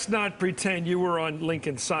the way, let's not pretend you were on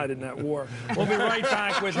Lincoln's side in that war. We'll be right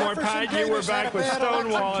back with more. Pat, you were back with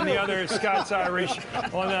Stonewall and the other Scots-Irish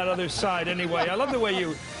on that other side. Anyway, I love the way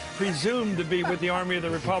you presumed to be with the Army of the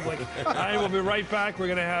Republic. I will be right back. We're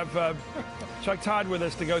going to have Chuck Todd with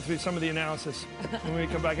us to go through some of the analysis when we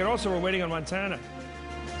come back. And also, we're waiting on Montana.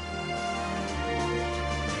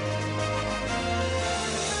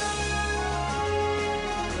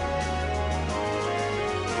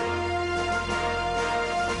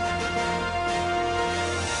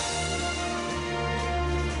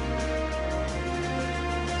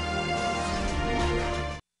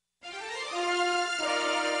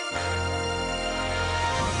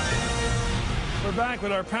 We're back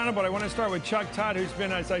with our panel, but I want to start with Chuck Todd, who's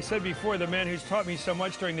been, as I said before, the man who's taught me so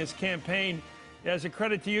much during this campaign. As a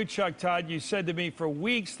credit to you, Chuck Todd, you said to me for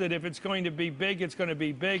weeks that if it's going to be big, it's going to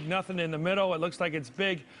be big. Nothing in the middle. It looks like it's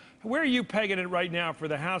big. Where are you pegging it right now for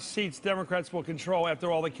the House seats Democrats will control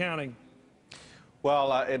after all the counting?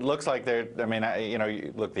 Well, it looks like they're, I mean,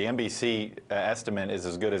 look, the NBC estimate is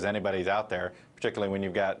as good as anybody's out there, particularly when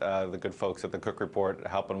you've got the good folks at the Cook Report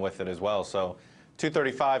helping with it as well. So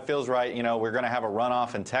 235 feels right. You know, we're going to have a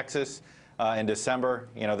runoff in Texas in December.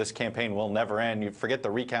 You know, this campaign will never end. You forget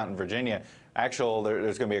the recount in Virginia. There's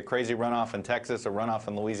going to be a crazy runoff in Texas, a runoff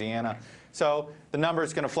in Louisiana. So the number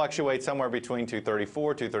is going to fluctuate somewhere between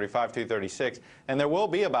 234, 235, 236. And there will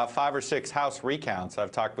be about 5 or 6 House recounts.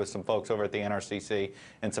 I've talked with some folks over at the NRCC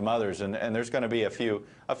and some others. And there's going to be a few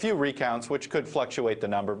recounts, which could fluctuate the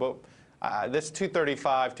number. But this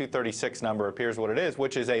 235, 236 number appears what it is,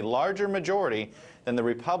 which is a larger majority than the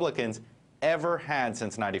Republicans ever had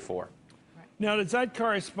since '94. Now, does that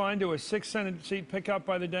correspond to a 6 Senate seat pickup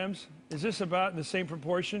by the Dems? Is this about in the same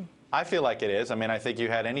proportion? I feel like it is. I mean, I think you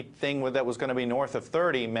had anything that was going to be north of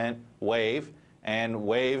 30 meant wave, and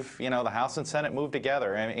wave, you know, the House and Senate moved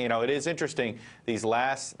together. And, you know, it is interesting. These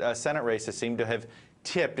last Senate races seem to have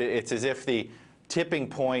tipped. It's as if the tipping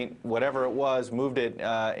point, whatever it was, moved it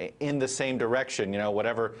in the same direction. You know,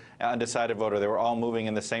 whatever undecided voter, they were all moving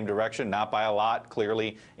in the same direction, not by a lot,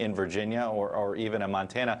 clearly in Virginia or even in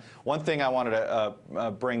Montana. One thing I wanted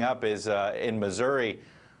to bring up is in Missouri,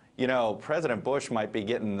 you know, President Bush might be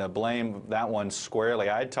getting the blame that one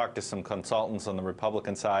squarely. I talked to some consultants on the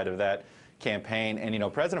Republican side of that campaign, and, you know,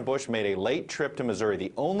 President Bush made a late trip to Missouri,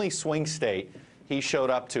 the only swing state he showed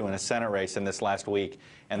up to in a Senate race in this last week.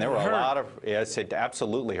 And there were a lot of, yes, it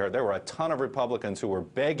absolutely hurt. There were a ton of Republicans who were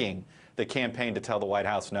begging the campaign to tell the White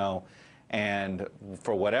House no. And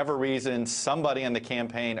for whatever reason, somebody in the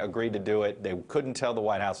campaign agreed to do it. They couldn't tell the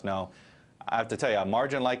White House no. I have to tell you, a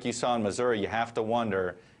margin like you saw in Missouri, you have to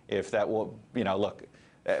wonder if that will, you know, look,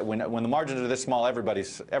 when the margins are this small, everybody,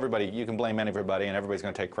 you can blame everybody and everybody's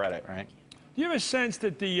going to take credit, right? Do you have a sense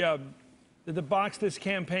that the box this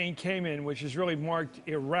campaign came in, which is really marked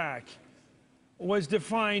Iraq, was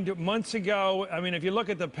defined months ago? I mean, if you look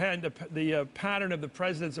at the pattern of the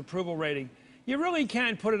president's approval rating, you really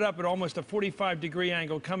can put it up at almost a 45-degree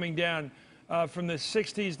angle coming down from the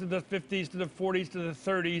 60s to the 50s to the 40s to the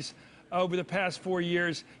 30s. over the past 4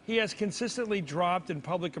 years. He has consistently dropped in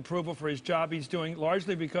public approval for his job he's doing,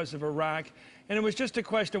 largely because of Iraq. And it was just a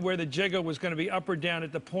question of where the jiggle was going to be up or down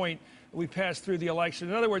at the point we passed through the election.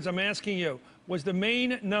 In other words, I'm asking you, was the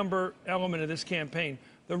main number element of this campaign,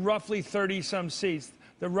 the roughly 30-some seats,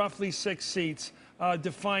 the roughly 6 seats,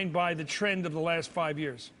 defined by the trend of the last 5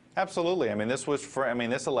 years? Absolutely. I mean, this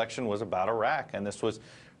election was about Iraq, and this was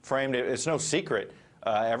framed. It's no secret.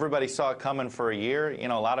 Everybody saw it coming for a year. You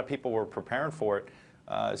know, a lot of people were preparing for it.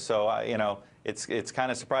 You know, it's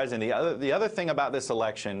kind of surprising. The other thing about this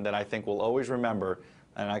election that I think we'll always remember,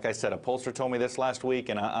 and like I said, a pollster told me this last week,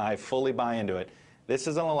 and I fully buy into it. This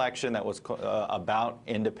is an election that was about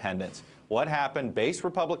independence. What happened? Base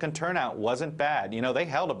Republican turnout wasn't bad. You know, they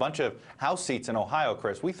held a bunch of House seats in Ohio,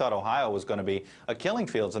 Chris. We thought Ohio was going to be a killing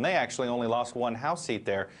fields, and they actually only lost 1 House seat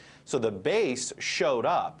there. So the base showed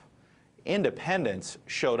up. Independents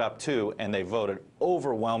showed up too, and they voted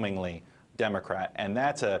overwhelmingly Democrat. And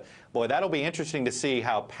that'll be interesting to see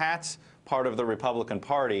how Pat's part of the Republican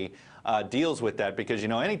Party deals with that, because, you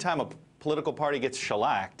know, anytime a political party gets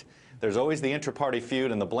shellacked, there's always the intra-party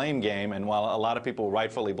feud and the blame game, and while a lot of people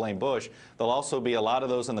rightfully blame Bush, there'll also be a lot of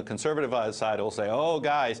those on the conservative side who will say, oh,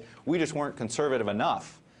 guys, we just weren't conservative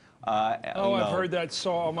enough. I've heard that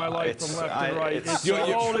saw all my life from left to right. It's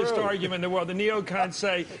the oldest argument in the world. The neocons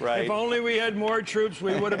say, right. If only we had more troops,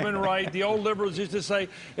 we would have been right. The old liberals used to say,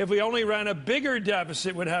 if we only ran a bigger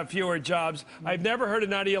deficit, we'd have fewer jobs. I've never heard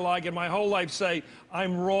an ideologue in my whole life say,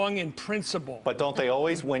 I'm wrong in principle. But don't they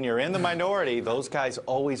always, when you're in the minority, those guys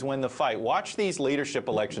always win the fight. Watch these leadership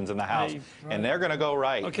elections in the House, and they're going to go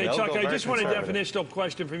right. Okay, They'll Chuck, I just want a conservative. definitional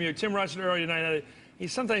question from you. Tim Russell earlier tonight, he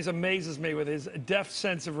sometimes amazes me with his deft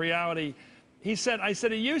sense of reality. I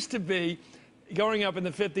said it used to be, growing up in the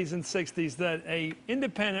 50s and 60s, that a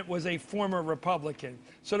independent was a former Republican,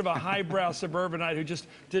 sort of a highbrow suburbanite who just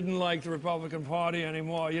didn't like the Republican Party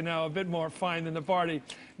anymore, you know, a bit more fine than the party.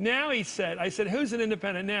 Now I said, who's an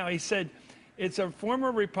independent now? He said, it's a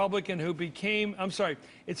former Republican who became,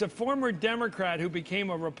 it's a former Democrat who became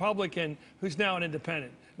a Republican who's now an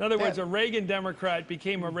independent. In other words, a Reagan Democrat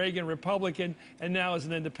became a Reagan Republican and now is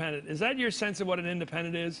an independent. Is that your sense of what an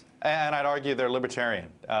independent is? And I'd argue they're libertarian.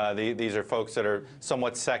 These are folks that are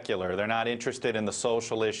somewhat secular. They're not interested in the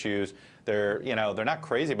social issues. They're not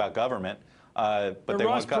crazy about government. But they're they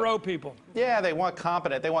Ross want Perot people. Yeah, they want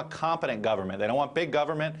competent. They want competent government. They don't want big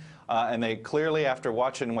government. And they clearly, after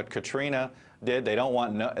watching what Katrina did, they don't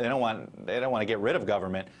want to get rid of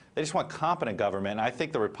government. They just want competent government. And I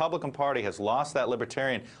think the Republican Party has lost that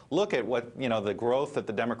libertarian. Look at what, you know, the growth that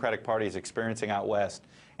the Democratic Party is experiencing out west.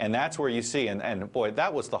 And that's where you see, and boy,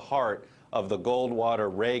 that was the heart of the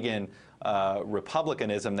Goldwater Reagan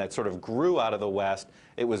republicanism that sort of grew out of the West.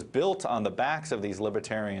 It was built on the backs of these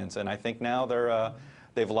libertarians. And I think now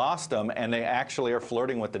they've lost them, and they actually are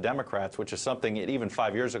flirting with the Democrats, which is something that even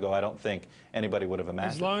 5 years ago I don't think anybody would have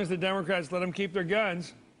imagined. As long as the Democrats let them keep their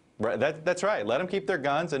guns. Right, that's right. Let them keep their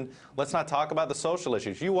guns, and let's not talk about the social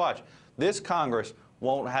issues. You watch. This Congress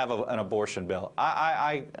won't have an abortion bill.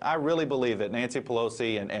 I really believe that Nancy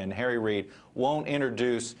Pelosi and Harry Reid won't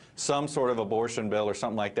introduce some sort of abortion bill or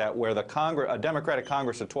something like that, where a Democratic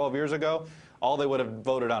Congress of 12 years ago, all they would have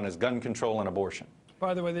voted on is gun control and abortion.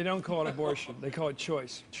 By the way, they don't call it abortion. They call it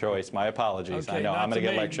choice. Choice. My apologies. Okay, I know. I'm going to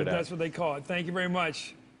get lectured at. That's what they call it. Thank you very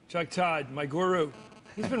much, Chuck Todd, my guru.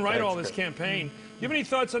 He's been right all this campaign. Do you have any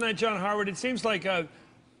thoughts on that, John Harwood? It seems like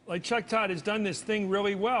Chuck Todd has done this thing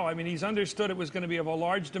really well. I mean, he's understood it was going to be of a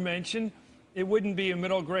large dimension. It wouldn't be a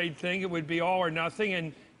middle grade thing. It would be all or nothing.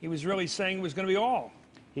 And he was really saying it was going to be all.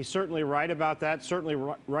 He's certainly right about that. Certainly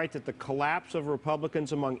right that the collapse of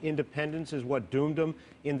Republicans among independents is what doomed them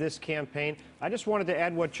in this campaign. I just wanted to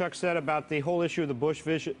add what Chuck said about the whole issue of the Bush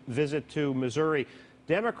visit to Missouri.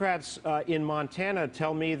 Democrats in Montana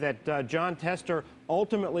tell me that John Tester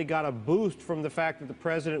ultimately got a boost from the fact that the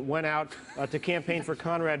president went out to campaign for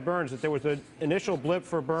Conrad Burns, that there was an initial blip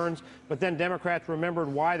for Burns, but then Democrats remembered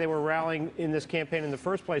why they were rallying in this campaign in the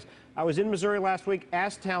first place. I was in Missouri last week,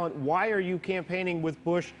 asked Talent, why are you campaigning with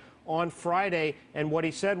Bush on Friday? And what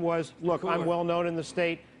he said was, look, I'm well known in the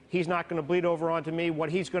state. He's not going to bleed over onto me. What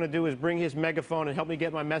he's going to do is bring his megaphone and help me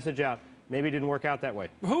get my message out. Maybe it didn't work out that way.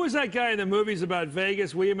 Who was that guy in the movies about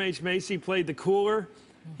Vegas? William H. Macy played the cooler.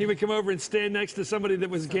 He would come over and stand next to somebody that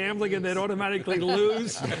was gambling and they'd automatically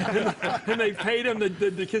lose. And they paid him,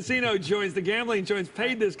 the casino joints, the gambling joints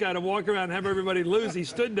paid this guy to walk around and have everybody lose he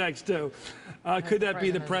stood next to. Could that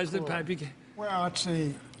be the president, Pat Buchanan? Well, it's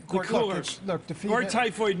the cooler. Look, defeat, or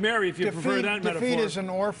Typhoid Mary, if you prefer that metaphor. Defeat is an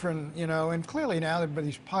orphan, you know, and clearly now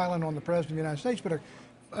everybody's piling on the president of the United States, but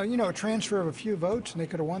a transfer of a few votes, and they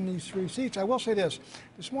could have won these 3 seats. I will say this.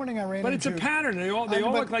 This morning I ran into... But it's a pattern. They all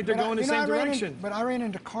look like they're going the same direction. But I ran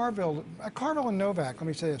into Carville and Novak. Let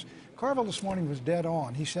me say this. Carville this morning was dead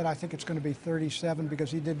on. He said, I think it's going to be 37 because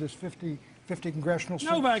he did this 50 congressional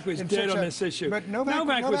seats. Novak was dead on this issue. But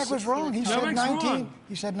Novak was wrong. He said 19.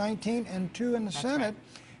 He said 19 and 2 in the Senate. Right.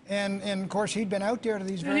 And of course, he'd been out there to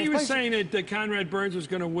these various places. And he was saying that Conrad Burns was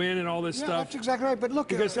going to win and all this stuff. That's exactly right. But look,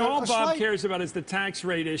 because all Bob cares about is the tax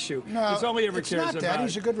rate issue. No, that's all he ever cares about. It's not that.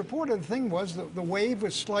 He's a good reporter. The thing was, the wave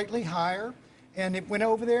was slightly higher, and it went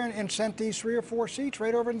over there and sent these 3 or 4 seats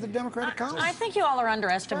right over into the Democratic Congress. I think you all are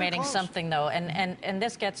underestimating something, though, and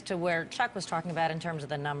this gets to where Chuck was talking about in terms of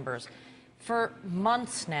the numbers. For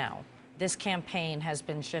months now, this campaign has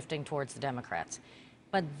been shifting towards the Democrats.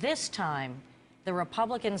 But this time, the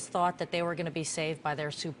Republicans thought that they were going to be saved by their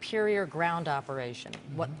superior ground operation.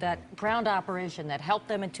 That ground operation that helped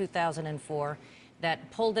them in 2004, that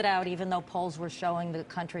pulled it out even though polls were showing the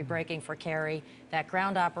country breaking for Kerry, that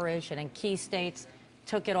ground operation in key states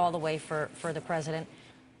took it all the way for the president.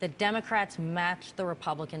 The Democrats matched the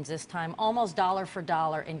Republicans this time, almost dollar for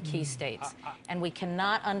dollar in key states. And we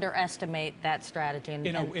cannot underestimate that strategy.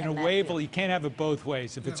 In a wave, you can't have it both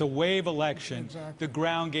ways. If it's a wave election, the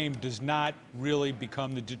ground game does not really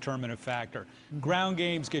become the determinative factor. Ground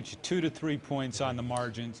games get you 2 to 3 points on the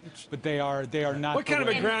margins, but they are not. What kind of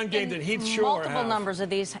a ground game did Heath Shore have? Multiple numbers of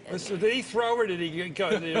these. Did he throw or did he go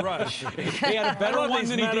to the rush? He had a better one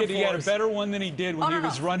than he did. He had a better one than he did when he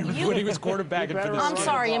was running, when he was quarterbacking for the I'm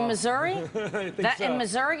sorry, in Missouri? In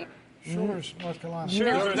Missouri? North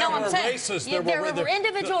Carolina. No, I'm saying there were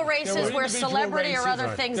individual races where celebrity or other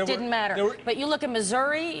things didn't matter. But you look at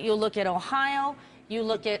Missouri, you look at Ohio, you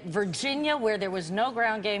look at Virginia, where there was no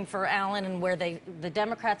ground game for Allen and where the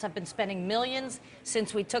Democrats have been spending millions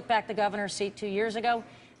since we took back the governor's seat 2 years ago.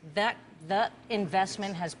 That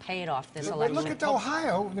investment has paid off this election. But look at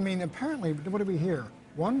Ohio. I mean, apparently, what do we hear?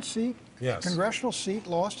 1 seat, congressional seat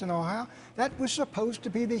lost in Ohio. That was supposed to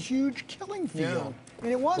be the huge killing field.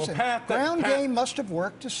 And it wasn't. Well, ground game must have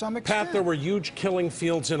worked to some extent. Pat, there were huge killing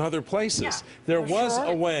fields in other places. Yeah. There was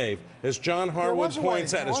a wave, as John Harwood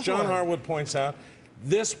points out.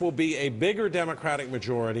 This will be a bigger Democratic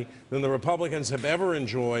majority than the Republicans have ever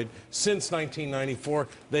enjoyed since 1994.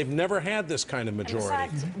 They've never had this kind of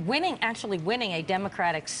majority. Besides, actually winning a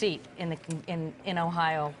Democratic seat in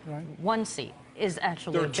Ohio, 1 seat, is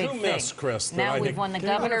actually a big thing. There are 2 myths, Chris. Now we've won the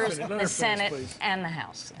governor's, the Senate, and the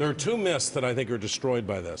House. There are 2 myths that I think are destroyed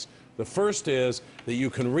by this. The first is that you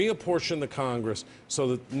can reapportion the Congress so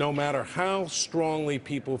that no matter how strongly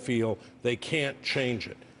people feel, they can't change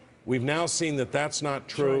it. We've now seen that that's not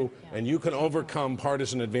true, and you can overcome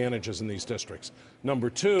partisan advantages in these districts. Number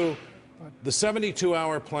 2, the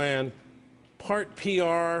 72-hour plan, part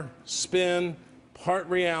PR, spin, part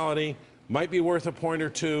reality, might be worth a point or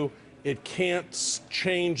 2. It can't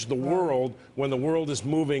change the world when the world is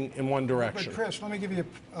moving in one direction. But Chris, let me give you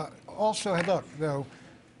also, look, though,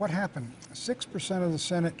 what happened? 6% of the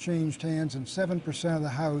Senate changed hands and 7% of the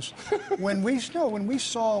House. when we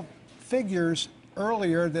saw figures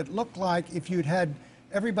earlier that looked like if you'd had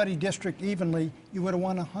everybody district evenly, you would have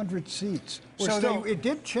won 100 seats. It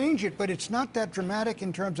did change it, but it's not that dramatic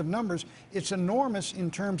in terms of numbers. It's enormous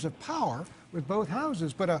in terms of power with both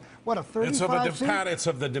houses. But a 35 seat? It's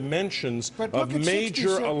of the dimensions of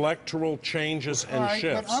major electoral changes and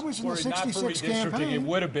shifts. But I was in the 66 campaign. It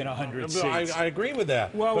would have been 100 seats. I agree with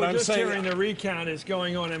that. Well, we're just hearing the recount is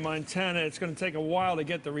going on in Montana. It's going to take a while to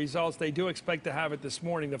get the results. They do expect to have it this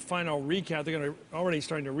morning, the final recount. They're going to already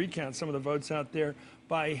starting to recount some of the votes out there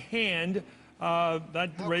by hand. How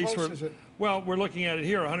close is it? Well, we're looking at it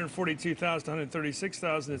here, 142,000 to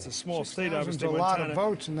 136,000. It's a small state, obviously. There's a lot of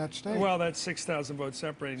votes in that state. Well, that's 6,000 votes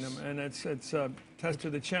separating them, and it's Tester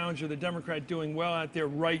the Challenger, the Democrat, doing well out there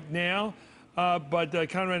right now. But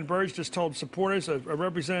Conrad Burge just told supporters, a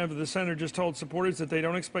representative of the senator just told supporters that they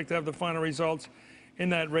don't expect to have the final results in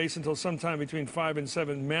that race until sometime between 5 and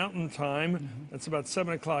 7 Mountain Time. That's about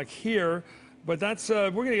 7 o'clock here. But that's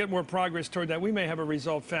we're going to get more progress toward that. We may have a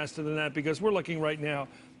result faster than that because we're looking right now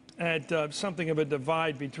at something of a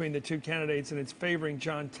divide between the 2 candidates, and it's favoring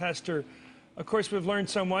John Tester. Of course, we've learned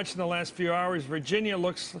so much in the last few hours. Virginia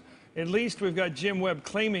looks, at least we've got Jim Webb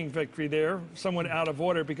claiming victory there, somewhat out of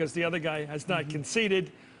order because the other guy has not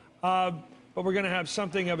conceded. But we're going to have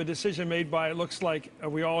something of a decision made by, it looks like, are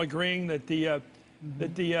we all agreeing that the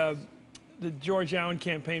George Allen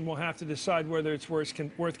campaign will have to decide whether it's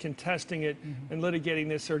worth contesting it and litigating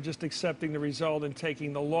this or just accepting the result and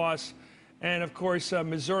taking the loss. And, of course,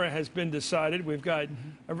 Missouri has been decided. We've got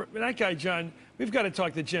that guy, John, we've got to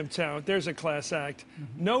talk to Jim Talent. There's a class act.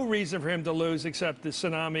 No reason for him to lose except the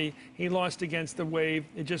tsunami. He lost against the wave.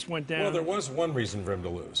 It just went down. Well, there was one reason for him to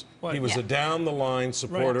lose. What? He was a down-the-line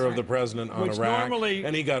supporter of the president on Which Iraq. normally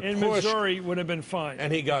and he got in pushed, Missouri would have been fine.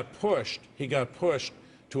 And he got pushed. He got pushed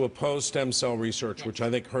to oppose stem cell research, which I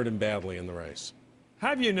think hurt him badly in the race.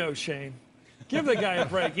 Have you no shame? Give the guy a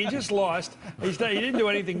break. He just lost. He didn't do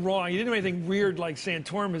anything wrong. He didn't do anything weird like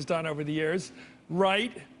Santorum has done over the years,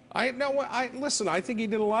 right? Listen, I think he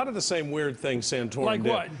did a lot of the same weird things Santorum like did.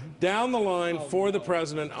 What? Down the line for the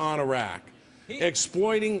president on Iraq.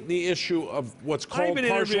 Exploiting the issue of what's called I've been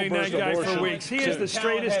partial interviewing that birth guy abortion. for weeks. He is the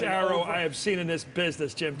straightest arrow I have seen in this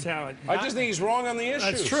business, Jim Talent. I just think he's wrong on the issues.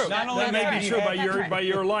 That's true. That may be true by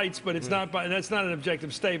your lights, but it's not. That's not an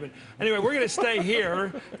objective statement. Anyway, we're going to stay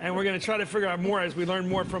here, and we're going to try to figure out more as we learn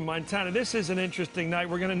more from Montana. This is an interesting night.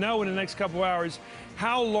 We're going to know in the next couple hours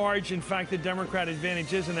how large, in fact, the Democrat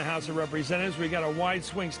advantage is in the House of Representatives. We got a wide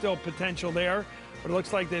swing still potential there. But it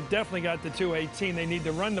looks like they've definitely got the 218. They need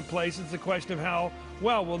to run the place. It's a question of how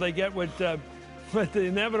well will they get what the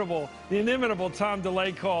inimitable Tom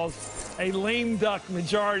DeLay calls a lame duck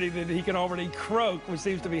majority that he can already croak, which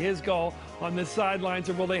seems to be his goal on the sidelines,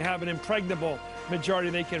 or will they have an impregnable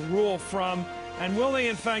majority they can rule from? And will they,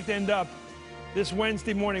 in fact, end up this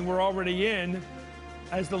Wednesday morning, we're already in,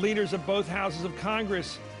 as the leaders of both houses of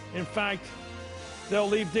Congress, in fact, they'll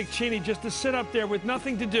leave Dick Cheney just to sit up there with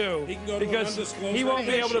nothing to do because he won't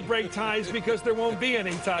be able to break ties because there won't be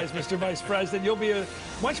any ties, Mr. Vice President. You'll be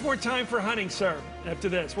much more time for hunting, sir, after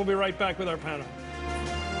this. We'll be right back with our panel.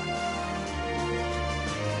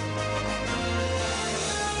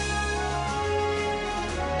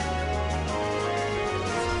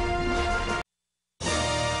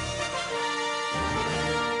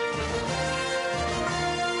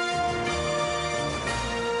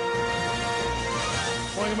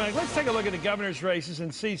 Let's take a look at the governor's races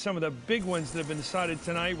and see some of the big ones that have been decided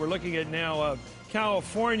tonight. We're looking at now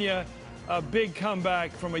California, a big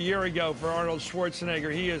comeback from a year ago for Arnold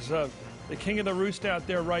Schwarzenegger. He is the king of the roost out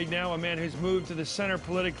there right now, a man who's moved to the center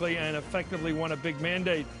politically and effectively won a big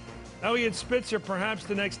mandate. Eliot Spitzer, perhaps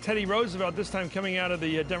the next Teddy Roosevelt, this time coming out of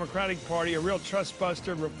the Democratic Party, a real trust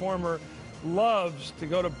buster, reformer, loves to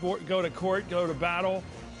go to court, go to battle,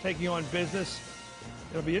 taking on business.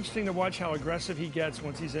 It'll be interesting to watch how aggressive he gets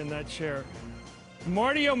once he's in that chair.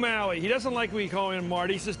 Marty O'Malley, he doesn't like we call him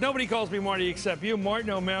Marty. He says, nobody calls me Marty except you. Martin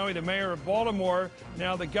O'Malley, the mayor of Baltimore,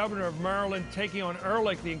 now the governor of Maryland, taking on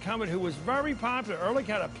Ehrlich, the incumbent who was very popular. Ehrlich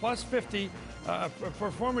had a plus 50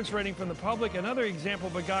 performance rating from the public. Another example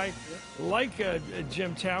of a guy like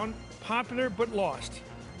Jim Talent, popular but lost.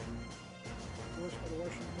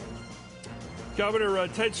 Governor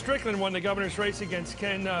Ted Strickland won the governor's race against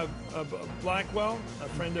Ken Blackwell, a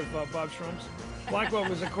friend of Bob Schrump's. Blackwell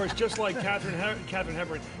was, of course, just like Catherine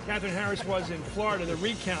Harris was in Florida, the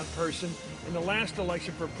recount person in the last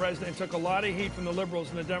election for president, and took a lot of heat from the liberals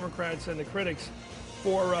and the Democrats and the critics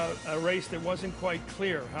for a race that wasn't quite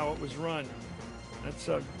clear how it was run. That's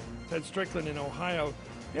Ted Strickland in Ohio.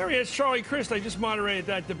 There he is, Charlie Crist. I just moderated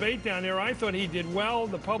that debate down there. I thought he did well.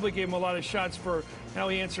 The public gave him a lot of shots for how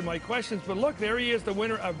he answered my questions. But look, there he is, the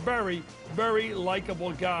winner, a very, very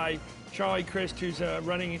likable guy, Charlie Crist, who's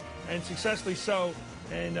running, and successfully so,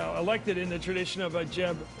 and elected in the tradition of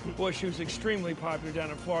Jeb Bush, who's extremely popular down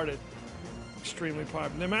in Florida. Extremely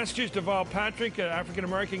popular. The Massachusetts Deval Patrick, an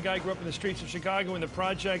African-American guy, grew up in the streets of Chicago in the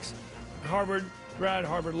projects, Harvard grad,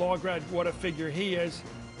 Harvard law grad. What a figure he is.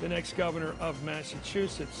 The next governor of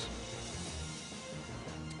Massachusetts.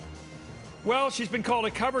 Well, she's been called a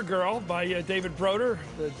cover girl by David Broder,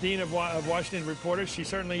 the dean of Washington Reporters. She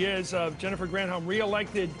certainly is. Jennifer Granholm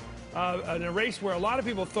reelected in a race where a lot of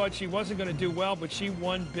people thought she wasn't going to do well, but she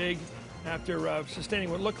won big after sustaining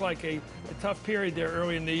what looked like a tough period there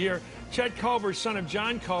early in the year. Chet Culber, son of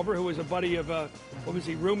John Culber, who was a buddy of, what was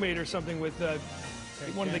he, roommate or something with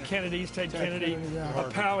one of the Kennedys, Ted Kennedy, a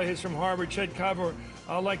pal of his from Harvard. Chet Culber,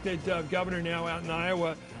 elected governor now out in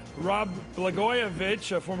Iowa. Rob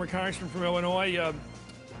Blagojevich, a former congressman from Illinois,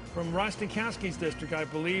 from Rostenkowski's district, I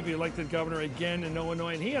believe. He elected governor again in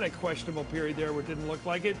Illinois, and he had a questionable period there where it didn't look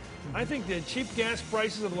like it. I think the cheap gas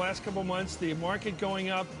prices of the last couple months, the market going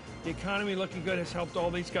up, the economy looking good has helped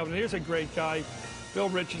all these governors. Here's a great guy, Bill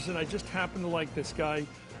Richardson. I just happen to like this guy.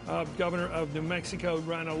 Governor of New Mexico,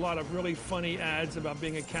 ran a lot of really funny ads about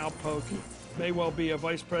being a cowpoke. May well be a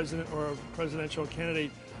vice president or a presidential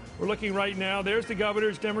candidate. We're looking right now. There's the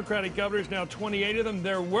governors, Democratic governors, now 28 of them.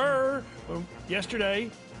 There were,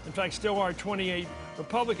 yesterday, in fact, still are 28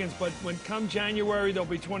 Republicans. But when come January, there'll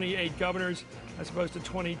be 28 governors as opposed to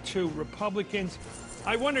 22 Republicans.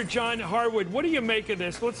 I wonder, John Harwood, what do you make of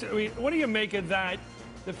this? What do you make of that?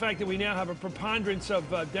 The fact that we now have a preponderance of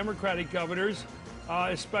Democratic governors,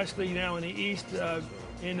 especially now in the East,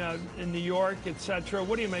 in New York, etc.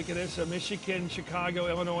 What do you make of this? Michigan, Chicago,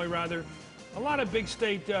 Illinois, rather. A lot of big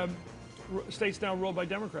states now ruled by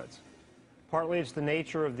Democrats. Partly it's the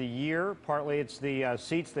nature of the year. Partly it's the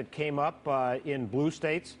seats that came up in blue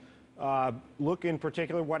states. Look in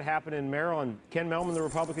particular what happened in Maryland. Ken Mehlman, the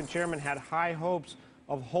Republican chairman, had high hopes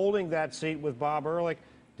of holding that seat with Bob Ehrlich.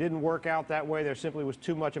 Didn't work out that way. There simply was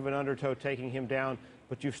too much of an undertow taking him down.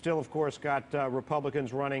 But you've still, of course, got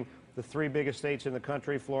Republicans running the three biggest states in the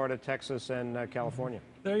country, Florida, Texas, and California.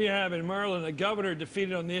 There you have it. In Maryland, the governor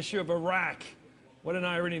defeated on the issue of Iraq. What an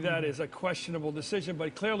irony that is. A questionable decision,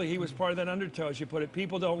 but clearly he was part of that undertow, as you put it.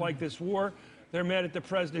 People don't like this war. They're mad at the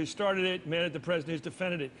president who started it, mad at the president who's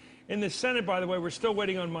defended it. In the Senate, by the way, we're still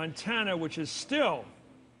waiting on Montana, which is still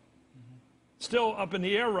up in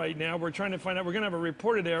the air right now. We're trying to find out. We're going to have a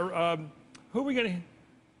reporter there. Who are we going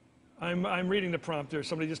to... I'm reading the prompter.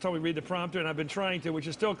 Somebody just told me to read the prompter, and I've been trying to, which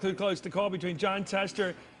is still too close to call, between John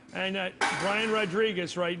Tester and Brian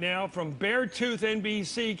Rodriguez right now from Beartooth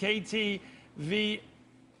NBC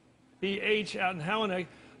KTVH out in Helena.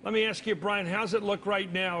 Let me ask you, Brian, how's it look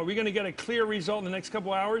right now? Are we going to get a clear result in the next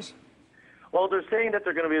couple hours? Well, they're saying that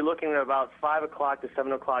they're going to be looking at about 5 o'clock to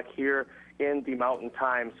 7 o'clock here in the Mountain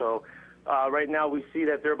Time. So right now we see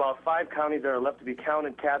that there are about 5 counties that are left to be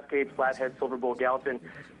counted: Cascade, Flathead, Silver Bowl, Gallatin,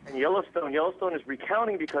 and Yellowstone. Yellowstone is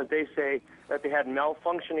recounting because they say that they had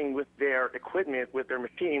malfunctioning with their equipment, with their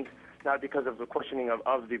machines, not because of the questioning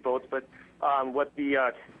of the votes, but what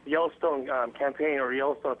the Yellowstone campaign or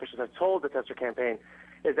Yellowstone officials have told the Tester campaign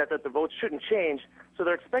is that the votes shouldn't change. So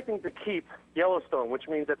they're expecting to keep Yellowstone, which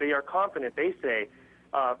means that they are confident, they say,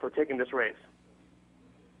 for taking this race.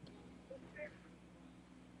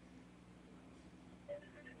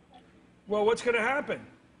 Well, what's going to happen?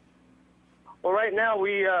 Well, right now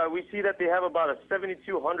we see that they have about a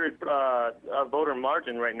 7,200 voter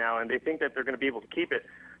margin right now, and they think that they're going to be able to keep it.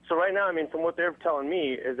 So right now, I mean, from what they're telling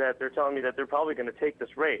me is that they're telling me that they're probably going to take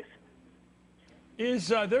this race. Is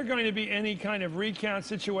there going to be any kind of recount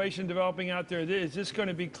situation developing out there? Is this going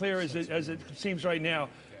to be clear as it seems right now?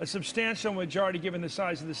 A substantial majority given the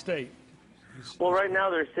size of the state? Well, right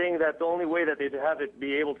now they're saying that the only way that they'd have it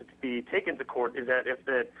be able to be taken to court is that if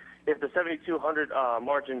the 7,200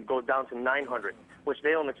 margin goes down to 900, which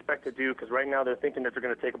they don't expect to do because right now they're thinking that they're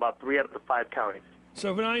going to take about 3 out of the 5 counties.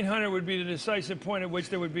 So 900 would be the decisive point at which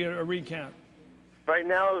there would be a recount. Right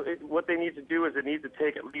now, what they need to do is they need to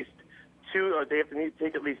take at least 2, or they have to need to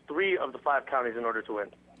take at least 3 of the 5 counties in order to win.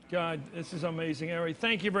 God, this is amazing, Ari.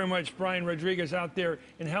 Thank you very much, Brian Rodriguez out there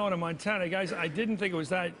in Helena, Montana. Guys, I didn't think it was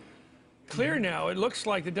that clear now. It looks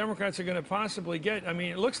like the Democrats are going to possibly get, I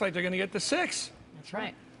mean, it looks like they're going to get the 6. That's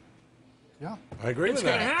right. Yeah. I agree with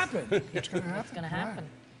that. It's going to happen. It's going to happen. It's going to happen.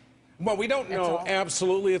 Well, we don't know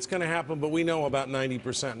absolutely it's going to happen, but we know about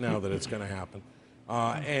 90% now that it's going to happen.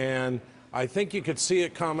 And I think you could see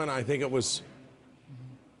it coming. I think it was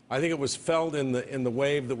felt in the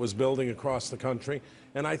wave that was building across the country.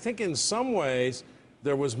 And I think in some ways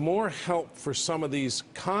there was more help for some of these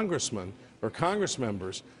congressmen or Congress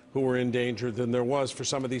members who were in danger than there was for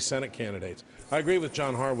some of these Senate candidates. I agree with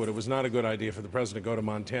John Harwood. It was not a good idea for the president to go to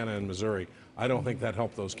Montana and Missouri. I don't think that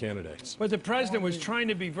helped those candidates. But the president was trying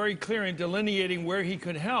to be very clear in delineating where he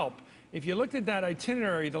could help. If you looked at that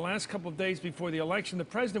itinerary the last couple of days before the election, the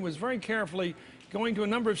president was very carefully going to a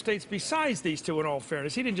number of states besides these two, in all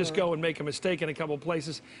fairness. He didn't just go and make a mistake in a couple of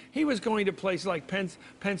places. He was going to places like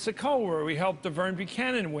Pensacola, where we helped Vern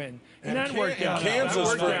Buchanan win. And that worked out.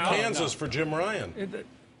 Kansas for Jim Ryan.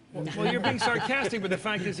 Well, you're being sarcastic, but the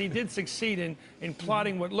fact is he did succeed in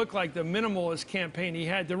plotting what looked like the minimalist campaign he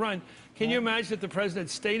had to run. Can you imagine if the president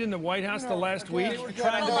stayed in the White House the last week? They were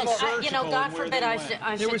trying to be surgical. God forbid I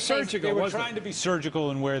should say they were trying to be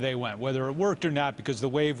surgical in where they went, whether it worked or not, because the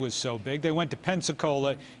wave was so big. They went to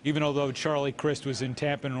Pensacola, even although Charlie Crist was in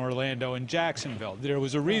Tampa and Orlando and Jacksonville. There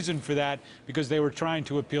was a reason for that, because they were trying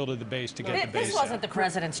to appeal to the base to get the base. This wasn't the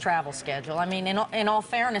president's travel schedule. I mean, in all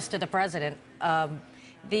fairness to the president,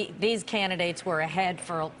 these candidates were ahead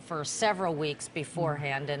for several weeks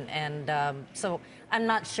beforehand, and so I'm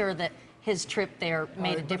not sure that his trip there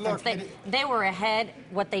made a difference. They were ahead.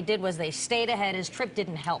 What they did was they stayed ahead. His trip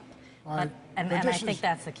didn't help, and I think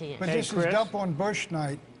that's the key. But this is dump on Bush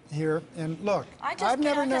night here, and look, I've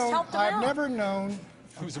never known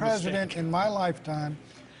a president in my lifetime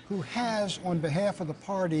who has, on behalf of the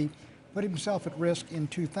party, put himself at risk in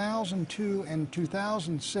 2002 and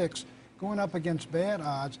 2006, going up against bad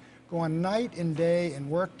odds, going night and day and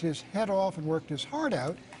worked his head off and worked his heart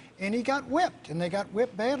out, and he got whipped, and they got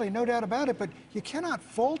whipped badly, no doubt about it, but you cannot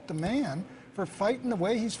fault the man for fighting the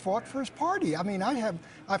way he's fought for his party. I mean,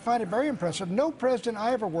 I find it very impressive. No president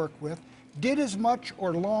I ever worked with did as much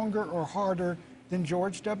or longer or harder than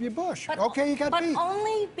George W. Bush. But, okay, he got beat. But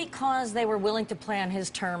only because they were willing to play on his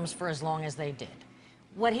terms for as long as they did.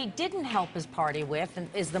 What he didn't help his party with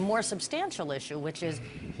is the more substantial issue, which is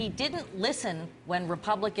he didn't listen when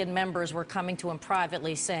Republican members were coming to him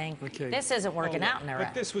privately saying, this isn't working out in Iraq.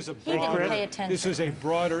 But this was a he didn't pay attention. This was a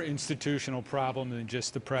broader institutional problem than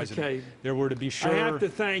just the president. Okay. There were to be sure. I have to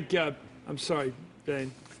thank, I'm sorry,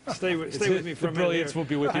 Dane. Stay with me for a minute. The brilliance will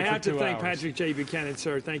be with you for 2 hours. I have to thank Patrick J. Buchanan,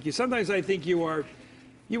 sir. Thank you. Sometimes I think you are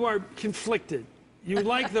conflicted. You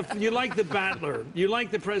like the battler. You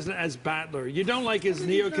like the president as battler. You don't like his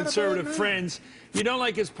neoconservative friends. You don't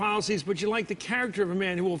like his policies, but you like the character of a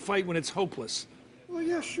man who will fight when it's hopeless. Well,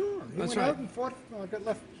 yeah, sure. He went out and fought.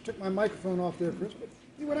 I took my microphone off there, Chris, but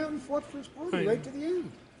he went out and fought for his party right to the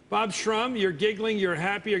end. Bob Shrum, you're giggling. You're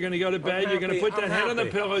happy. You're going to go to bed. You're going to put that head on the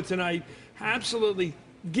pillow tonight. Absolutely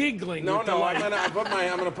giggling. No, I'm going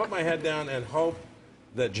to put my head down and hope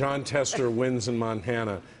that John Tester wins in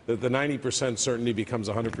Montana, that the 90% certainty becomes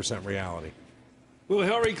 100% reality. Will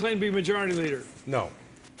Hillary Clinton be majority leader? No.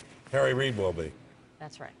 Harry Reid will be.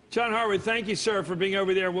 That's right. John Harwood, thank you, sir, for being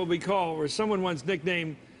over there. What we call, or someone once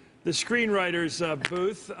nicknamed, the screenwriter's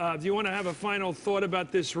booth. Do you want to have a final thought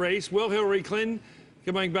about this race? Will Hillary Clinton,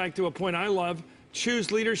 coming back to a point I love,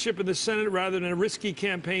 choose leadership in the Senate rather than a risky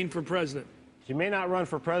campaign for president? She may not run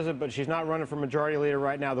for president, but she's not running for majority leader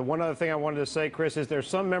right now. The one other thing I wanted to say, Chris, is there's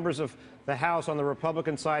some members of the House on the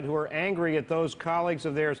Republican side who are angry at those colleagues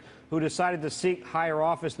of theirs who decided to seek higher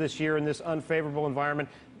office this year in this unfavorable environment.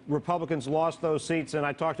 Republicans lost those seats, and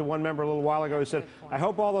I talked to one member a little while ago who said, I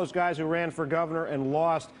hope all those guys who ran for governor and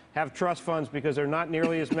lost have trust funds because there are not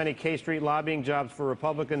nearly as many K Street lobbying jobs for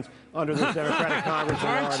Republicans under this Democratic Congress.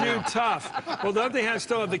 Aren't you tough? Well, don't they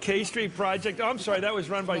still have the K Street Project? Oh, I'm sorry, that was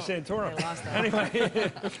run by Santoro.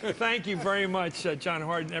 Anyway, thank you very much, John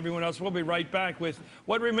Hart and everyone else. We'll be right back with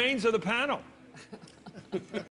what remains of the panel.